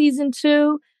get a season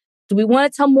 2? Do we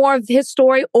want to tell more of his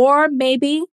story, or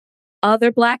maybe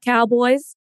other Black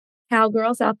cowboys,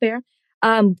 cowgirls out there?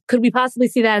 Could we possibly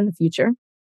see that in the future?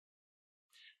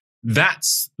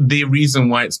 That's the reason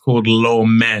why it's called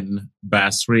Lawmen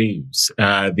Bass Reeves.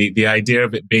 The idea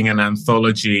of it being an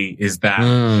anthology is that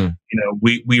you know,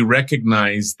 we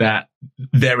recognize that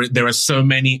there are so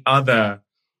many other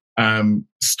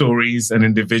stories and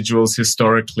individuals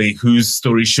historically whose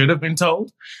stories should have been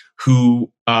told,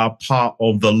 who are part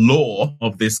of the lore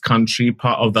of this country,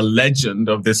 part of the legend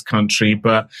of this country,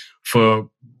 but for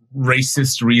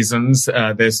racist reasons,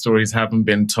 their stories haven't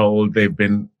been told. They've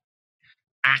been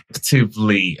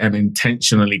actively and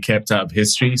intentionally kept out of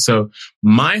history. So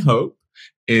my hope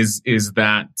is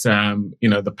that, you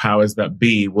know, the powers that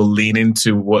be will lean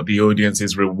into what the audience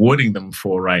is rewarding them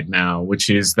for right now, which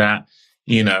is that,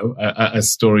 you know, a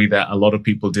story that a lot of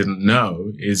people didn't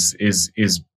know is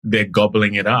they're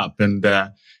gobbling it up. And,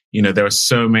 you know, there are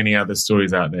so many other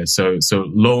stories out there. So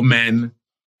Lawmen,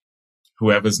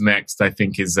 whoever's next, I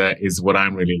think is what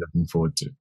I'm really looking forward to.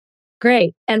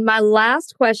 Great. And my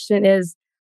last question is,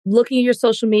 looking at your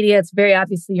social media, it's very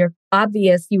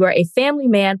obvious you are a family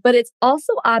man, but it's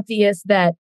also obvious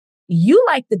that you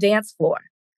like the dance floor.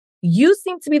 You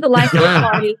seem to be the life of the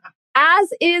party,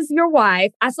 as is your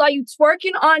wife. I saw you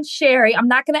twerking on Sherry. I'm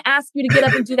not going to ask you to get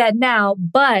up and do that now,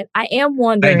 but I am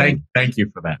wondering. Thank you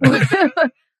for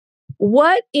that.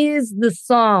 What is the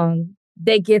song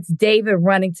that gets David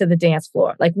running to the dance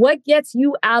floor? Like, what gets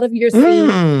you out of your seat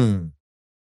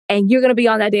and you're going to be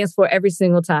on that dance floor every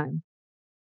single time?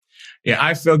 Yeah,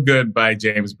 I Feel Good by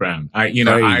James Brown. I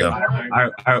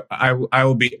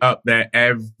will be up there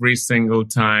every single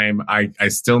time. I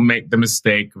still make the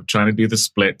mistake of trying to do the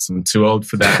splits. I'm too old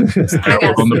for that. It's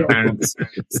terrible on the pants.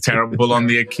 It's terrible on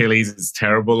the Achilles. It's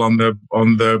terrible on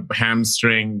the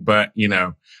hamstring. But you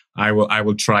know, I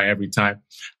will try every time.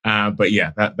 But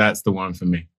yeah, that's the one for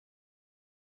me.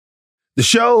 The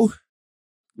show,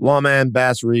 Lawman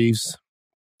Bass Reeves,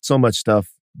 so much stuff.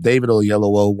 David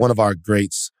Oyelowo, one of our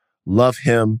greats. Love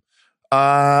him.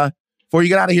 Before you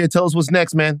get out of here, tell us what's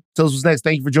next, man. Tell us what's next.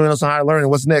 Thank you for joining us on Higher Learning.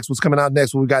 What's next? What's coming out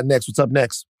next? What we got next? What's up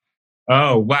next?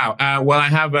 Oh, wow. Well, I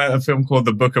have a film called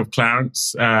The Book of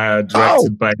Clarence,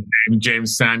 directed by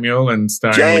James Samuel and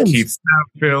starring Keith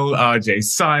Stanfield, RJ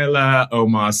Seiler,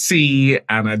 Omar Sy,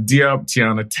 Anna Diop,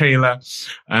 Tiana Taylor.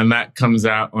 And that comes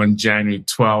out on January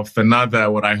 12th.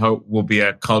 Another, what I hope will be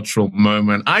a cultural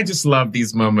moment. I just love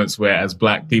these moments where as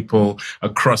Black people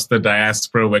across the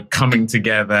diaspora, we're coming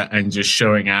together and just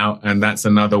showing out. And that's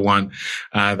another one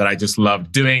that I just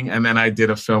love doing. And then I did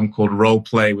a film called Role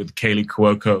Play with Kaylee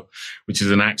Cuoco, which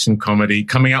is an action comedy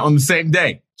coming out on the same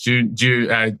day,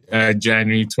 January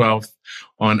 12th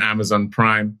on Amazon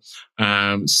Prime.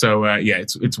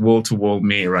 It's wall-to-wall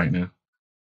me right now.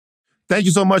 Thank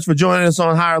you so much for joining us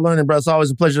on Higher Learning, bro. It's always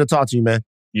a pleasure to talk to you, man.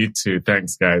 You too.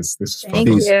 Thanks, guys. This was fun.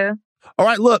 Thank you. All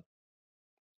right, look.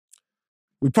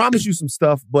 We promised you some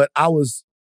stuff, but I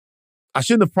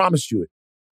shouldn't have promised you it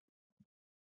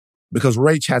because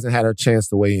Rach hasn't had her chance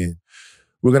to weigh in.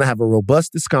 We're going to have a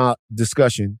robust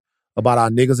discussion about our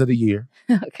niggas of the year.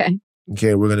 Okay,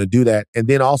 we're going to do that. And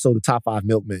then also the top 5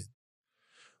 milkmen.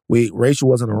 Rachel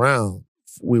wasn't around.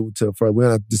 We're going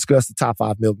to discuss the top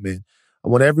 5 milkmen. I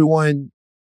want everyone,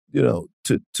 to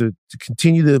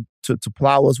continue to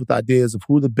plow us with ideas of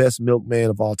who the best milkmen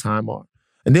of all time are.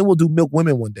 And then we'll do milk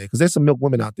women one day, because there's some milk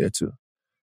women out there too.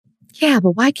 Yeah,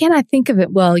 but why can't I think of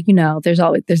it? Well, there's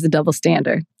a double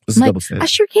standard. I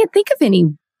sure can't think of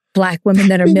any Black women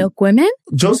that are milk women.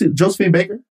 Josephine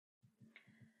Baker?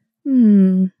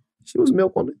 She was a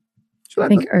milk woman. I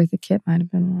think Eartha Kitt might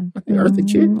have been one. I think Eartha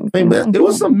Kitt. There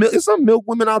was some milk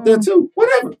women out there too.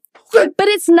 Whatever. Okay. But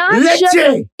it's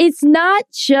not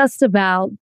just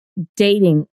about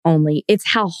dating only. It's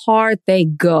how hard they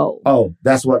go. Oh,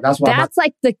 that's why. That's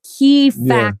like the key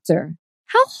factor. Yeah.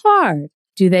 How hard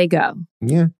do they go?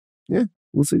 Yeah.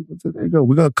 We'll see. There you go.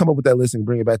 We're gonna come up with that list and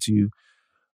bring it back to you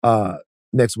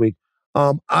next week.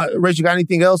 Rachel, you got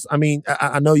anything else? I mean,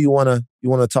 I know you wanna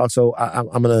talk, so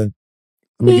I'm gonna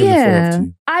give the floor up to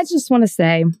you. I just want to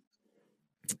say,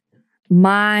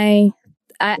 I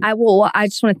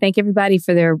just want to thank everybody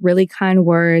for their really kind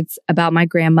words about my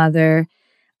grandmother,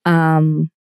 and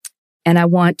I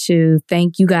want to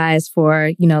thank you guys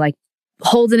for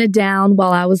holding it down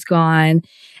while I was gone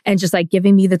and just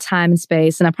giving me the time and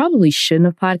space. And I probably shouldn't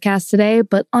have podcast today,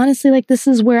 but honestly, this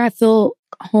is where I feel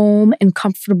home and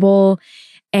comfortable.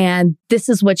 And this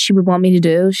is what she would want me to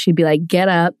do. She'd be like, get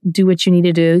up, do what you need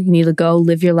to do. You need to go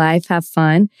live your life, have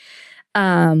fun.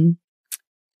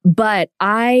 But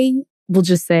I will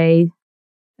just say,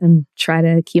 and try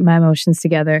to keep my emotions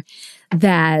together,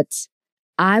 that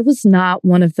I was not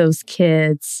one of those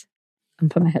kids. I'm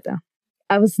putting my head down.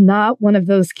 I was not one of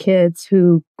those kids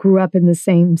who grew up in the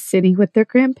same city with their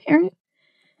grandparent.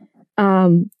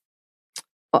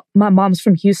 My mom's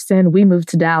from Houston. We moved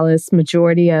to Dallas.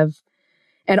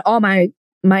 And all my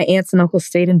aunts and uncles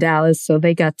stayed in Dallas, so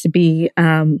they got to be.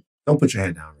 Don't put your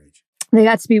head down, Rach. They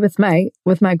got to be with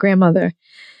my grandmother.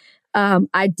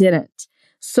 I didn't,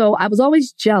 so I was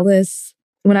always jealous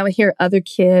when I would hear other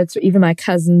kids or even my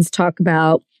cousins talk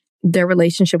about their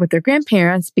relationship with their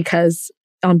grandparents, because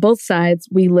on both sides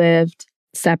we lived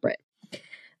separate.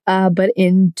 But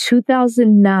in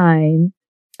 2009,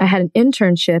 I had an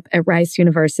internship at Rice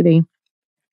University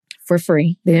for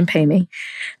free. They didn't pay me.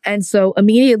 And so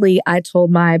immediately I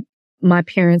told my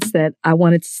parents that I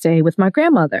wanted to stay with my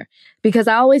grandmother, because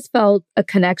I always felt a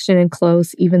connection and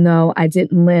close, even though I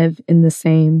didn't live in the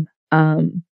same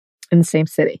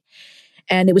city.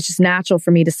 And it was just natural for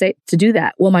me to do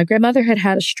that. Well, my grandmother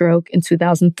had a stroke in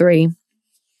 2003,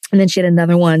 and then she had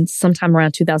another one sometime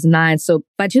around 2009. So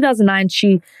by 2009,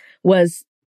 she was,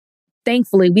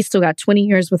 thankfully, we still got 20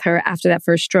 years with her after that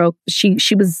first stroke. She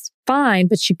was fine,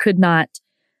 but she could not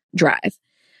drive.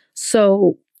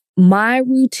 So my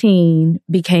routine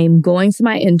became going to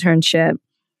my internship,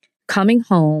 coming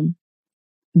home,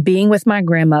 being with my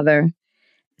grandmother,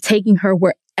 taking her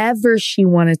wherever she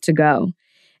wanted to go.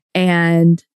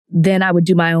 And then I would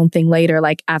do my own thing later.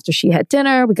 Like after she had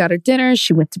dinner, we got her dinner,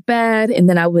 she went to bed, and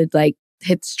then I would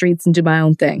hit the streets and do my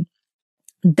own thing.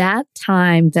 That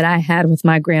time that I had with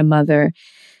my grandmother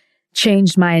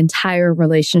changed my entire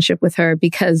relationship with her,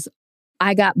 because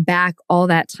I got back all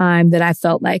that time that I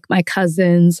felt like my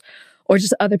cousins or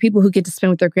just other people who get to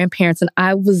spend with their grandparents. And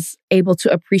I was able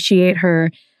to appreciate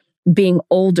her being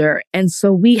older. And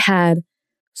so we had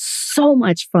so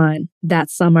much fun that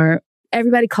summer.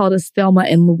 Everybody called us Thelma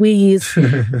and Louise.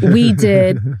 We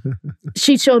did.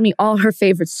 She showed me all her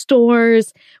favorite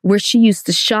stores where she used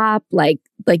to shop, like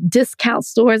like discount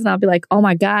stores, and I'll be like, oh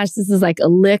my gosh, this is like a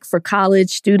lick for college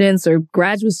students or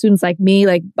graduate students like me.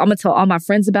 Like, I'm gonna tell all my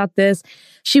friends about this.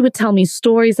 She would tell me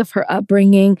stories of her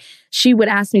upbringing. She would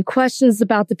ask me questions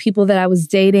about the people that I was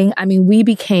dating. I mean, we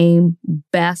became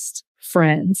best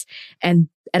friends. And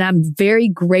I'm very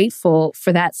grateful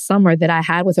for that summer that I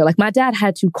had with her. Like, my dad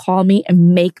had to call me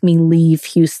and make me leave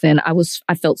Houston.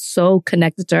 I felt so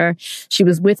connected to her. She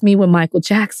was with me when Michael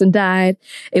Jackson died.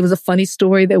 It was a funny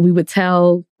story that we would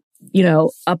tell, you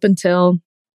know, up until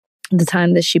the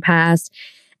time that she passed.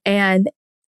 And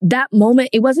that moment,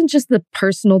 it wasn't just the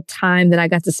personal time that I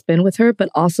got to spend with her, but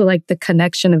also like the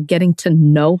connection of getting to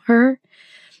know her.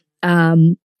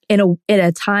 In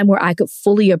a time where I could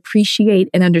fully appreciate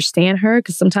and understand her,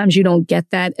 because sometimes you don't get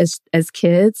that as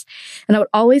kids. And I would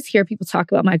always hear people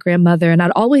talk about my grandmother, and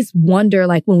I'd always wonder,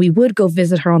 like, when we would go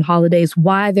visit her on holidays,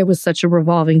 why there was such a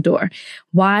revolving door,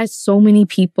 why so many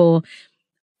people,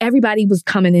 everybody was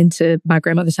coming into my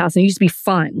grandmother's house, and it used to be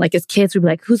fun. Like, as kids, we'd be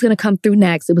like, who's going to come through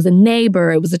next? It was a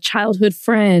neighbor. It was a childhood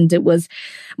friend. It was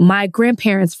my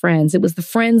grandparents' friends. It was the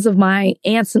friends of my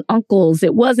aunts and uncles.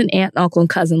 It wasn't aunt, uncle, and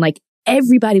cousin. Like,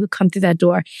 everybody would come through that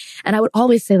door. And I would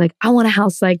always say, like, I want a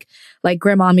house like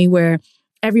Grandmommy, where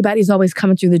everybody's always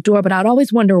coming through the door. But I'd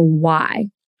always wonder why.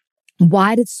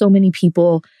 Why did so many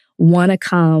people want to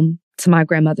come to my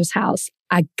grandmother's house?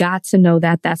 I got to know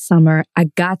that summer. I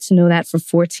got to know that for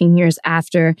 14 years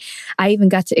after. I even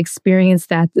got to experience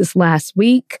that this last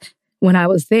week when I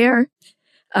was there.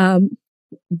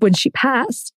 When she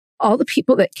passed, all the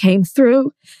people that came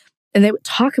through, and they would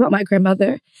talk about my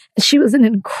grandmother. And she was an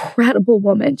incredible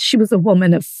woman. She was a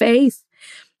woman of faith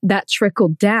that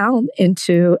trickled down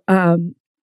into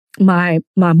my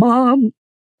mom,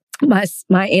 my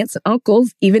aunts and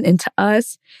uncles, even into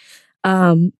us.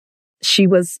 She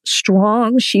was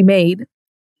strong. She made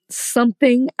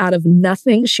something out of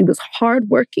nothing. She was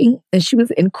hardworking, and she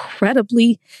was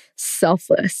incredibly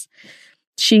selfless.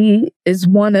 She is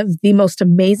one of the most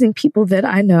amazing people that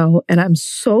I know, and I'm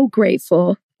so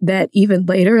grateful that even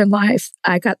later in life,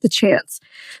 I got the chance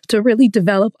to really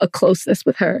develop a closeness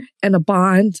with her and a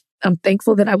bond. I'm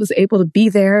thankful that I was able to be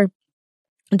there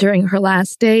during her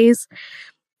last days,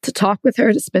 to talk with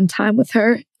her, to spend time with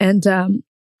her. And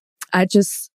I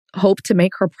just hope to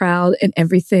make her proud in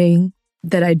everything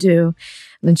that I do.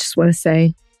 And I just want to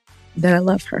say that I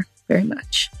love her very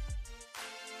much.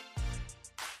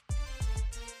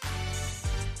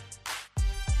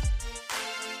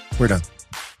 We're done.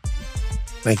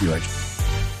 Thank you, Rachel.